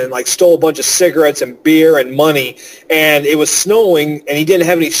station and like stole a bunch of cigarettes and beer and money, and it was snowing and he didn't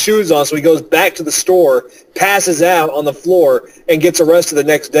have any shoes on, so he goes back to the store, passes out on the floor, and gets arrested the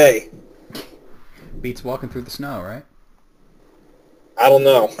next day. Beats walking through the snow, right? I don't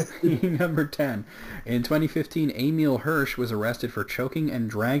know. Number 10. In 2015, Emil Hirsch was arrested for choking and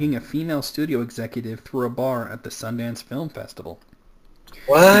dragging a female studio executive through a bar at the Sundance Film Festival.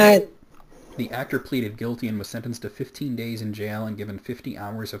 What? The actor pleaded guilty and was sentenced to 15 days in jail and given 50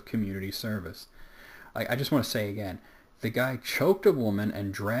 hours of community service. I just want to say again, the guy choked a woman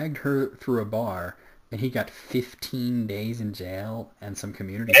and dragged her through a bar, and he got 15 days in jail and some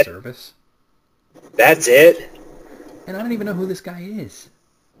community service? That's it? And I don't even know who this guy is.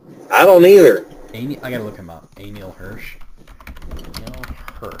 I don't either. I gotta look him up. Emil Hirsch. Emil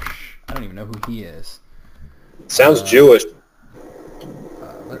Hirsch. I don't even know who he is. Sounds Jewish.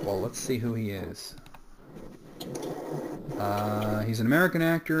 Well, let's see who he is. He's an American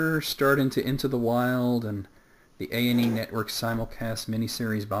actor, starred Into the Wild and the A&E Network simulcast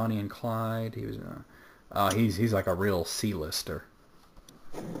miniseries Bonnie and Clyde. He was, he's like a real C-lister.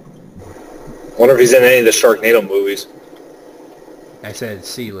 Wonder if he's in any of the Sharknado movies. I said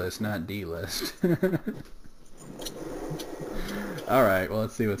C-list, not D-list. All right, well,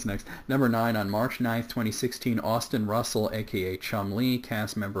 let's see what's next. Number 9, on March 9th, 2016, Austin Russell, a.k.a. Chum Lee,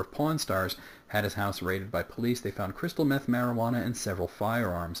 cast member of Pawn Stars, had his house raided by police. They found crystal meth, marijuana, and several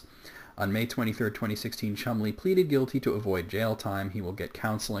firearms. On May 23rd, 2016, Chum Lee pleaded guilty to avoid jail time. He will get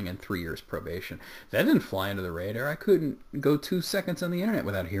counseling and 3 years probation. That didn't fly under the radar. I couldn't go 2 seconds on the internet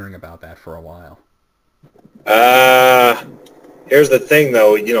without hearing about that for a while. Here's the thing,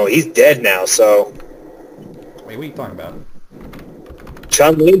 though. You know, he's dead now, so... Wait, what are you talking about?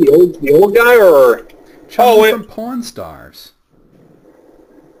 Chun Li, the old guy, or... Chun Li from Pawn Stars.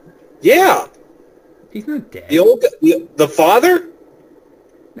 Yeah. He's not dead. The old guy, the father?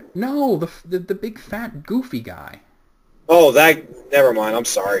 No, the big fat goofy guy. Oh, never mind. I'm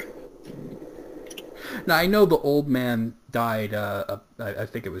sorry. Now, I know the old man died, I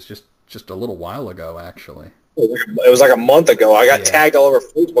think it was just a little while ago, actually. It was like a month ago. I got tagged all over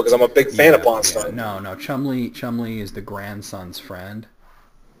Facebook because I'm a big fan of Pawn Stars. No, Chum Lee is the grandson's friend.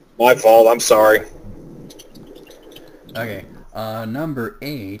 My fault. I'm sorry. Okay. Number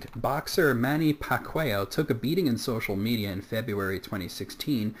 8, boxer Manny Pacquiao took a beating in social media in February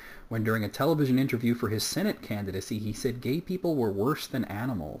 2016 when during a television interview for his Senate candidacy he said gay people were worse than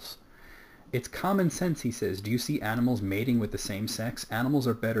animals. It's common sense, he says. Do you see animals mating with the same sex? Animals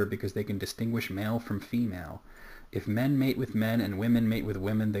are better because they can distinguish male from female. If men mate with men and women mate with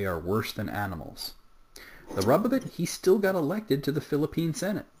women, they are worse than animals. The rub of it, he still got elected to the Philippine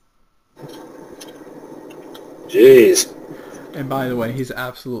Senate. Jeez. And by the way, he's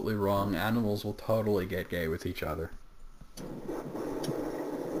absolutely wrong. Animals will totally get gay with each other.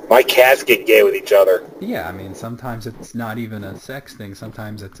 My cats get gay with each other. Yeah, I mean, sometimes it's not even a sex thing.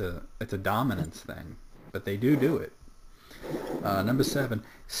 Sometimes it's a dominance thing. But they do it. Number 7,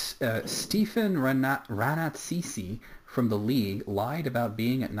 Stephen Ranatsisi from The League lied about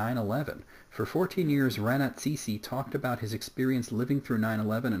being at 9/11. For 14 years, Ranatsisi talked about his experience living through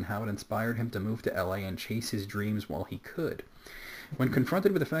 9/11 and how it inspired him to move to LA and chase his dreams while he could. When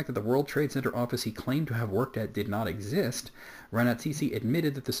confronted with the fact that the World Trade Center office he claimed to have worked at did not exist, Renazzisi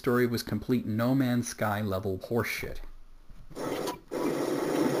admitted that the story was complete No Man's Sky level horseshit.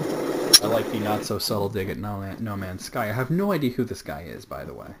 I like the not-so-subtle dig at No Man's Sky. I have no idea who this guy is, by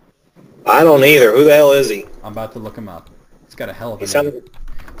the way. I don't either. Who the hell is he? I'm about to look him up. He's got a hell of a name. Sounded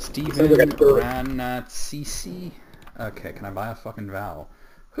Steven like a turtle. Renazzisi? Okay, can I buy a fucking vowel?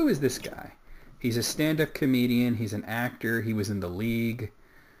 Who is this guy? He's a stand-up comedian. He's an actor. He was in The League.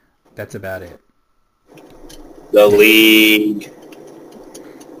 That's about it. The League.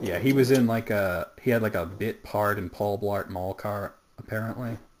 Yeah, he was in he had like a bit part in Paul Blart Mall Car,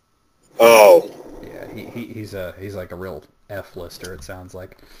 apparently. Oh. Yeah, he's like a real F-lister, it sounds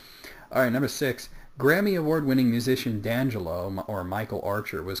like. All right, number 6. Grammy Award-winning musician D'Angelo, or Michael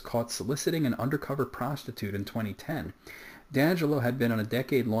Archer, was caught soliciting an undercover prostitute in 2010. D'Angelo had been on a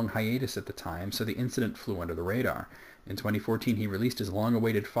decade-long hiatus at the time, so the incident flew under the radar. In 2014, he released his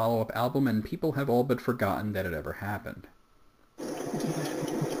long-awaited follow-up album, and people have all but forgotten that it ever happened.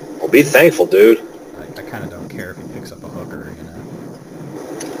 Well, be thankful, dude. I kind of don't care if he picks up a hooker, you know.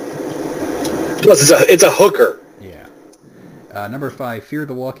 Plus, it's a hooker. Yeah. Number 5, Fear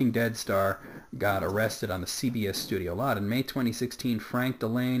the Walking Dead star got arrested on the CBS studio lot. In May 2016, Frank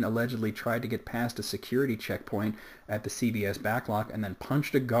Delane allegedly tried to get past a security checkpoint at the CBS backlot and then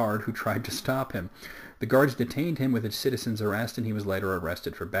punched a guard who tried to stop him. The guards detained him with a citizen's arrest, and he was later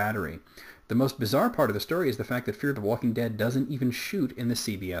arrested for battery. The most bizarre part of the story is the fact that Fear the Walking Dead doesn't even shoot in the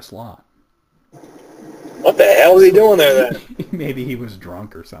CBS lot. What the hell is he doing there then? Maybe he was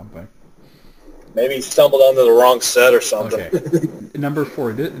drunk or something. Maybe he stumbled onto the wrong set or something. Okay. Number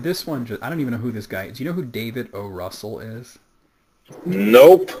 4. This one, I don't even know who this guy is. Do you know who David O. Russell is?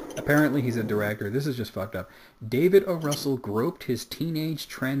 Nope. Apparently he's a director. This is just fucked up. David O. Russell groped his teenage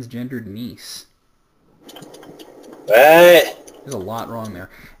transgendered niece. Hey. There's a lot wrong there.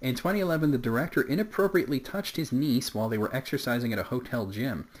 In 2011, the director inappropriately touched his niece while they were exercising at a hotel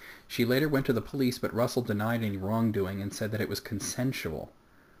gym. She later went to the police, but Russell denied any wrongdoing and said that it was consensual.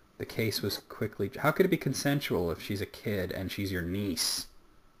 The case was quickly... How could it be consensual if she's a kid and she's your niece?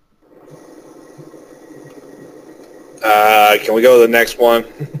 Can we go to the next one?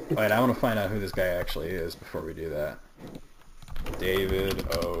 Wait, I want to find out who this guy actually is before we do that. David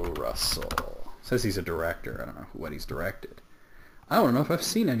O. Russell. Says he's a director. I don't know what he's directed. I don't know if I've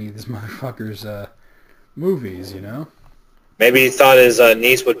seen any of this motherfucker's movies, you know? Maybe he thought his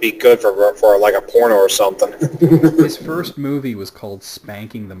niece would be good for like a porno or something. His first movie was called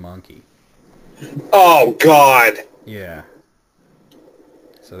Spanking the Monkey. Oh, God. Yeah.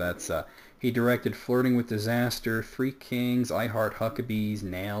 So that's... he directed Flirting with Disaster, Three Kings, I Heart Huckabees,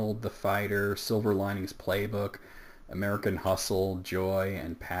 Nailed, The Fighter, Silver Linings Playbook, American Hustle, Joy,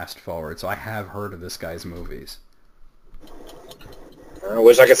 and Past Forward. So I have heard of this guy's movies. I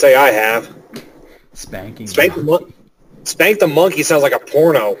wish I could say I have. Spanking Spank the Monkey. Spank the Monkey sounds like a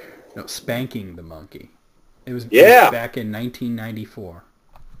porno. No, Spanking the Monkey. It was back in 1994.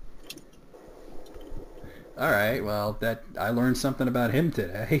 All right, well, I learned something about him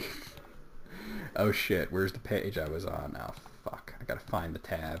today. Oh, shit, where's the page I was on now? Fuck, I gotta find the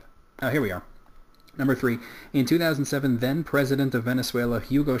tab. Oh, here we are. Number 3. In 2007, then-president of Venezuela,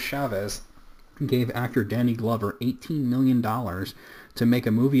 Hugo Chavez, gave actor Danny Glover $18 million to make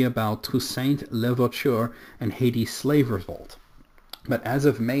a movie about Toussaint Louverture and Haiti's slave revolt. But as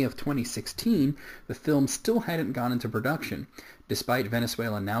of May of 2016, the film still hadn't gone into production, despite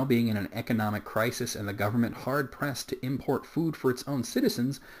Venezuela now being in an economic crisis and the government hard-pressed to import food for its own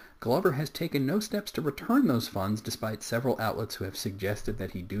citizens. Glover has taken no steps to return those funds, despite several outlets who have suggested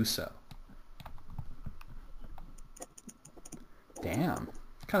that he do so. Damn.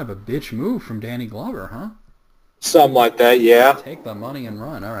 Kind of a bitch move from Danny Glover, huh? Something like that, yeah. Take the money and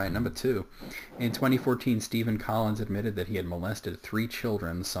run. All right, number 2. In 2014, Stephen Collins admitted that he had molested 3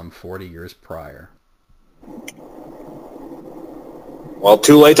 children some 40 years prior. Well,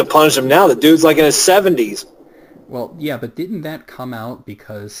 too late to punish him now. The dude's like in his 70s. Well, yeah, but didn't that come out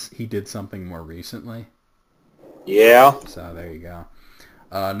because he did something more recently? Yeah. So there you go.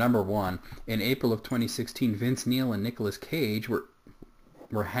 Number 1. In April of 2016, Vince Neil and Nicolas Cage were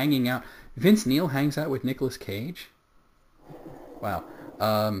hanging out. Vince Neil hangs out with Nicolas Cage? Wow.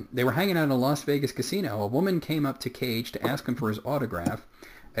 They were hanging out in a Las Vegas casino. A woman came up to Cage to ask him for his autograph,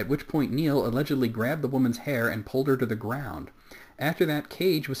 at which point Neil allegedly grabbed the woman's hair and pulled her to the ground. After that,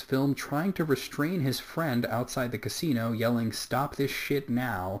 Cage was filmed trying to restrain his friend outside the casino, yelling, "Stop this shit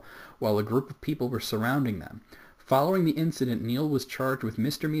now," while a group of people were surrounding them. Following the incident, Neil was charged with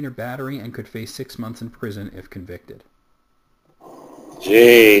misdemeanor battery and could face 6 months in prison if convicted.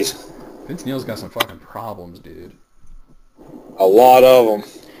 Jeez. Vince Neil's got some fucking problems, dude. A lot of them.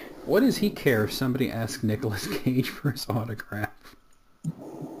 What does he care if somebody asks Nicolas Cage for his autograph?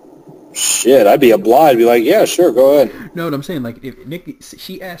 Shit, I'd be obliged. Be like, yeah, sure, go ahead. No, what I'm saying, like, if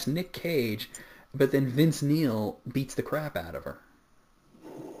she asked Nick Cage, but then Vince Neil beats the crap out of her.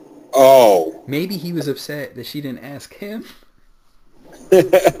 Oh. Maybe he was upset that she didn't ask him.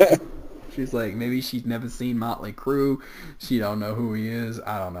 She's like, maybe she's never seen Motley Crue. She don't know who he is.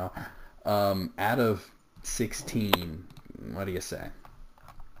 I don't know. Out of 16, what do you say?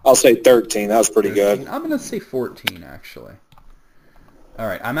 I'll say 13. That was pretty 13? good. I'm gonna say 14, actually. All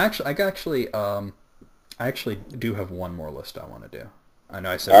right, I actually do have one more list I want to do. I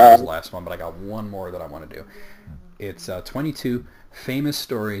know I said this was the last one, but I got one more that I want to do. It's 22 famous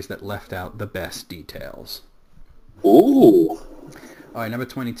stories that left out the best details. Ooh. All right, number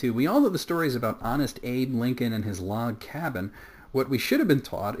 22. We all know the stories about Honest Abe Lincoln and his log cabin. What we should have been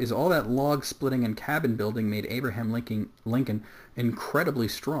taught is all that log splitting and cabin building made Abraham Lincoln incredibly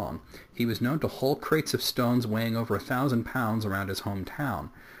strong. He was known to haul crates of stones weighing over 1,000 pounds around his hometown.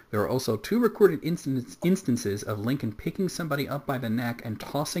 There are also 2 recorded instances of Lincoln picking somebody up by the neck and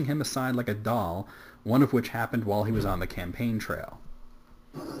tossing him aside like a doll, one of which happened while he was on the campaign trail.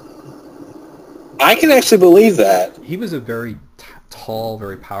 I can actually believe that. He was a very tall,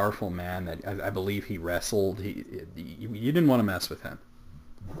 very powerful man that I believe he wrestled. You didn't want to mess with him.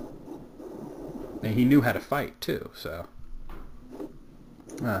 And he knew how to fight, too, so...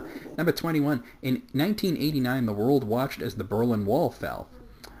 number 21. In 1989, the world watched as the Berlin Wall fell.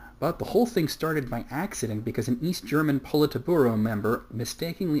 But the whole thing started by accident because an East German Politburo member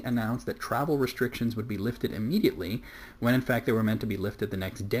mistakenly announced that travel restrictions would be lifted immediately, when in fact they were meant to be lifted the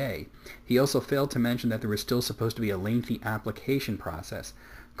next day. He also failed to mention that there was still supposed to be a lengthy application process.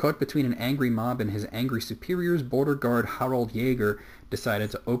 Caught between an angry mob and his angry superiors, border guard Harald Jäger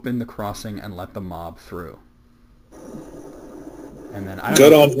decided to open the crossing and let the mob through. And then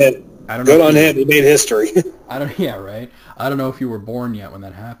Good on him. Good on him. He made history. Yeah, right. I don't know if you were born yet when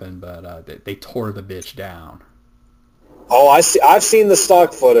that happened, but they tore the bitch down. Oh, I've seen the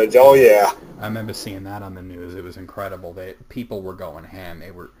stock footage. Oh yeah. I remember seeing that on the news. It was incredible. People were going ham.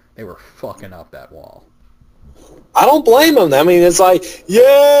 They were fucking up that wall. I don't blame them. I mean, it's like,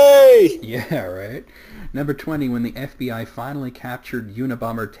 yay! Yeah, right. Number 20, when the FBI finally captured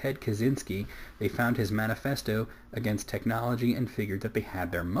Unabomber Ted Kaczynski, they found his manifesto against technology and figured that they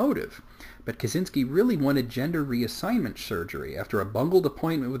had their motive. But Kaczynski really wanted gender reassignment surgery. After a bungled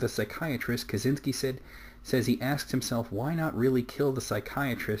appointment with a psychiatrist, Kaczynski says he asked himself, why not really kill the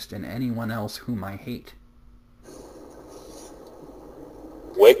psychiatrist and anyone else whom I hate?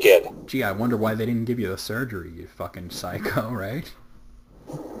 Wicked. Gee, I wonder why they didn't give you the surgery, you fucking psycho, right?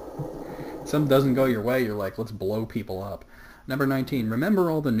 Something doesn't go your way, you're like, let's blow people up. Number 19,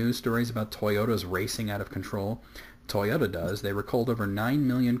 remember all the news stories about Toyota's racing out of control? Toyota does. They recalled over 9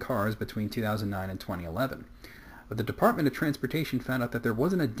 million cars between 2009 and 2011. But the Department of Transportation found out that there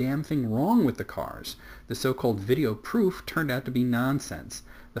wasn't a damn thing wrong with the cars. The so-called video proof turned out to be nonsense.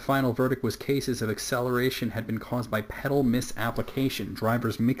 The final verdict was cases of acceleration had been caused by pedal misapplication,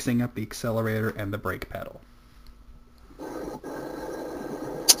 drivers mixing up the accelerator and the brake pedal.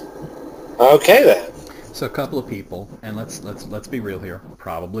 Okay then. So a couple of people, and let's be real here,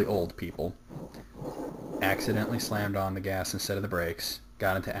 probably old people, accidentally slammed on the gas instead of the brakes,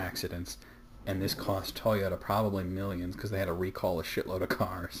 got into accidents, and this cost Toyota probably millions because they had to recall a shitload of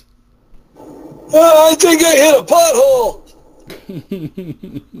cars. I think I hit a pothole.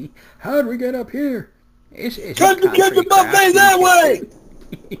 How'd we get up here? It's the buffet that way.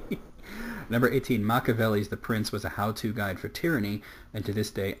 Number 18, Machiavelli's The Prince was a how-to guide for tyranny, and to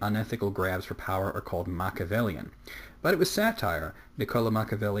this day, unethical grabs for power are called Machiavellian. But it was satire. Niccolo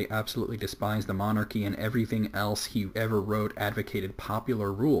Machiavelli absolutely despised the monarchy, and everything else he ever wrote advocated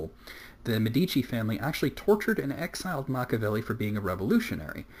popular rule. The Medici family actually tortured and exiled Machiavelli for being a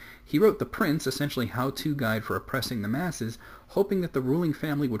revolutionary. He wrote The Prince, essentially how-to guide for oppressing the masses, hoping that the ruling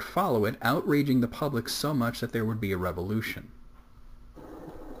family would follow it, outraging the public so much that there would be a revolution.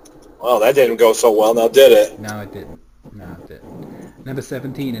 Well, that didn't go so well, now did it? No, it didn't. Number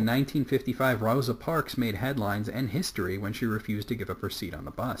 17, in 1955, Rosa Parks made headlines and history when she refused to give up her seat on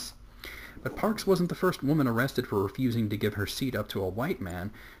the bus. But Parks wasn't the first woman arrested for refusing to give her seat up to a white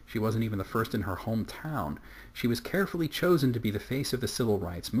man. She wasn't even the first in her hometown. She was carefully chosen to be the face of the civil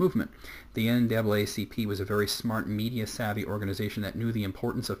rights movement. The NAACP was a very smart, media-savvy organization that knew the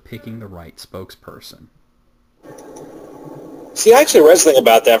importance of picking the right spokesperson. See, I actually read something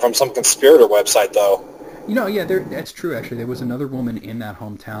about that from some conspirator website, though. You know, yeah, that's true, actually. There was another woman in that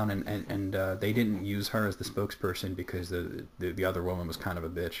hometown, and they didn't use her as the spokesperson because the other woman was kind of a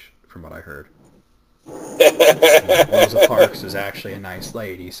bitch, from what I heard. Rosa Parks is actually a nice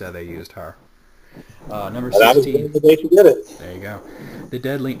lady, so they used her. Number 16. The day she did it. There you go. The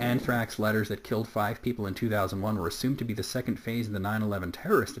deadly anthrax letters that killed 5 people in 2001 were assumed to be the second phase of the 9/11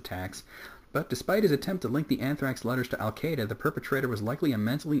 terrorist attacks, but despite his attempt to link the anthrax letters to Al-Qaeda, the perpetrator was likely a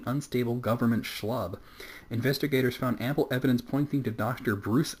mentally unstable government schlub. Investigators found ample evidence pointing to Dr.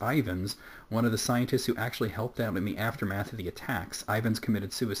 Bruce Ivans, one of the scientists who actually helped out in the aftermath of the attacks. Ivans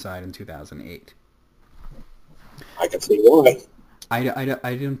committed suicide in 2008. I can see why.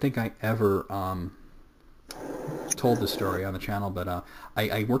 I didn't think I ever told the story on the channel, but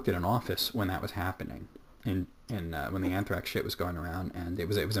I worked at an office when that was happening, when the anthrax shit was going around, and it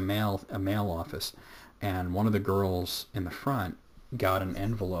was a mail office, and one of the girls in the front got an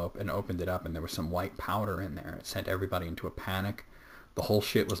envelope and opened it up, and there was some white powder in there. It sent everybody into a panic. The whole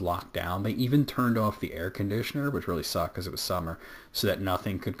shit was locked down. They even turned off the air conditioner, which really sucked because it was summer, so that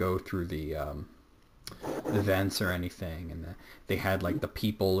nothing could go through the vents or anything. And they had like the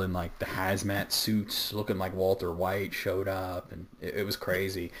people in like the hazmat suits looking like Walter White showed up, and it was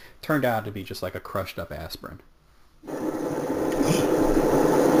crazy. Turned out to be just like a crushed up aspirin.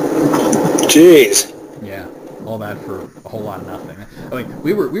 Jeez. Yeah, all that for a whole lot of nothing. I mean,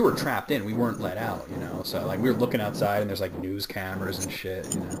 we were trapped in. We weren't let out, you know. So like we were looking outside, and there's like news cameras and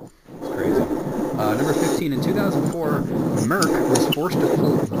shit, you know. It's crazy. Number 15, in 2004, Merck was forced to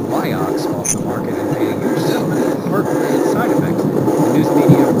pull Vioxx off the market and pay a huge settlement for heart-related side effects. The news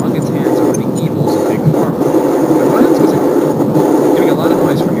media wrung its hands over the evils of Big Pharma. But Vioxx was getting a lot of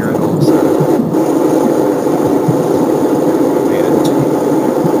noise from your end all of a sudden.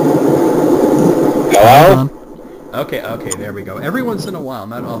 Hello? Okay, there we go. Every once in a while,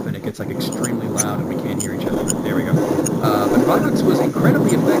 not often, it gets like extremely loud and we can't hear each other. There we go. But Vioxx was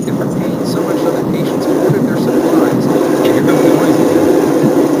incredibly effective for pain, so much so that patients ordered their supplies. And here comes the noise again.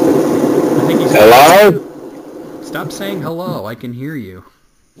 I think he's... Hello? Stop saying hello. I can hear you.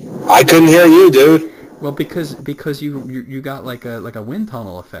 I couldn't hear you, dude. Well, because you got like a wind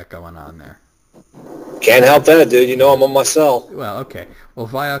tunnel effect going on there. Can't help that, dude. You know I'm on my cell. Well, okay. Well,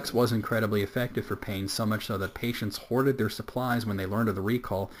 Vioxx was incredibly effective for pain, so much so that patients hoarded their supplies when they learned of the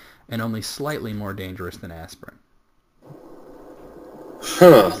recall, and only slightly more dangerous than aspirin.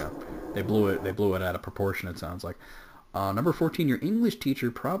 Huh. They blew it out of proportion, it sounds like. Number 14, your English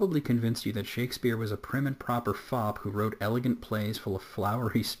teacher probably convinced you that Shakespeare was a prim and proper fop who wrote elegant plays full of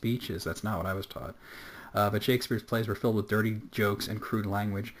flowery speeches. That's not what I was taught. But Shakespeare's plays were filled with dirty jokes and crude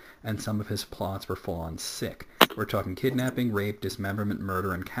language, and some of his plots were full-on sick. We're talking kidnapping, rape, dismemberment,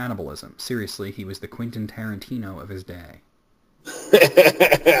 murder, and cannibalism. Seriously, he was the Quentin Tarantino of his day.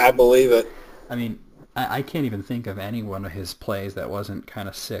 I believe it. I mean, I can't even think of any one of his plays that wasn't kind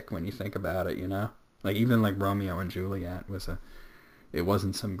of sick when you think about it, you know? Like, even like Romeo and Juliet it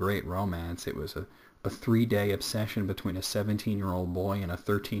wasn't some great romance. It was a 3-day obsession between a 17-year-old boy and a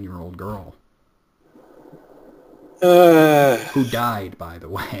 13-year-old girl. Who died, by the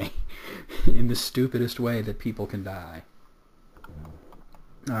way, in the stupidest way that people can die.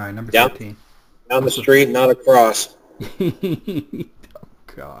 All right, number 13. Down the street, not across. Oh,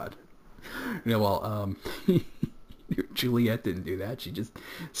 God. Yeah, well, Juliet didn't do that. She just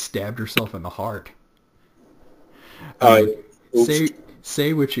stabbed herself in the heart.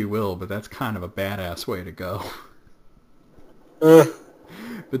 Say what you will, but that's kind of a badass way to go.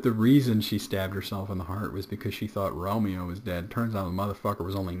 But the reason she stabbed herself in the heart was because she thought Romeo was dead. Turns out the motherfucker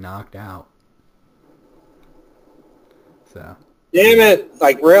was only knocked out. So. Damn it!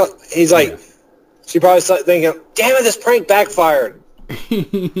 Like, real. He's like, she probably started thinking, damn it, this prank backfired.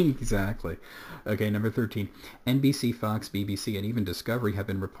 Exactly. Okay, number 13. NBC, Fox, BBC, and even Discovery have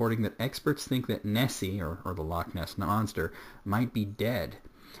been reporting that experts think that Nessie, or the Loch Ness Monster, might be dead.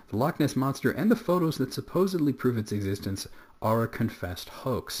 The Loch Ness Monster and the photos that supposedly prove its existence are a confessed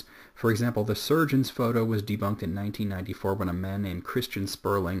hoax. For example, the surgeon's photo was debunked in 1994 when a man named Christian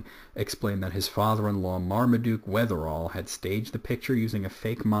Sperling explained that his father-in-law Marmaduke Weatherall had staged the picture using a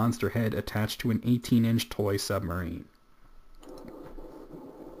fake monster head attached to an 18-inch toy submarine.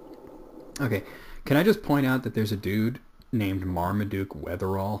 Okay, can I just point out that there's a dude named Marmaduke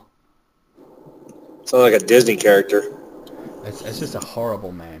Weatherall? Sounds like a Disney character. It's just a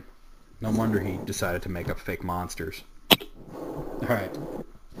horrible name. No wonder he decided to make up fake monsters. All right.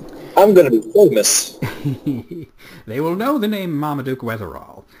 I'm going to be famous. They will know the name Marmaduke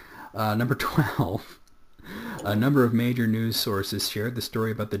Weatherall. Number 12. A number of major news sources shared the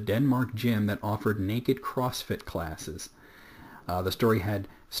story about the Denmark gym that offered naked CrossFit classes. The story had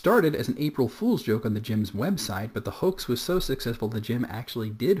started as an April Fool's joke on the gym's website, but the hoax was so successful the gym actually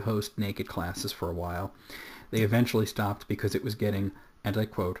did host naked classes for a while. They eventually stopped because it was getting, and I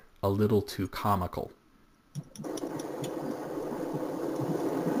quote, a little too comical.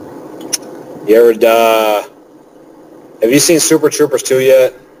 Have you seen Super Troopers 2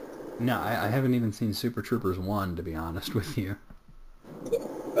 yet? No, I haven't even seen Super Troopers 1, to be honest with you.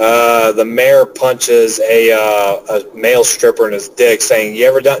 The mayor punches a male stripper in his dick, saying, "You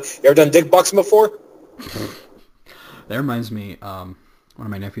ever done dick boxing before?" That reminds me. One of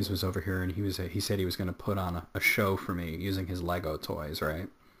my nephews was over here, and he said he was going to put on a show for me using his Lego toys, right?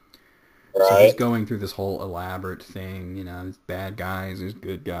 So he's going through this whole elaborate thing, you know, there's bad guys, there's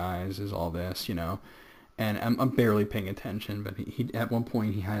good guys, there's all this, you know. And I'm barely paying attention, but he at one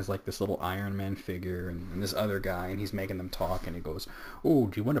point he has like this little Iron Man figure and this other guy, and he's making them talk, and he goes, "Oh,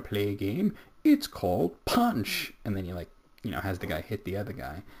 do you want to play a game? It's called Punch." And then he like, you know, has the guy hit the other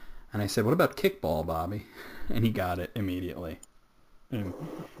guy. And I said, "What about kickball, Bobby?" And he got it immediately. And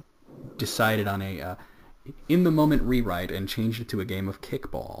decided on a in-the-moment rewrite and changed it to a game of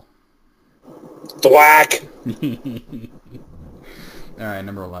kickball. Thwack! All right,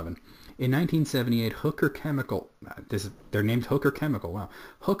 number 11. In 1978, Hooker Chemical, they're named Hooker Chemical, wow.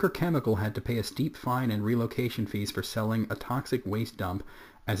 Hooker Chemical had to pay a steep fine and relocation fees for selling a toxic waste dump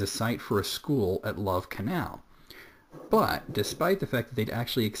as a site for a school at Love Canal. But, despite the fact that they'd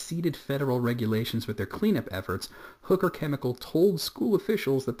actually exceeded federal regulations with their cleanup efforts, Hooker Chemical told school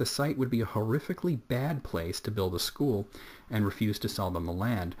officials that the site would be a horrifically bad place to build a school and refused to sell them the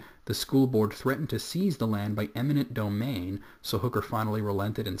land. The school board threatened to seize the land by eminent domain, so Hooker finally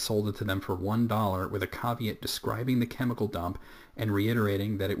relented and sold it to them for $1 with a caveat describing the chemical dump and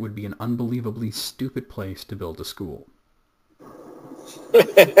reiterating that it would be an unbelievably stupid place to build a school.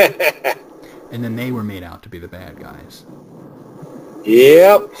 And then they were made out to be the bad guys.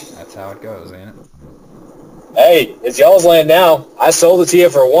 Yep. That's how it goes, ain't it? Hey, it's y'all's land now. I sold it to you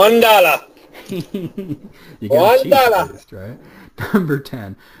for $1. You got $1, taste, right? Number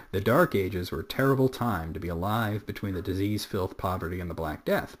 10. The Dark Ages were a terrible time to be alive between the disease, filth, poverty, and the Black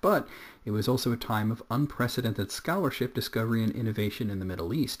Death, but it was also a time of unprecedented scholarship, discovery, and innovation in the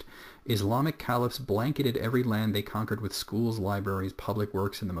Middle East. Islamic caliphs blanketed every land they conquered with schools, libraries, public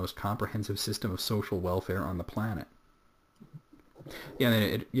works, and the most comprehensive system of social welfare on the planet.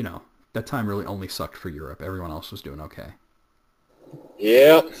 Yeah, you know, that time really only sucked for Europe. Everyone else was doing okay.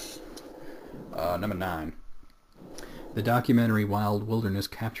 Yep. Number 9. The documentary Wild Wilderness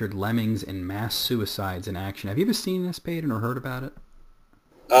captured lemmings and mass suicides in action. Have you ever seen this, Peyton, or heard about it?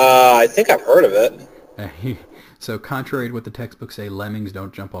 I think I've heard of it. So contrary to what the textbooks say, lemmings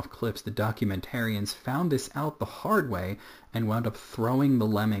don't jump off cliffs, the documentarians found this out the hard way and wound up throwing the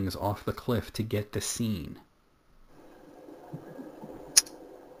lemmings off the cliff to get the scene.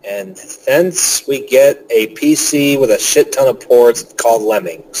 And thence we get a PC with a shit ton of ports called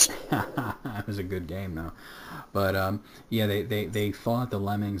Lemmings. That was a good game, though. But, yeah, they thought the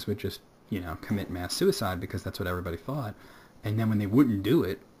lemmings would just, you know, commit mass suicide because that's what everybody thought. And then when they wouldn't do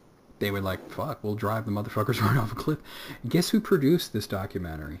it, they were like, fuck, we'll drive the motherfuckers right off a cliff. Guess who produced this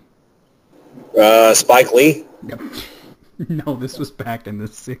documentary? Spike Lee? Yep. No, this was back in the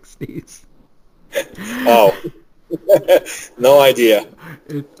 60s. Oh. No idea.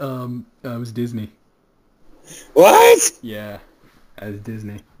 It was Disney. What? Yeah, as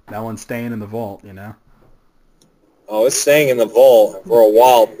Disney. That one's staying in the vault, you know? Oh, it's staying in the vault for a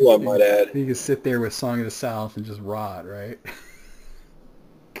while, too, I might add. You can sit there with Song of the South and just rot, right?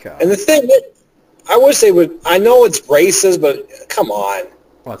 God. And the thing that I wish they would, I know it's racist, but come on.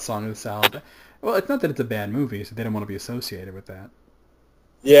 What, Song of the South? Well, it's not that it's a bad movie, so they don't want to be associated with that.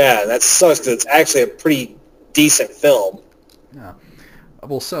 Yeah, that sucks because it's actually a pretty decent film. Yeah.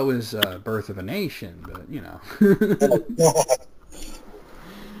 Well, so is Birth of a Nation, but, you know.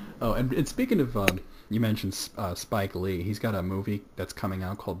 Oh, and speaking of, you mentioned Spike Lee. He's got a movie that's coming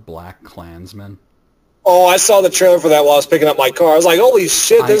out called Black Klansman. Oh, I saw the trailer for that while I was picking up my car. I was like, holy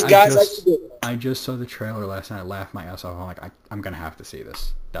shit, this guy's actually good. I just saw the trailer last night. I laughed my ass off. I'm like, I'm going to have to see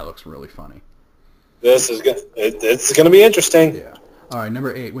this. That looks really funny. This is good. It's going to be interesting. Yeah. All right,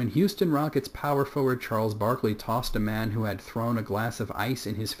 number 8. When Houston Rockets power forward Charles Barkley tossed a man who had thrown a glass of ice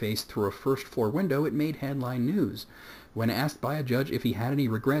in his face through a first-floor window, it made headline news. When asked by a judge if he had any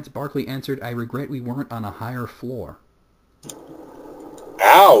regrets, Barkley answered, "I regret we weren't on a higher floor."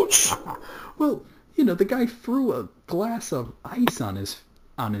 Ouch. Well, you know, the guy threw a glass of ice on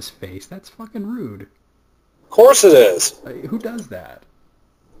his face. That's fucking rude. Of course it is. Who does that?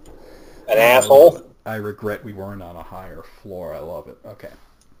 An asshole. I regret we weren't on a higher floor. I love it. Okay.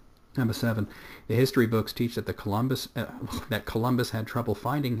 Number 7, the history books teach that Columbus had trouble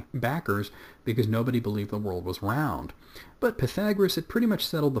finding backers because nobody believed the world was round. But Pythagoras had pretty much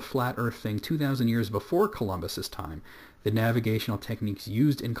settled the flat earth thing 2,000 years before Columbus's time. The navigational techniques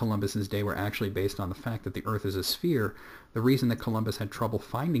used in Columbus's day were actually based on the fact that the earth is a sphere. The reason that Columbus had trouble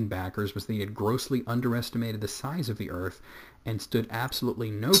finding backers was that he had grossly underestimated the size of the earth and stood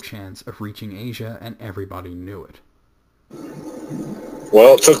absolutely no chance of reaching Asia, and everybody knew it.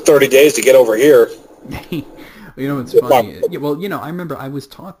 Well, it took 30 days to get over here. You know, it's funny. Well, you know, I remember I was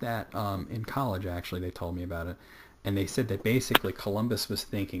taught that in college, actually. They told me about it. And they said that basically Columbus was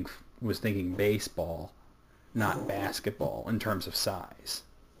thinking baseball, not basketball, in terms of size.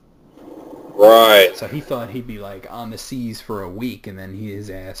 Right. So he thought he'd be, like, on the seas for a week, and then his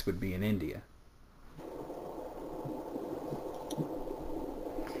ass would be in India.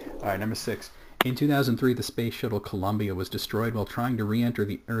 All right, number 6. In 2003, the space shuttle Columbia was destroyed while trying to re-enter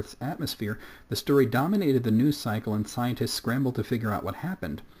the Earth's atmosphere. The story dominated the news cycle, and scientists scrambled to figure out what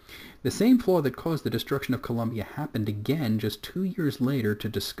happened. The same flaw that caused the destruction of Columbia happened again just 2 years later to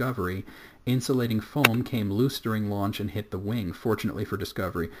Discovery. Insulating foam came loose during launch and hit the wing. Fortunately for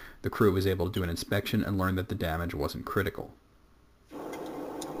Discovery, the crew was able to do an inspection and learn that the damage wasn't critical.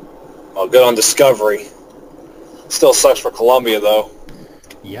 Oh, good on Discovery. Still sucks for Columbia, though.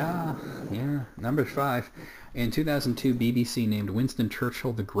 Yeah. Number 5. In 2002, BBC named Winston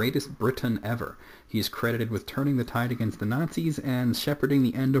Churchill the greatest Briton ever. He is credited with turning the tide against the Nazis and shepherding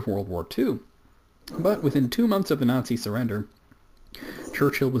the end of World War II. But within 2 months of the Nazi surrender,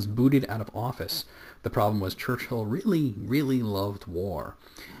 Churchill was booted out of office. The problem was Churchill really, really loved war.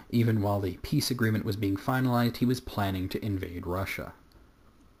 Even while the peace agreement was being finalized, he was planning to invade Russia.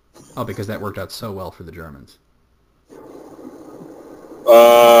 Oh, because that worked out so well for the Germans.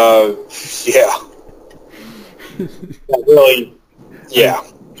 Yeah. Really, yeah.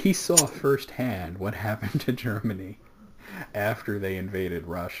 He saw firsthand what happened to Germany after they invaded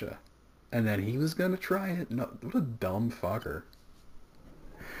Russia. And then he was going to try it? No, what a dumb fucker.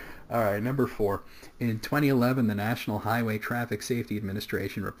 Alright, number 4. In 2011, the National Highway Traffic Safety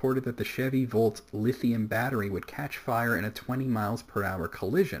Administration reported that the Chevy Volt lithium battery would catch fire in a 20 miles per hour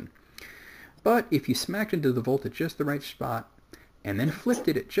collision. But if you smacked into the Volt at just the right spot, and then flipped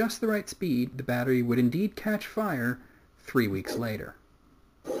it at just the right speed, the battery would indeed catch fire 3 weeks later.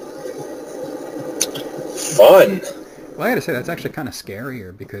 Fun. Well, I gotta say, that's actually kind of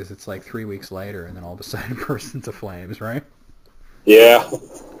scarier because it's like 3 weeks later and then all of a sudden it bursts into flames, right? Yeah.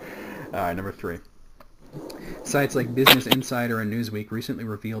 Alright, number 3. Sites like Business Insider and Newsweek recently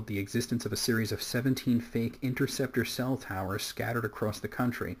revealed the existence of a series of 17 fake interceptor cell towers scattered across the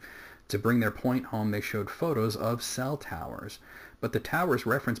country. To bring their point home, they showed photos of cell towers. But the towers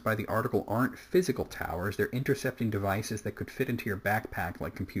referenced by the article aren't physical towers. They're intercepting devices that could fit into your backpack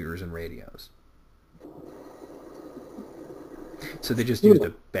like computers and radios. So they just used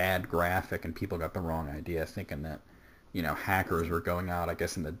a bad graphic and people got the wrong idea, thinking that, you know, hackers were going out, I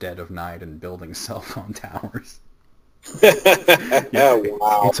guess, in the dead of night and building cell phone towers. Yeah,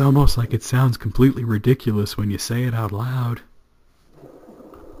 wow. It's almost like it sounds completely ridiculous when you say it out loud.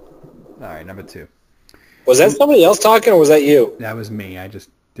 All right, number 2. Was that somebody else talking, or was that you? That was me. I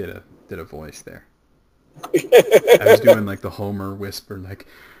just did a voice there. I was doing like the Homer whisper, like,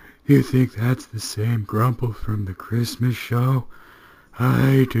 "You think that's the same Grumple from the Christmas show?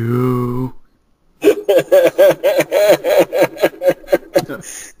 I do."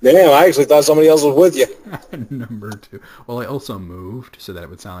 Damn, I actually thought somebody else was with you. Number 2. Well, I also moved so that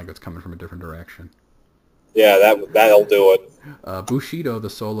it would sound like it's coming from a different direction. Yeah, that'll do it. Bushido, the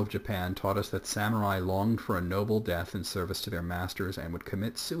soul of Japan, taught us that samurai longed for a noble death in service to their masters and would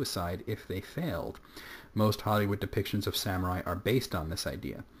commit suicide if they failed. Most Hollywood depictions of samurai are based on this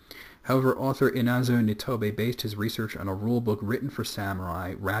idea. However, author Inazo Nitobe based his research on a rulebook written for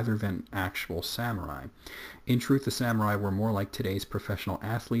samurai rather than actual samurai. In truth, the samurai were more like today's professional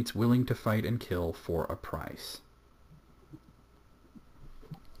athletes, willing to fight and kill for a price.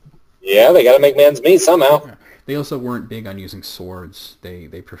 Yeah, they got to make man's meat somehow. Yeah. They also weren't big on using swords. They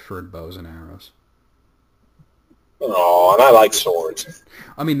preferred bows and arrows. Oh, and I like swords.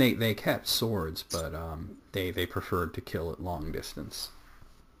 I mean, they kept swords, but they preferred to kill at long distance.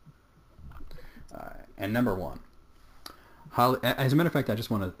 And number 1. As a matter of fact, I just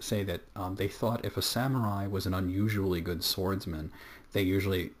want to say that they thought if a samurai was an unusually good swordsman, they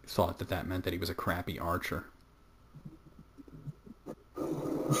usually thought that meant that he was a crappy archer.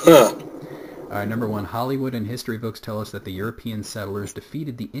 Huh. All right, number 1. Hollywood and history books tell us that the European settlers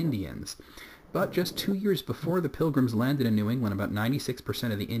defeated the Indians. But just 2 years before the Pilgrims landed in New England, about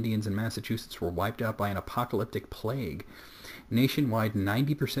 96% of the Indians in Massachusetts were wiped out by an apocalyptic plague. Nationwide,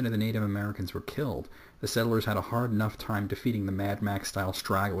 90% of the Native Americans were killed. The settlers had a hard enough time defeating the Mad Max-style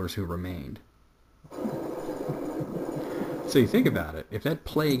stragglers who remained. So you think about it. If that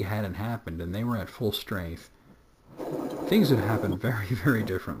plague hadn't happened and they were at full strength, things would happen very, very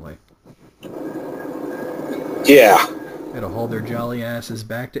differently. Yeah. They'd have hauled their jolly asses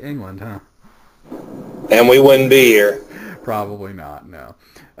back to England, huh? And we wouldn't be here. Probably not, no.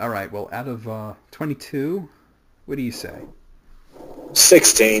 All right, well, out of 22, what do you say?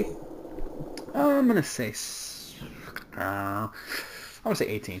 16. I'm going to say... I want to say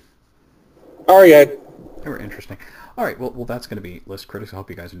 18. All right. They were interesting. All right, well, that's going to be List Critics. I hope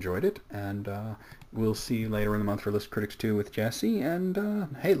you guys enjoyed it, and we'll see you later in the month for List Critics 2 with Jesse. And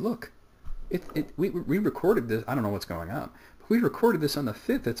hey, look, we recorded this. I don't know what's going on, but we recorded this on the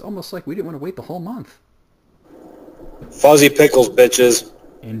 5th. It's almost like we didn't want to wait the whole month. Fuzzy pickles, bitches.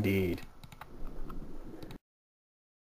 Indeed.